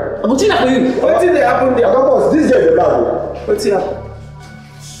happen there. I go change that for you. Wait till they happen there. Boss, this girl is bad. What's it happen?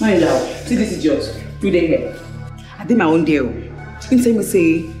 My love, see this idiot. You dey here. I did my own deal. He tell me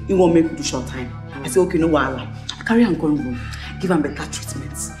say he won't make do short time. I say okay, no wahala. I carry him go room, give him better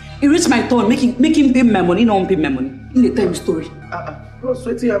treatment. He reach my turn, make him pay my money, no one pay my money. In the time story. No,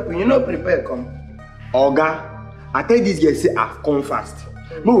 sweetie, you not prepare, come. Oga, I tell this girl say I've come fast.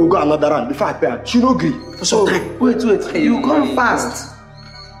 No, we'll go another round before I pay her. She no agree. For some time. Wait. You come fast.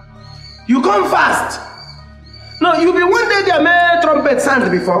 You come fast. No, you be one day there, man, trumpet sound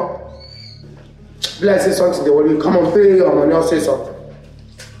before. Let's say something, they will come and pay your money, I'll say something.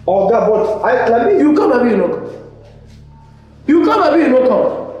 Oga, but you come and be Enock. You come and be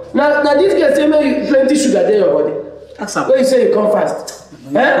Enock. Now this girl say me plenty sugar there your body. That's how. When you say you come fast.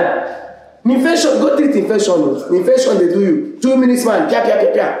 Infection, go treat infection. Infection they do you. 2 minutes man,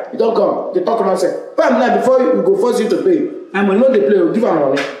 pia. You don't come. They talk nonsense. Pam now before you go force you to pay. My money. You know they play, give her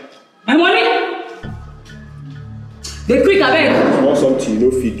money. My money? They quick, I beg. You want something, you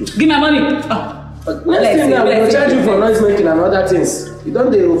no fit do. Give my money. Next thing now, we will charge you for noise making and other things. You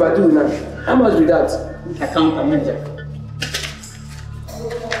don't they overdo now. How much be that? Account manager.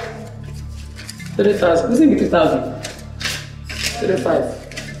 3,000. Listen to 3,000. 35.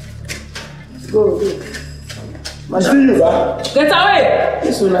 Go. Get away!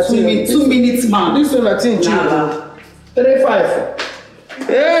 This one, 2 minutes, man. This one, 35.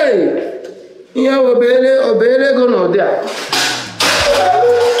 Hey! Yeah, obey, go no there.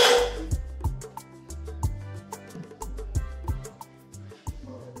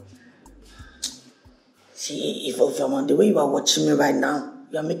 See, if man, the way you are watching me right now,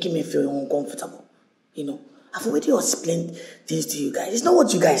 you are making me feel uncomfortable. You know, I've already explained this to you guys. It's not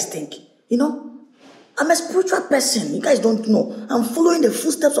what you guys think. You know, I'm a spiritual person. You guys don't know. I'm following the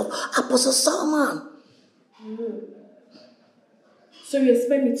footsteps of Apostle Solomon. So you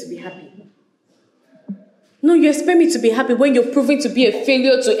expect me to be happy? No, you expect me to be happy when you're proving to be a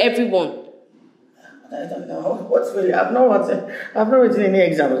failure to everyone. I don't know. What's failure? I've not written any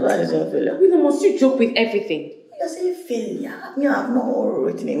exams. Why is it failure? Wait, must you joke with everything? You're saying failure. I mean, I've not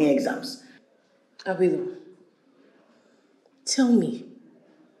written any exams. Abilu, tell me,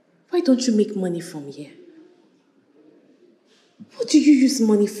 why don't you make money from here? What do you use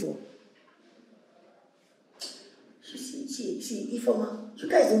money for? See, Ifeka, you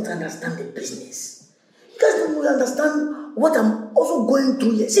guys don't understand the business. You guys don't really understand what I'm also going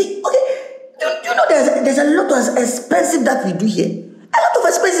through here. See, okay, do you know there's a lot of expensive that we do here? A lot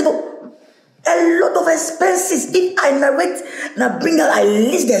of expenses. If I narrate and I bring out, I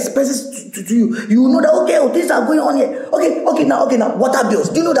list the expenses to you, you will know that, okay, things are going on here. Okay, now, water bills.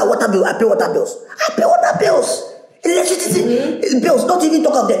 Do you know that water bill? I pay water bills. Electricity bills, not even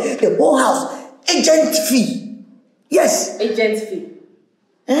talk of the whole house. Agent fee. Yes. Agent fee.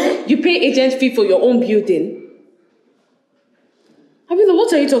 You pay agent fee for your own building? Abilu,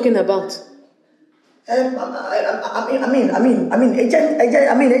 what are you talking about? Agent, you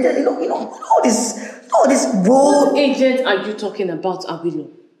know, all this road. What agent are you talking about, Abilu?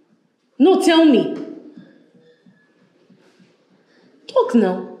 No, tell me. Talk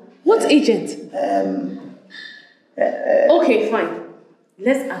now. What agent? Okay, fine.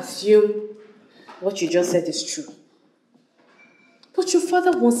 Let's assume what you just said is true. But your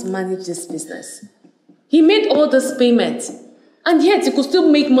father once managed this business. He made all this payment, and yet he could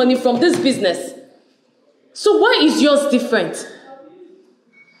still make money from this business. So why is yours different?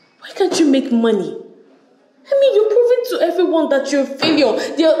 Why can't you make money? I mean, you're proving to everyone that you're a failure.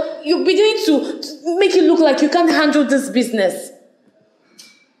 You're beginning to make it look like you can't handle this business.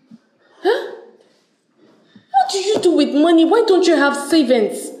 Huh? What do you do with money? Why don't you have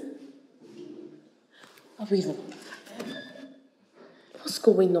savings? Abilu, what's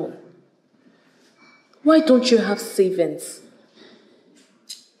going on? Why don't you have savings?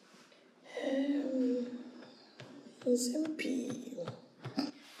 SMP.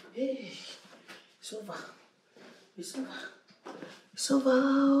 Hey, it's over. It's over.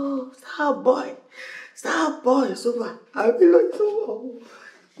 Star boy. It's over. I feel like it's over.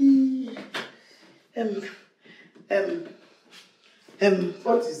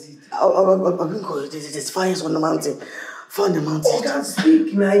 What is it? There's fires on the mountain. Fire on the mountain. Oh, can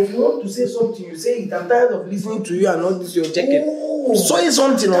speak now. If you want to say something, you say it. I'm tired of listening to you and all this. You're checking. Say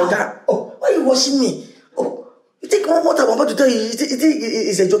something on that. Oh, why are you watching me? Oh, you think what I'm about to tell you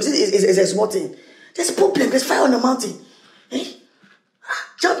is a joke? It's a small thing. There's a problem. There's fire on the mountain. Eh?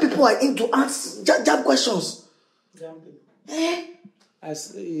 Jam people are into answers. Jam questions. Jam people.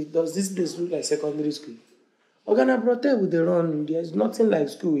 Does this place look like secondary school? Ogana Brote with the run. There's nothing like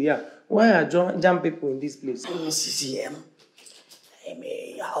school here. Why are jam people in this place? Ozuruigbo,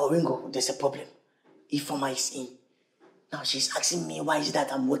 there's a problem. Ifeka is in. Now she's asking me why is it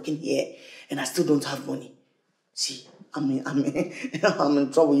that I'm working here and I still don't have money. See, I'm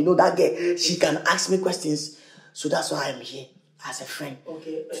in trouble. You know that girl, she can ask me questions. So that's why I'm here as a friend.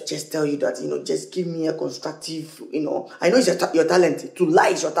 Okay. To just tell you that, just give me a constructive, I know it's your talent. To lie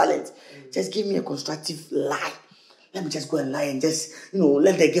is your talent. Just give me a constructive lie. Let me just go and lie and just,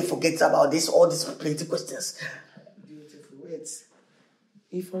 let the girl forget about all these plenty questions. Beautiful. Wait.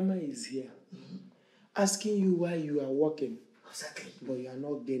 Ifeoma is here. Asking you why you are working. Exactly. But you are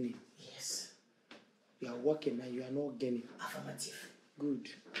not gaining. Yes. You are working and you are not gaining. Affirmative. Good.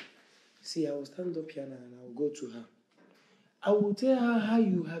 See, I will stand up here now and I will go to her. I will tell her how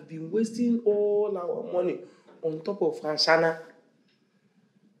you have been wasting all our money on top of her Shana.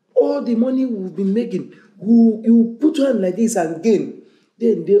 All the money we've been making, you put one like this and gain.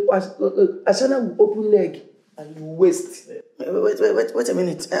 Then Ashana will open leg and you waste. Wait a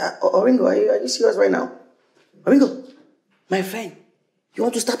minute. Oringo, are you serious right now? Oringo, my friend, you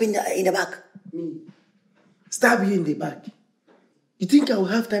want to stab in the back? Me? Stab you in the back? You think I will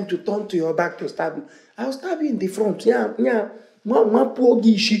have time to turn to your back to stab you? I'll stab you in the front. Yeah. Poor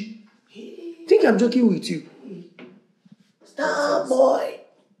gishi. Think I'm joking with you? Star boy.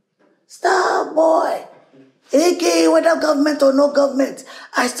 AK, whether government or no government,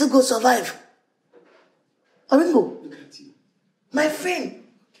 I still go survive. Oringo, look at you. My friend,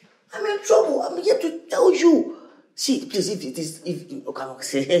 I'm in trouble. I'm here to tell you. See, please, come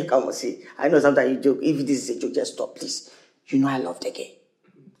on, see. I know sometimes you joke. If this is a joke, just stop, please. I love the girl.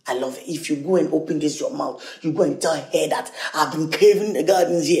 I love it. If you go and open your mouth, you go and tell her that I've been craving the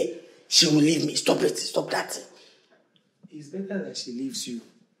gardens here, she will leave me. Stop it. Stop that. It's better that she leaves you.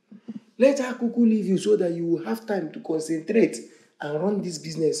 Let her cuckoo leave you so that you will have time to concentrate and run this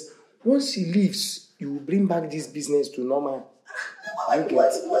business. Once she leaves, you will bring back this business to normal. Why you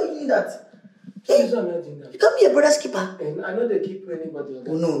doing that? Hey, you can't be a brother's keeper. I know they keep anybody.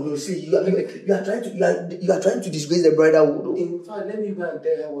 Oh no, see, you are trying to disgrace the brotherhood. In fact, let me go and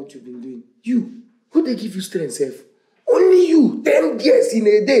tell her what you've been doing. You, who they give you strength, self? Only you, 10 years in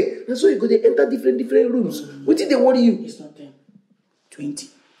a day. That's why you go to enter different rooms. What did they worry you? It's not 10, 20.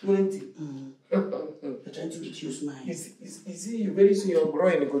 20. You're trying to reduce my. You see, very soon your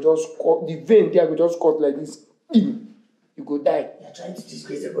groin go just cut, the vein there go just cut like this. You go die. You're trying to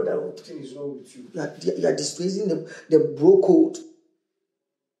disgrace the brotherhood. What is wrong with you? You are disgracing the bro code.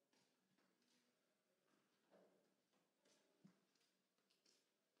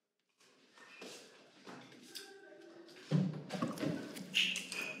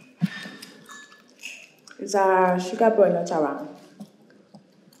 Is our sugar boy not around?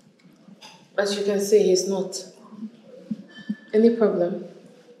 As you can see, he's not. Any problem?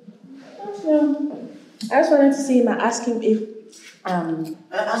 No. I just wanted to see him and ask him if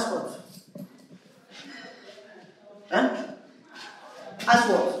Ask what? Huh? Ask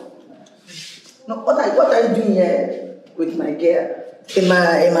what? No, what are you doing here with my girl in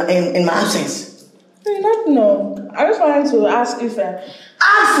my absence? I don't know. I just wanted to ask if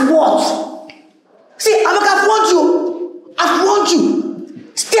Ask what? See, I've warned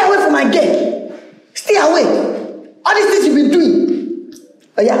you. Stay away from my girl. Stay away. All these things you've been doing.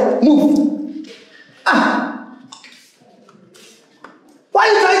 Oh yeah, move. Why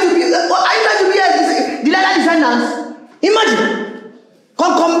are you trying to be a Delilah descendants? Imagine.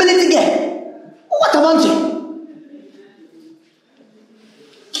 Compatibility girl. What about you?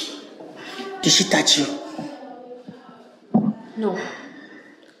 Did she touch you? No.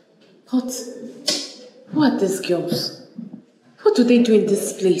 But who are these girls? What do they do in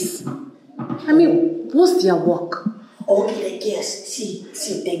this place? I mean, what's their work? Okay, the girls. See,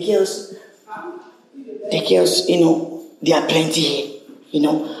 the girls. The girls, they are plenty here.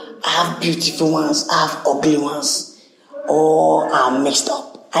 I have beautiful ones, I have ugly ones. All are mixed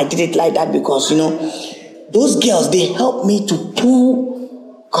up. I did it like that because, those girls, they help me to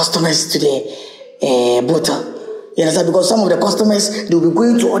pull customers to the bottle. You understand? Because some of the customers, they will be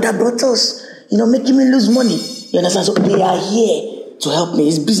going to other bottles, making me lose money. You understand? So they are here to help me.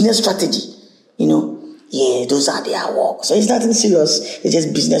 It's business strategy. Yeah, those are their work. So it's nothing serious. It's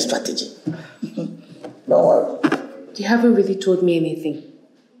just business strategy. Don't worry. You haven't really told me anything.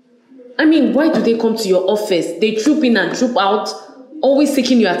 I mean, why do they come to your office? They troop in and troop out, always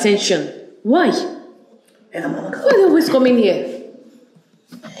seeking your attention. Why? Why are they always coming here?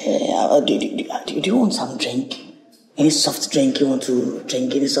 Do you want some drink? Any soft drink you want to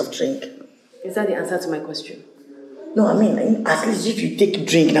drink? Any soft drink? Is that the answer to my question? No, I mean, at least if you take a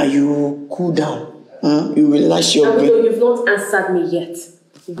drink now, you cool down. You relax your brain. You've not answered me yet.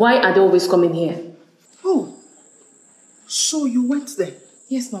 Why are they always coming here? Oh, so you went there?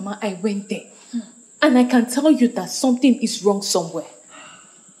 Yes, Mama, I went there. And I can tell you that something is wrong somewhere.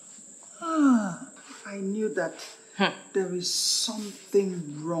 I knew that there is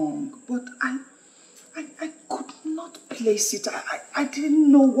something wrong, but I could not place it. I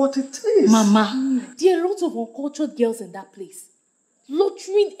didn't know what it is. Mama, there are lots of uncultured girls in that place.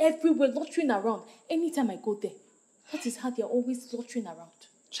 Loitering everywhere, loitering around. Anytime I go there, that is how they are always loitering around.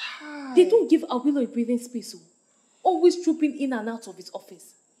 Child. They don't give Awilo a breathing space. Always trooping in and out of his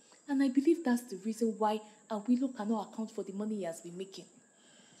office. And I believe that's the reason why Awilo cannot account for the money he has been making.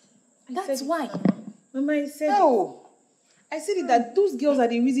 That's why. Mama, I said I said it that those girls are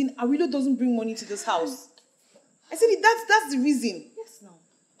the reason Awilo doesn't bring money to this house. I said it, that's the reason. Yes, now.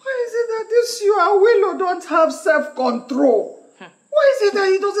 Why is it that this you Awilo don't have self-control? Why is it that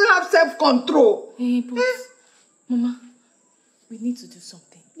he doesn't have self-control? Hey, but Mama, we need to do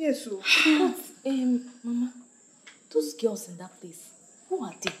something. Yes, sir. But, Mama, those girls in that place, who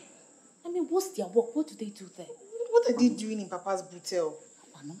are they? I mean, what's their work? What do they do there? What are they doing in Papa's boutique?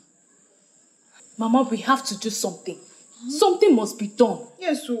 Mama, we have to do something. Something must be done.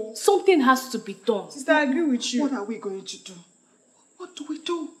 Yes, sir. Something has to be done. Sister, I agree with you. What are we going to do? What do we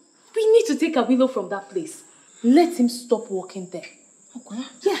do? We need to take Awilo from that place. Let him stop working there. Okay.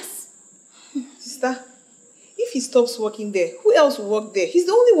 Yes. Sister, if he stops working there, who else will work there? He's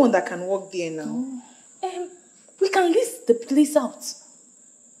the only one that can work there now. We can lease the place out.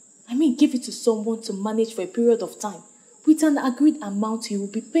 I mean, give it to someone to manage for a period of time. With an agreed amount he will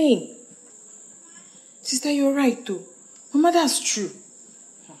be paying. Sister, you're right too. Mama, that's true.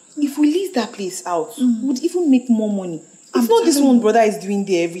 If we lease that place out, we would even make more money. It's not this one brother is doing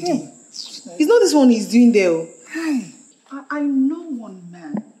there every day. It's not this one he's doing there. Hey, I know one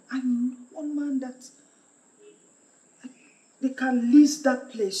man. I know one man that they can lease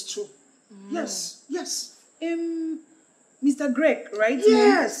that place to. Yes. Mr. Greg, right?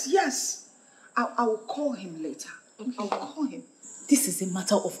 Yes. I will call him later. Okay. I'll call him. This is a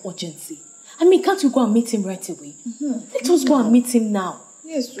matter of urgency. I mean, can't you go and meet him right away? Let us go and meet him now.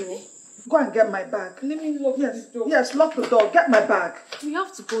 Yes, sir. Go and get my bag. Let me lock the door. Yes, lock the door. Get my bag. We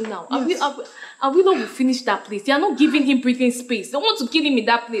have to go now. Yes. Awilo will finish that place. They are not giving him breathing space. They want to kill him in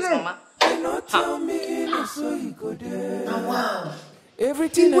that place, Mama. Wow.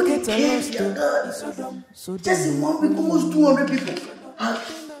 Everything I get so just in 1 week, almost 200 people.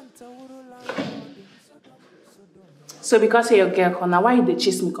 So because you're a girl, now why you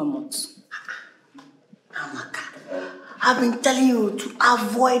chase me come out? Amaka, I've been telling you to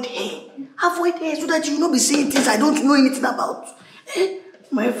avoid her. Avoid her so that you will not be saying things I don't know anything about.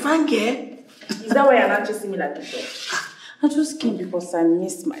 My friend girl. Is that why you're not chasing me like this? I just came because I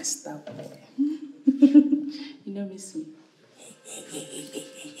missed my stuff. You don't miss me.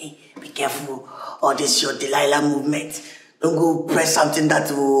 Be careful. All this your Delilah movement. Don't go press something that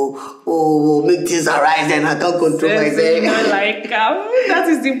will make things arise and I can't control myself. That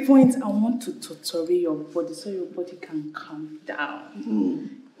is the point. I want to torture your body so your body can calm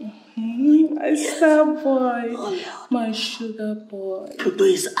down. My star boy. Oh, my sugar boy. Pluto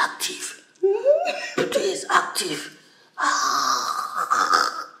is active. Pluto is active.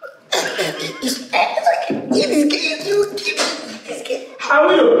 It's okay. It's okay. How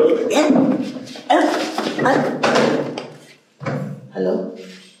are you? Hello?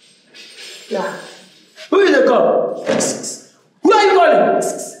 Yeah. Who is the call? Who are you calling? I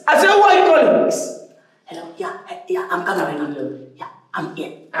said, who are you calling? Hello? Yeah, I'm coming right now. Yeah, I'm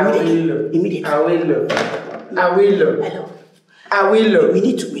here. Immediately. I will. Hello? I will. We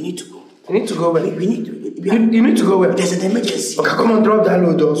need to go. You need to go where? We need to. You need to go where? There's an emergency. Okay, come on, drop that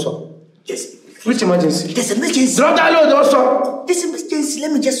load also. Yes. Which emergency? There's an emergency. Drop that load also. This emergency,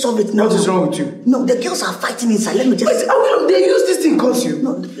 let me just solve it now. What is wrong with you? No, the girls are fighting inside. Let me just. Wait, they use this thing cause you.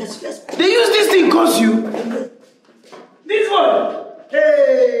 No, let's. They use this thing cause you. This one.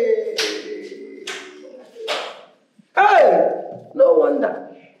 Hey.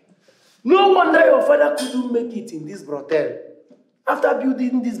 No wonder your father couldn't make it in this brothel. After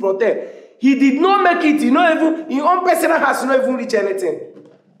building this brothel, he did not make it. He not even in own personal house, not even reach anything.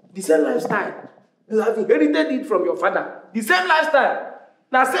 The same lifestyle. You have inherited it from your father. The same lifestyle.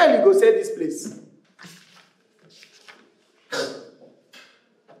 Now sell you go sell this place.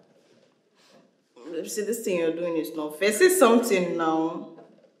 See, this thing you're doing is not fair. Say something now.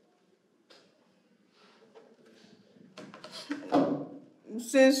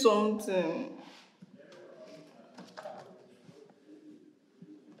 Say something.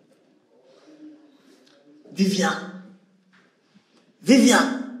 Vivian.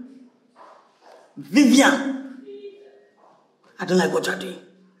 I don't like what you're doing.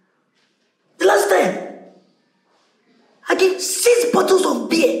 The last time, I gave 6 bottles of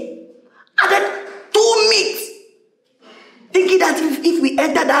beer, added 2 thinking that if we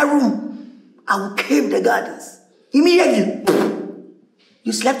enter that room, I will cave the gardens. Immediately,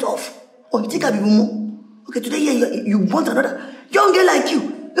 you slept off. Oh, you think I'll be more? Okay, today you want another young girl like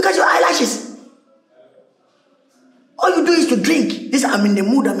you. Look at your eyelashes. All you do is to drink. This, I'm in the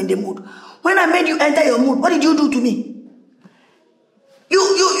mood. When I made you enter your mood, what did you do to me?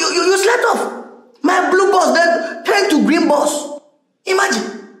 You slept off. My blue boss then turned to green boss.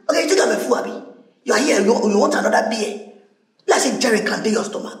 Imagine. Okay, you think I'm a fool, Abi? You are here, you want another beer. Let's say jerry can do your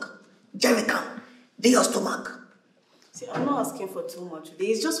stomach. Jerry can do your stomach. See, I'm not asking for too much today.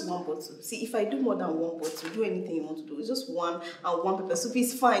 It's just one bottle. See, if I do more than one bottle, do anything you want to do. It's just one and one pepper soup.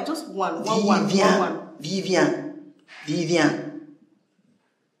 It's fine. Just one. Vivian.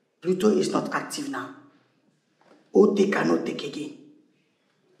 Pluto is not active now. Ote cannot take again.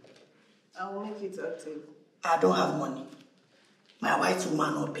 I will make it active. I don't have money. My white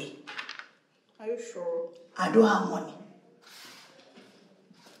woman will pay. Are you sure? I don't have money.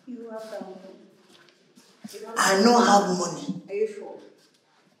 You have that money. I don't have money. Are you sure?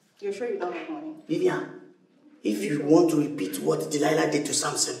 You're sure you don't have money? Vivian, if you want to repeat what Delilah did to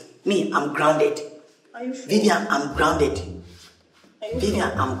Samson, me, I'm grounded. Are you sure? Vivian, I'm grounded.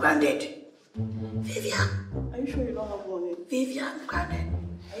 Vivian, sure? I'm grounded. Vivian. Are you sure you don't have money? Vivian, I'm grounded.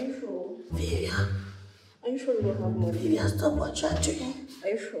 Are you sure? Vivian. Are you sure you don't have money? Vivian, stop what you're doing. Are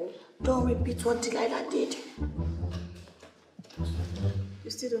you sure? Don't repeat what Delilah did. You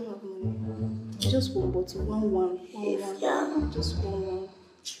still don't have money. Just one bottle. One. Yeah. Just one.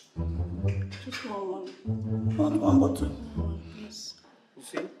 Just one. One bottle. Yes. You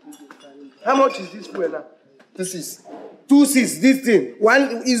see? How much is this fuel now? 2 cents. 2 cents, this thing.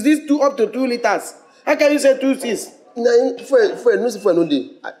 One is this up to 2 liters? How can you say 2 cents? Fuel no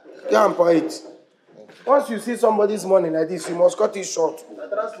day. Can't buy it. Once you see somebody's money like this, you must cut it short.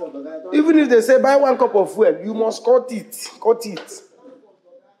 Even if they say buy 1 cup of fuel, you must cut it. Cut it.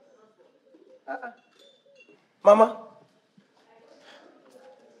 Mama,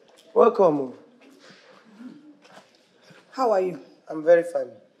 welcome. How are you? I'm very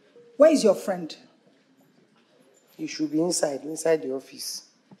fine. Where is your friend? He should be inside the office.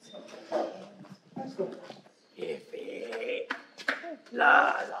 Let's go.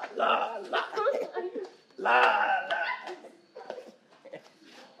 La.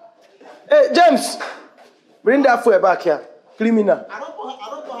 Hey, James, bring that fuel back here. Criminal. I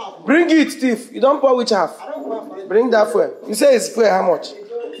don't have. Bring it, thief. You don't pour which half? Bring that fuel. You say it's fuel how much?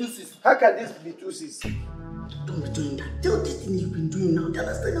 2 cents. How can this be 2 cents? Don't be doing that. Tell this thing you've been doing now. Tell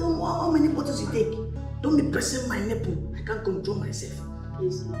us how many bottles you take. Don't be pressing my nipple. I can't control myself.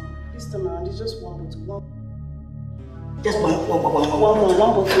 Please, no. This time around, it's just one bottle. Just one bottle. I want in the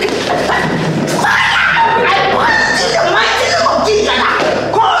mighty name of Jesus.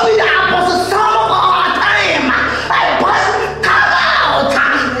 Call me the apostle son of our time. I want, come out.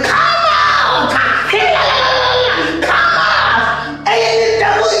 Any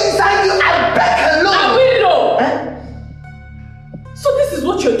devil inside you, I break alone. I will know. So this is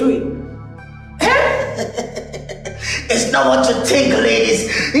what you're doing. It's not what you think, ladies.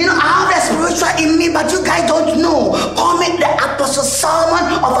 You know, I have a spiritual in me, but you guys don't know. Call me the Apostle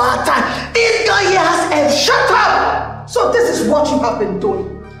Solomon of our time. This guy here has a shut up. So this is what you have been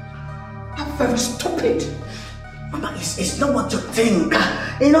doing. I'm very stupid. Mama, it's not what you think.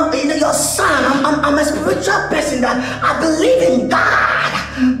 You know, your son, I'm a spiritual person that I believe in God.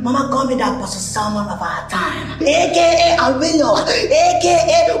 Mama call me the Apostle Solomon of our time. AKA Awilo.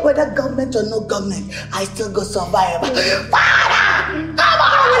 AKA whether government or no government, I still go survive. Father! Come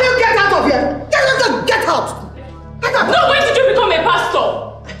on! Will you get out of here? Get out! Get out! No, when did you become a pastor?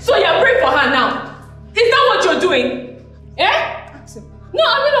 So you're praying for her now. Is that what you're doing? No,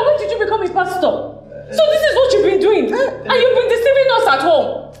 when did you become a pastor? So this is what you've been doing. And you've been deceiving us at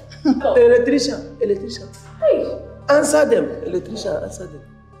home. Electrician. Hey. Answer them. Electrician, answer them.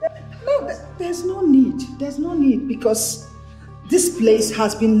 No, there's no need. There's no need because this place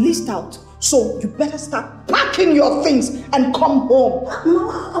has been leased out. So you better start packing your things and come home.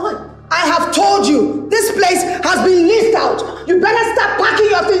 I have told you, this place has been leased out. You better start packing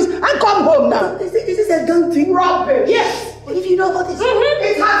your things and come home now. Is this a gun thing? Rubbish. Yes. If you know what it is.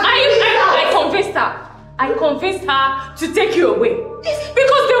 I convinced her to take you away.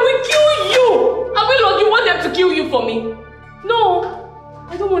 Because they will kill you. You want them to kill you for me? No,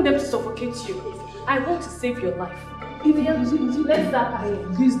 I don't want them to suffocate you. I want to save your life. Let's start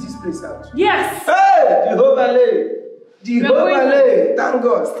packing. This place out. Yes. Hey, Jehovah lay. Thank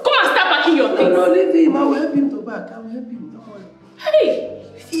God. Come and start packing your things. No, leave him. I will help him to back. I will help him. Don't worry. Hey,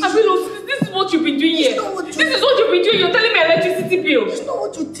 Abilo, this is what you've been doing here. This is what you've been doing. You're telling me electricity bill. It's not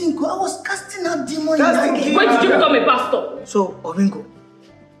what you think. I was casting out demons. When did you become a pastor? So, Oringo,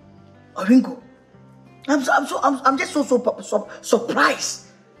 I'm just so surprised.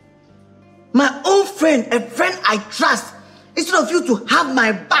 My own friend, a friend I trust, instead of you to have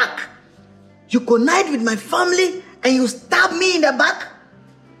my back, you connive with my family and you stab me in the back.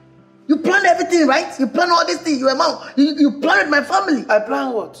 You planned everything, right? You planned all these things. You planned with my family. I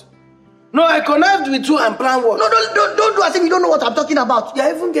plan what? No, I connived with you and plan what? No, don't do as if you don't know what I'm talking about. You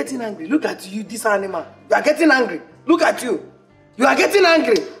are even getting angry. Look at you, this animal. You are getting angry. Look at you. You are getting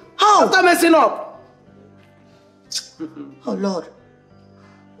angry. How? After messing up. Oh, Lord.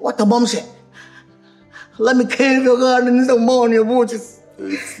 What a bombshell. Let me carry your garden in the morning, your boots.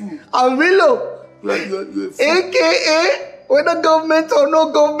 Avilo. You're a fool. AKA, whether government or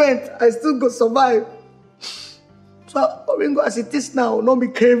no government, I still go survive. So, Oringo, as it is now, not be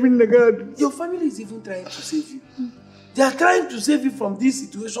carrying the garden. Your family is even trying to save you. They are trying to save you from this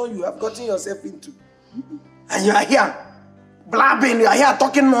situation you have gotten yourself into. And you are here, blabbing, you are here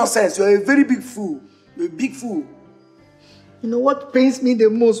talking nonsense. You are a very big fool. You're a big fool. You know what pains me the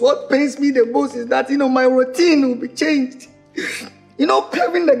most? What pains me the most is that, my routine will be changed.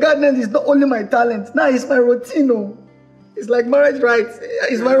 Paving the garden is not only my talent. Now it's my routine. It's like marriage rights.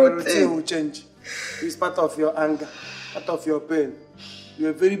 It's my routine. Routine will change. It's part of your anger, part of your pain.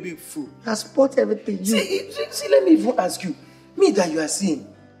 You're a very big fool. I support everything. See, let me even ask you. Me that you are seeing.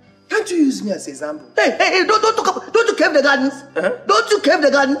 Can't you use me as an example? Hey, don't you cave the gardens? Don't you cave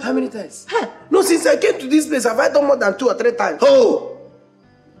the gardens? How many times? No, since I came to this place, have I done more than 2 or 3 times? Oh!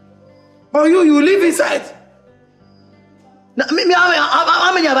 But you live inside. Now, how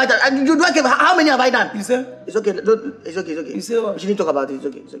many have I done? You do I cave? How many have I done? You say? It's okay. It's okay. You say what? We shouldn't talk about it. It's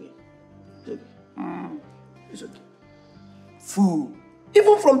okay. It's okay. Fool.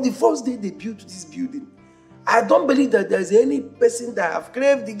 Even from the first day they built this building, I don't believe that there's any person that have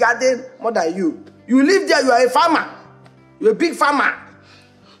craved the garden more than you. You live there, you are a farmer. You're a big farmer.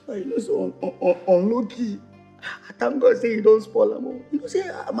 So unlucky. I thank God say you don't spoil them. You know, say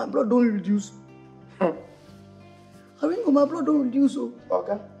my blood don't reduce. I mean, my blood don't reduce.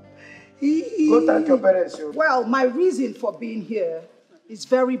 Okay. Go thank your parents. Well, my reason for being here is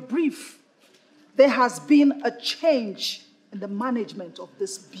very brief. There has been a change in the management of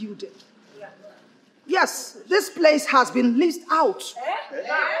this building. Yes, this place has been leased out.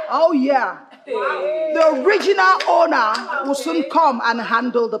 Oh, yeah. The original owner will soon come and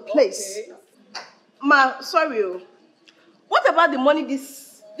handle the place. Ma, sorry. What about the money this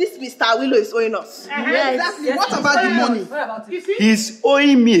Mr. Willow is owing us? Yes, exactly. What about the money? He's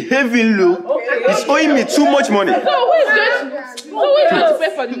owing me heavy loan. He's owing me too much money. So who is going to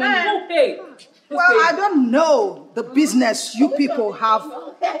pay for the money? Who pay? Well, I don't know the business you people have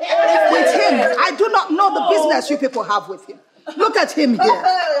with him. I do not know the business you people have with him. Look at him here.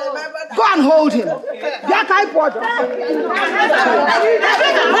 Go and hold him.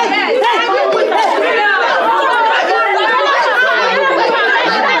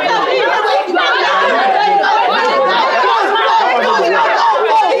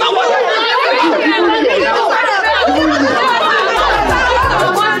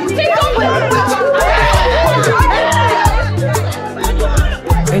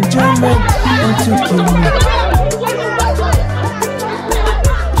 Enjoyment into killing.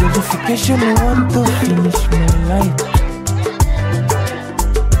 Jollification, I want to finish my life.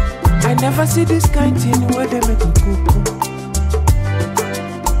 I never see this kind thing where they make me cocoa.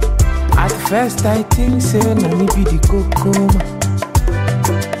 At first I think say na me be the cocoa.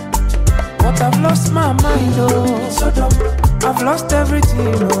 But I've lost my mind, oh, so dumb. I've lost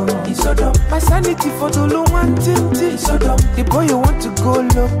everything, oh, it's so dumb. My sanity for the low one tinty, so dumb. The boy you want to go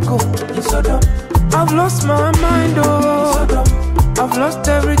loco, it's so dumb. I've lost my mind, oh, so dumb. I've lost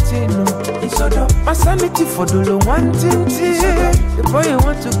everything, oh, it's so dumb. My sanity for the low one tinty, the boy you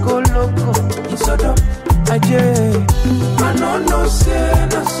want to go loco, it's so dumb. I don't know, say,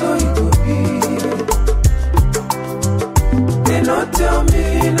 na so it go be. They not tell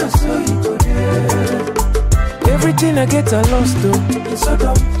me, na so it go be. Everything I get, I lost, though. It's so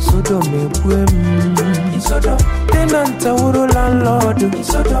dumb. So dumb, it's so dumb. Tenant, I would landlord. It's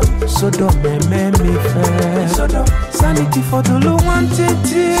so dumb. So dumb, me fair. It's so dumb. Sanity for the low one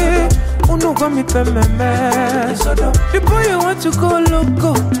titty. Uno got me pe me. It's so dumb. The boy you want to go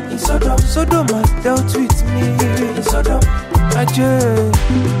loco. It's so dumb. So dumb has dealt with me. It's so dumb. I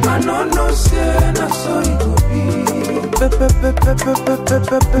don't know, say, na so it go be.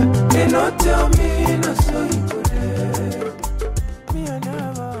 They not tell me, na so it go be.